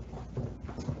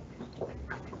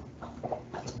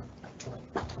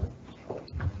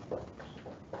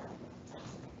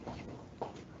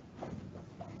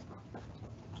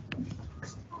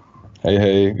 Hey,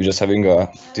 hey, we're just having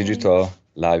a digital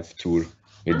live tour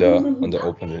with the on the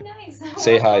opening. Nice.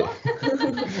 Say hi.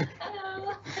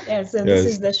 Hello. Yeah, so Yes. this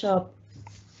is the shop.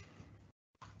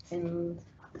 And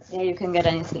yeah, you can get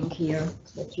anything here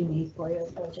that you need for your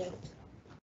project.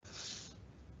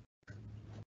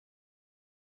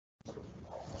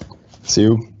 See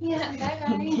you. Yeah,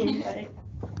 bye-bye.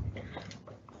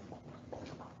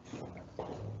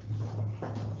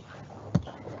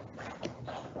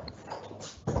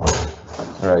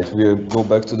 Right, we'll go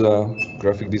back to the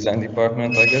graphic design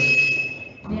department, I guess.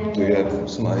 Do you have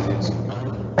some ideas?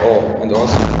 Oh, and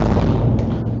also.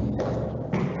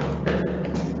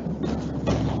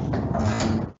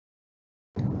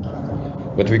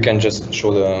 But we can just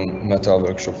show the metal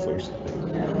workshop first.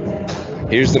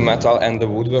 Here's the metal and the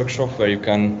wood workshop where you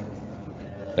can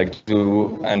like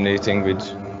do anything with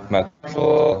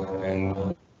metal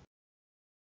and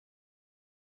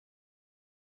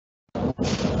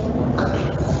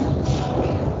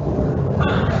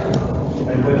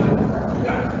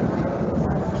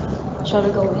Shall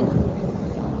we go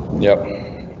in? yep,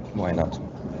 why not?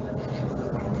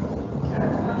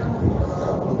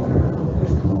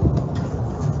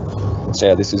 So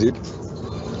yeah, this is it.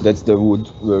 That's the wood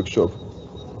workshop.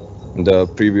 The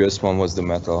previous one was the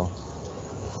metal.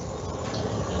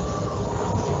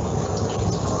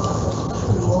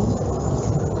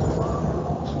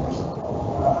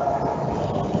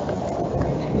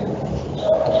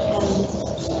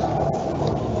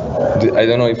 I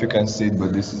don't know if you can see it,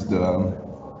 but this is the,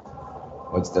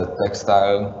 what's that,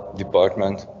 textile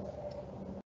department.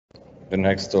 The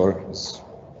next door is.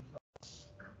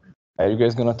 Are you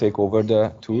guys gonna take over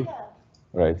the tour? Yeah.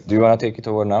 Right. Do you wanna take it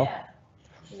over now?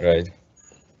 Yeah. Right.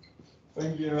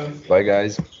 Thank you. Bye,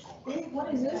 guys.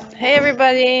 What is this? Hey,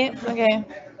 everybody. Okay.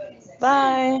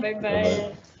 Bye.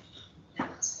 Bye-bye.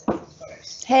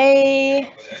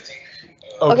 Hey.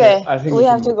 Okay. I think we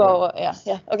have to go. Yeah.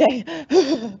 Yeah. Okay.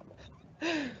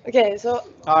 Okay. So.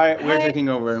 Hi, we're Hi. taking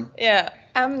over. Yeah.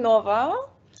 I'm Nova.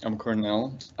 I'm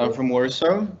Cornel. I'm from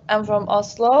Warsaw. I'm from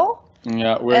Oslo.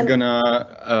 Yeah, we're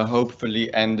gonna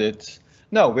hopefully end it.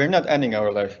 No, we're not ending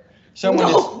our life.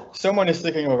 Someone is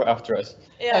taking over after us.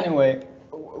 Yeah. Anyway,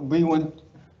 we want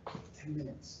 10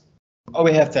 minutes. Oh,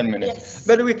 we have 10 minutes. Yes.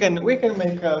 But we can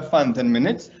make fun 10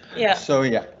 minutes. Yeah. So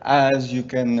yeah, as you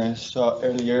can saw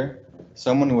earlier,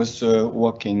 someone was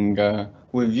walking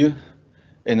with you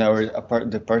in our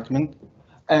department,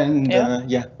 and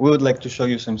yeah, we would like to show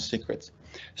you some secrets.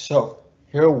 So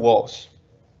here are walls,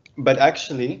 but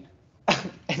actually,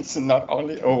 it's not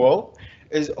only a wall.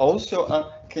 It's also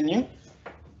a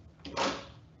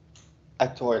a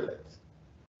toilet.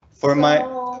 For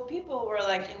people were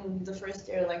like in the first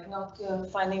year, like not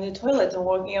finding the toilet and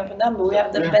walking up and down, but we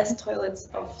have the best toilets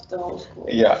of the whole school.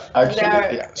 Yeah,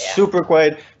 actually, super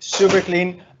quiet, super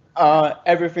clean.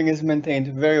 Everything is maintained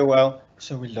very well,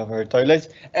 so we love our toilets.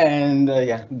 And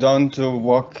yeah, don't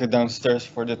walk downstairs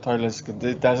for the toilets, 'cause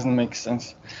it doesn't make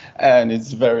sense. And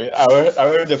it's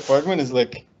our department is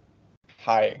like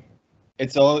high.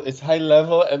 It's high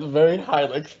level and very high,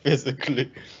 like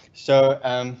physically. So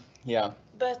yeah.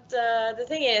 But the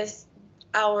thing is,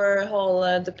 our whole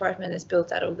department is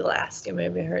built out of glass. You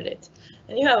maybe heard it.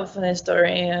 And you have a funny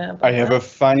story about I have a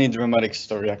funny dramatic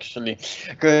story actually,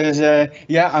 because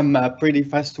yeah, I'm a pretty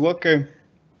fast walker,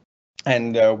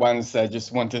 and once I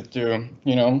just wanted to,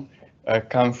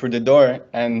 come through the door,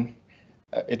 and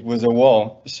it was a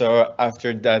wall. So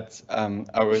after that,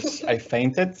 I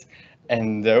fainted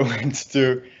and went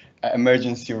to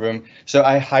emergency room. So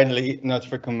I highly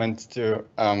not recommend to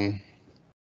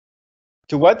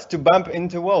bump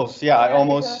into walls. Yeah, I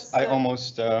almost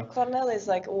Cornel is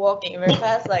like walking very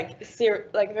fast, like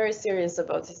very serious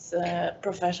about his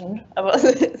profession,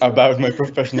 about my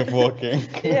profession of walking.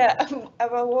 Yeah,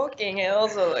 about walking and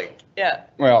also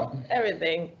Well,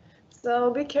 everything.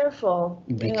 So be careful.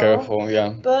 Be careful, yeah.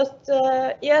 But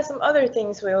some other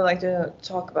things we would like to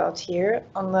talk about here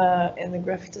in the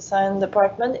graphic design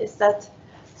department is that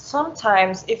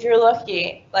sometimes, if you're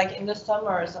lucky, like in the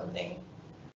summer or something,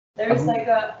 there's like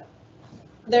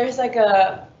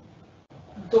a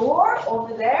door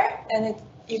over there, and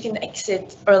you can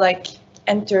exit or like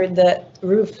enter the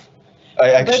roof.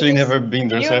 I actually never been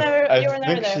there, so I you were never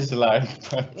think there. she's lying.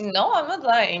 But No, I'm not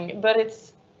lying, but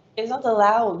it's not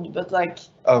allowed, but like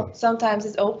sometimes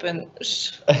it's open.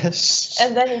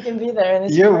 And then you can be there and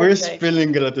it's we're perfect.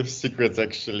 spilling a lot of secrets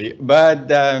actually. But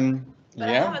But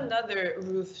I have another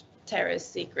roof terrace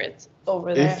secret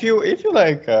over there. If you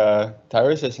like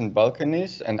terraces and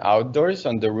balconies and outdoors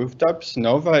on the rooftops,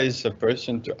 Nova is a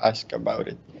person to ask about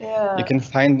it. Yeah. You can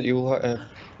find find her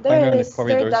There in the is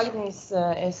corridors. Dagny's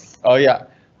is. Oh yeah,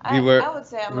 I would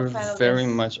say I'm a fan of very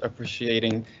this. much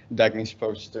appreciating Dagny's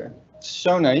poster.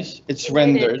 So nice. It's She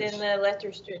made rendered. it in the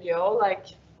letter studio, like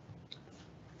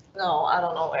no, I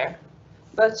don't know where,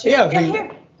 but she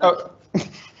here. Oh.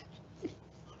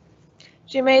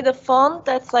 She made a font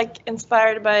that's like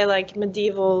inspired by like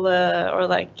medieval or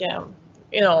like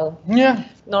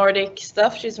Nordic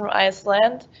stuff. She's from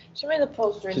Iceland. She made a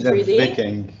poster in She's 3D. a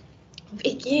Viking.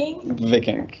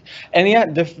 Viking. And yeah,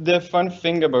 the fun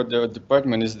thing about the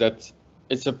department is that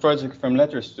it's a project from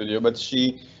Letter Studio, but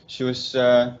she was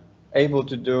able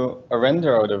to do a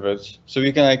render out of it, so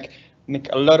we can like make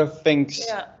a lot of things.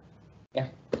 Yeah.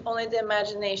 Only the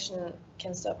imagination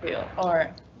can stop you,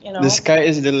 or The sky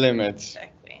is the limit.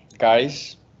 Exactly.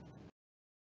 Guys.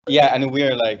 Yeah, and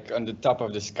we're like on the top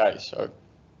of the sky, so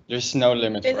there's no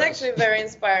limit. It's for us. actually very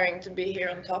inspiring to be here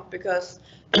on top because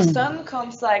the sun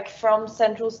comes like from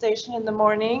Central Station in the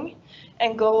morning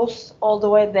and goes all the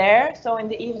way there. So in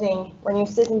the evening, when you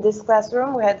sit in this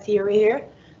classroom, we had theory here.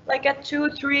 Like at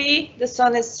 2, 3, the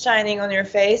sun is shining on your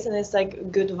face and it's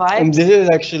like good vibes. And this is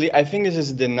actually, I think this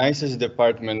is the nicest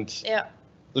department. Yeah.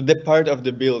 The part of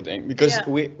the building, because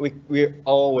we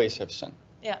always have sun.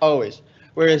 Yeah. Always.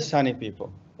 We're sunny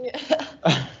people. Yeah.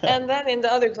 And then in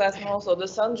the other classroom also, the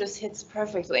sun just hits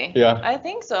perfectly. Yeah. I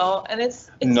think so, and it's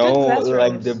No, good classrooms.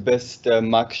 like the best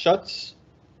mug shots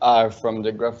are from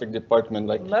the graphic department.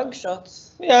 Like mug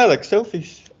shots. Yeah, like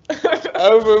selfies.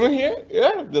 Over here,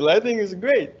 yeah, the lighting is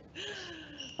great.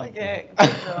 Okay,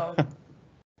 good job.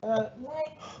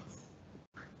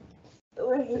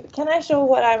 Can I show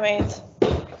what I made?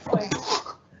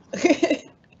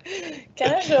 Can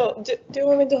I show? Do you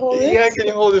want me to hold it? Yeah, can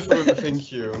you hold it for me?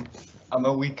 Thank you. I'm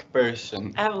a weak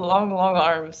person. I have long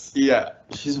arms. Yeah,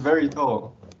 she's very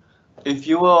tall. If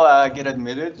you will get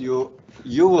admitted, you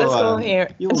will. Let's go here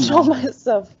You and will show know. my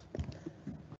stuff.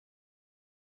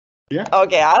 Yeah.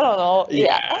 Okay, I don't know.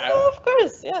 Yeah. Of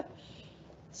course, yeah.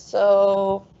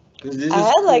 So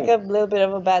I had like a little bit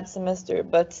of a bad semester,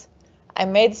 but I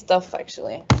made stuff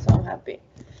actually, so I'm happy.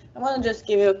 I want to just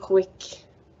give you a quick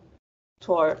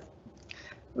tour.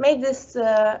 Made this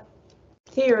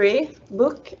theory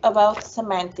book about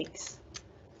semantics.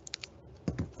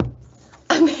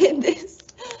 I made this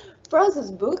process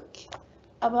book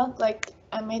about like,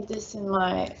 I made this in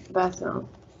my bathroom.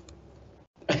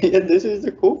 Yeah, this is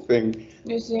the cool thing.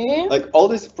 You see? Like all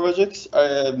these projects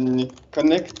are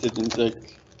connected in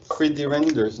like 3D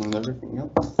renders and everything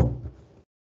else.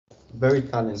 Very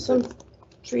talented. Some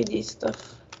 3D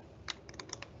stuff.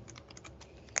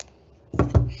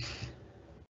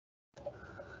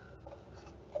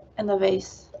 And a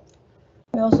vase.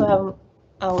 We also have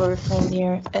our friend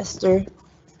here, Esther.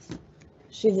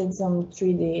 She did some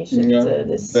 3D shit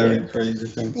this very year. crazy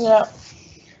things. Yeah.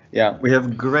 Yeah, we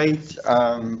have great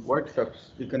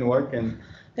workshops you can work in.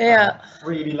 Yeah.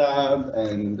 3D lab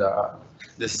and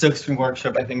the silkscreen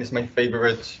workshop I think is my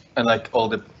favorite. I like all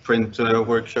the print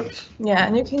workshops. Yeah,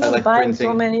 and you can I like combine so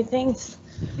printing. many things.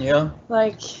 Yeah.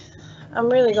 Like, I'm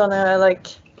really gonna like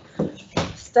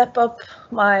step up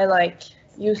my like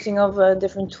using of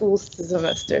different tools this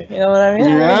semester. You know what I mean?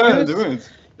 Yeah, do it.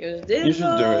 Use digital, You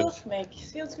should do it. make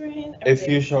silkscreen. If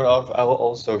you show off, I will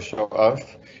also show off,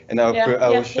 and I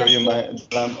will show you my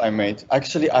lamp I made.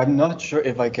 Actually, I'm not sure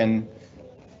if I can.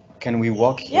 Can we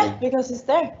walk here? Yeah, because it's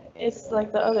there. It's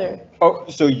like the other. Oh,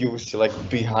 so you like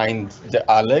behind the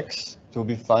Alex? It will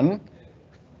be fun.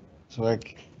 So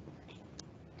like,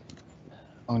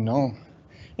 oh no.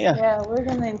 Yeah. Yeah, we're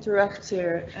gonna interrupt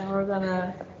here and we're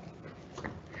gonna.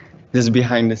 This is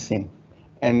behind the scene.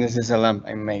 And this is a lamp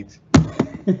I made. So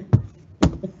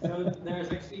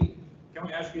there's actually, can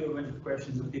we ask you a bunch of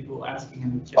questions of people asking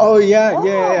in the chat? Oh yeah.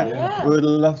 We would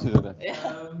love to do that.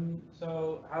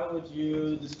 So how would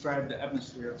you describe the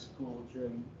atmosphere of school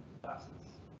during classes?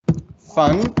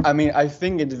 Fun. I mean, I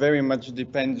think it very much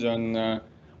depends on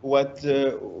what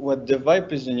the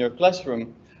vibe is in your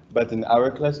classroom. But in our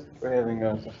class, we're having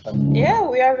a lot of fun. Yeah,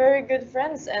 we are very good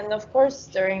friends, and of course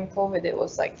during COVID it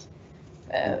was like,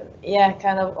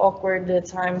 kind of awkward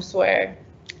times where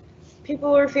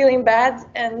people were feeling bad,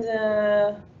 and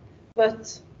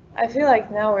but I feel like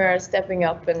now we are stepping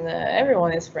up and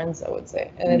everyone is friends, I would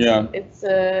say. And it's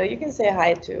you can say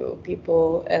hi to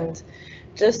people and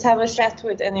just have a chat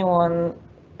with anyone,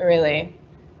 really.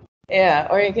 Yeah,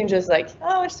 or you can just like,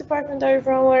 oh, which department are you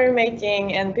from? What are you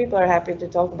making? And people are happy to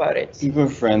talk about it. Super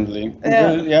friendly.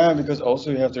 Yeah. Because also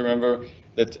you have to remember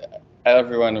that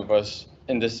every one of us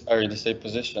in this are in the same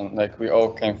position. Like we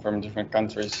all came from different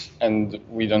countries and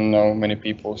we don't know many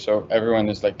people. So everyone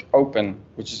is like open,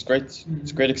 which is great.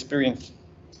 It's a great experience.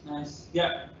 Nice.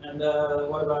 Yeah. And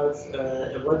what about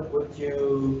what would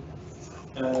you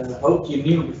hope you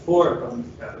knew before coming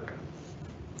to KABK?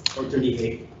 Or to the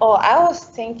Hague? Oh, I was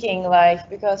thinking like,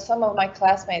 because some of my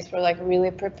classmates were like really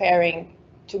preparing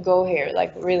to go here,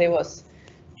 like really was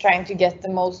trying to get the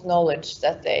most knowledge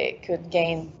that they could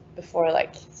gain before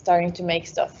like starting to make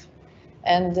stuff.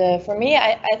 And for me,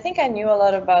 I think I knew a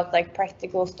lot about like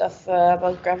practical stuff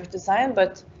about graphic design,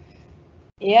 but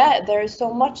yeah, there is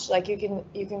so much, like you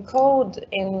can code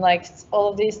in like all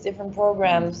of these different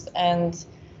programs, and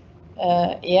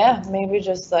maybe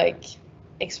just like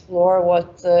explore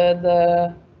what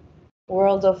the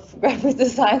world of graphic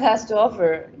design has to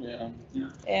offer.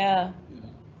 Yeah.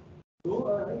 Cool.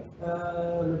 All right.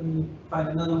 Let me find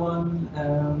another one.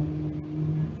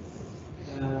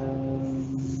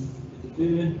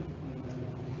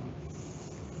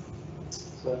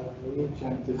 So we're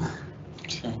trying to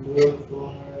look for.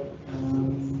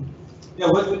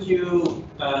 What would you?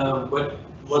 What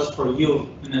was for you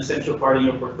an essential part in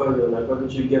your portfolio? Like, what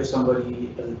would you give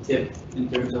somebody as a tip in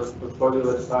terms of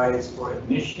portfolio advice for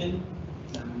admission?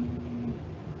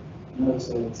 It's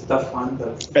a tough one,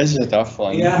 but it's a tough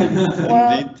one. Yeah.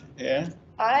 Indeed. Yeah.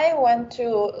 I went to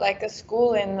like a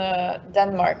school in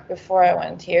Denmark before I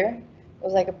went here. It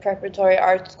was like a preparatory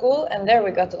art school, and there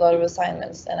we got a lot of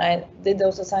assignments, and I did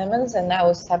those assignments, and I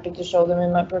was happy to show them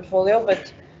in my portfolio.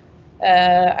 But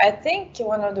I think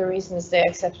one of the reasons they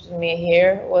accepted me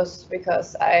here was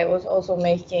because I was also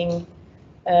making,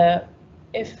 at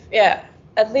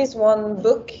least one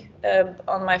book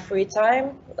on my free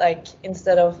time. Like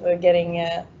instead of getting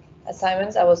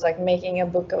assignments, I was like making a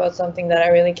book about something that I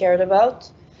really cared about,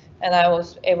 and I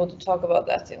was able to talk about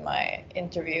that in my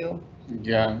interview.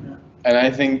 Yeah, and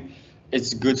I think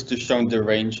it's good to show the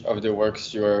range of the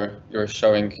works you're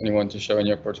showing and you want to show in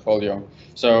your portfolio.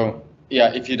 So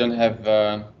yeah, if you don't have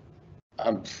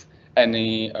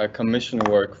any commission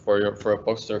work for a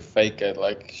poster, fake it,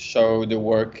 like show the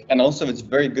work. And also it's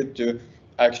very good to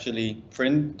actually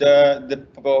print the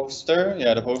poster,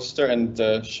 and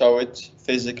show it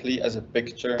physically as a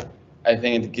picture. I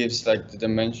think it gives like the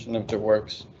dimension of the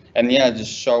works. And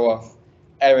just show off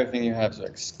everything you have,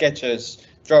 like sketches,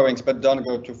 drawings, but don't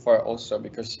go too far also,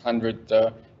 because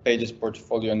 100 pages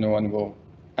portfolio, no one will.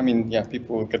 I mean,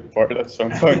 people will get bored at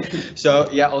some point. So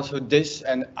also this,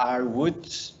 and I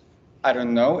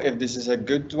don't know if this is a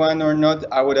good one or not.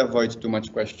 I would avoid too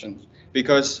much questions,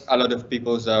 because a lot of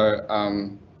people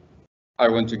I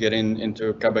want to get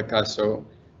into KABK, so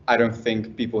I don't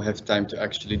think people have time to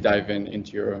actually dive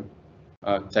into your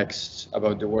texts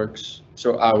about the works.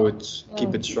 So I would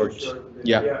keep it short.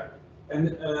 Yeah.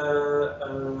 And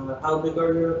how big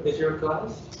is your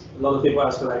class? A lot of people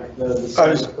ask like the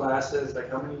size of classes, like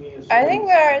how many years? I think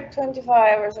we are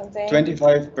 25 or something.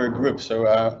 25 per group, so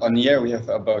on year we have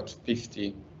about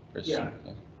 50%. Yeah.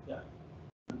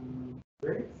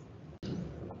 Great.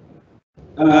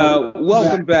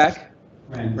 Welcome back,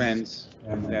 friends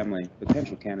and family,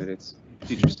 potential candidates,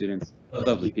 future students,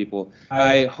 lovely people.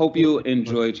 I hope you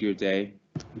enjoyed your day.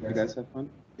 You guys have fun?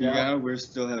 Yeah, we're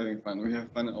still having fun. We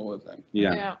have fun all the time.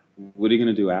 Yeah. What are you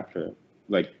gonna do after?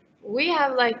 Like, we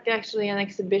have like actually an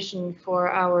exhibition for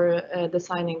our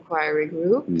design inquiry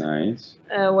group. Nice.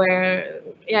 Where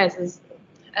it's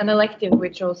an elective we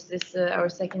chose this our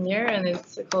second year, and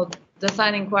it's called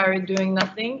Design Inquiry Doing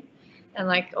Nothing. And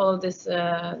like all of this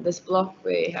block,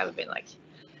 we have been like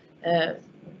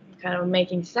kind of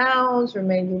making sounds, we're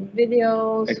making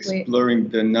videos. Exploring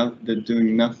the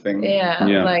doing nothing.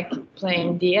 Yeah, like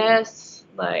playing DS,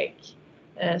 like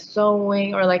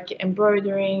sewing or like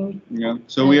embroidering. Yeah,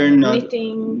 so we are not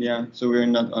knitting. Yeah, so we are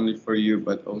not only for you,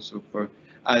 but also for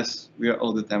us. We are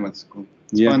all the time at school.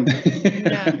 It's Yeah. fun.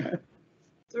 Yeah.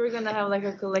 So we're gonna have like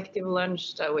a collective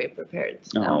lunch that we prepared.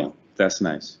 Oh, that's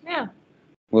nice. Yeah.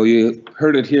 Well, you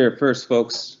heard it here first,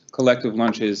 folks. Collective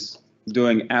lunches,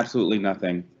 doing absolutely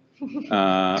nothing,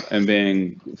 and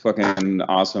being fucking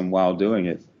awesome while doing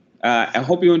it. I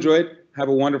hope you enjoyed. Have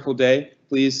a wonderful day.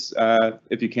 Please,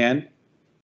 if you can,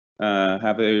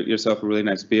 have yourself a really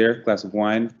nice beer, glass of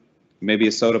wine, maybe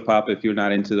a soda pop if you're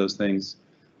not into those things,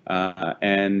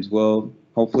 and we'll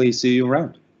hopefully see you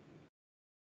around.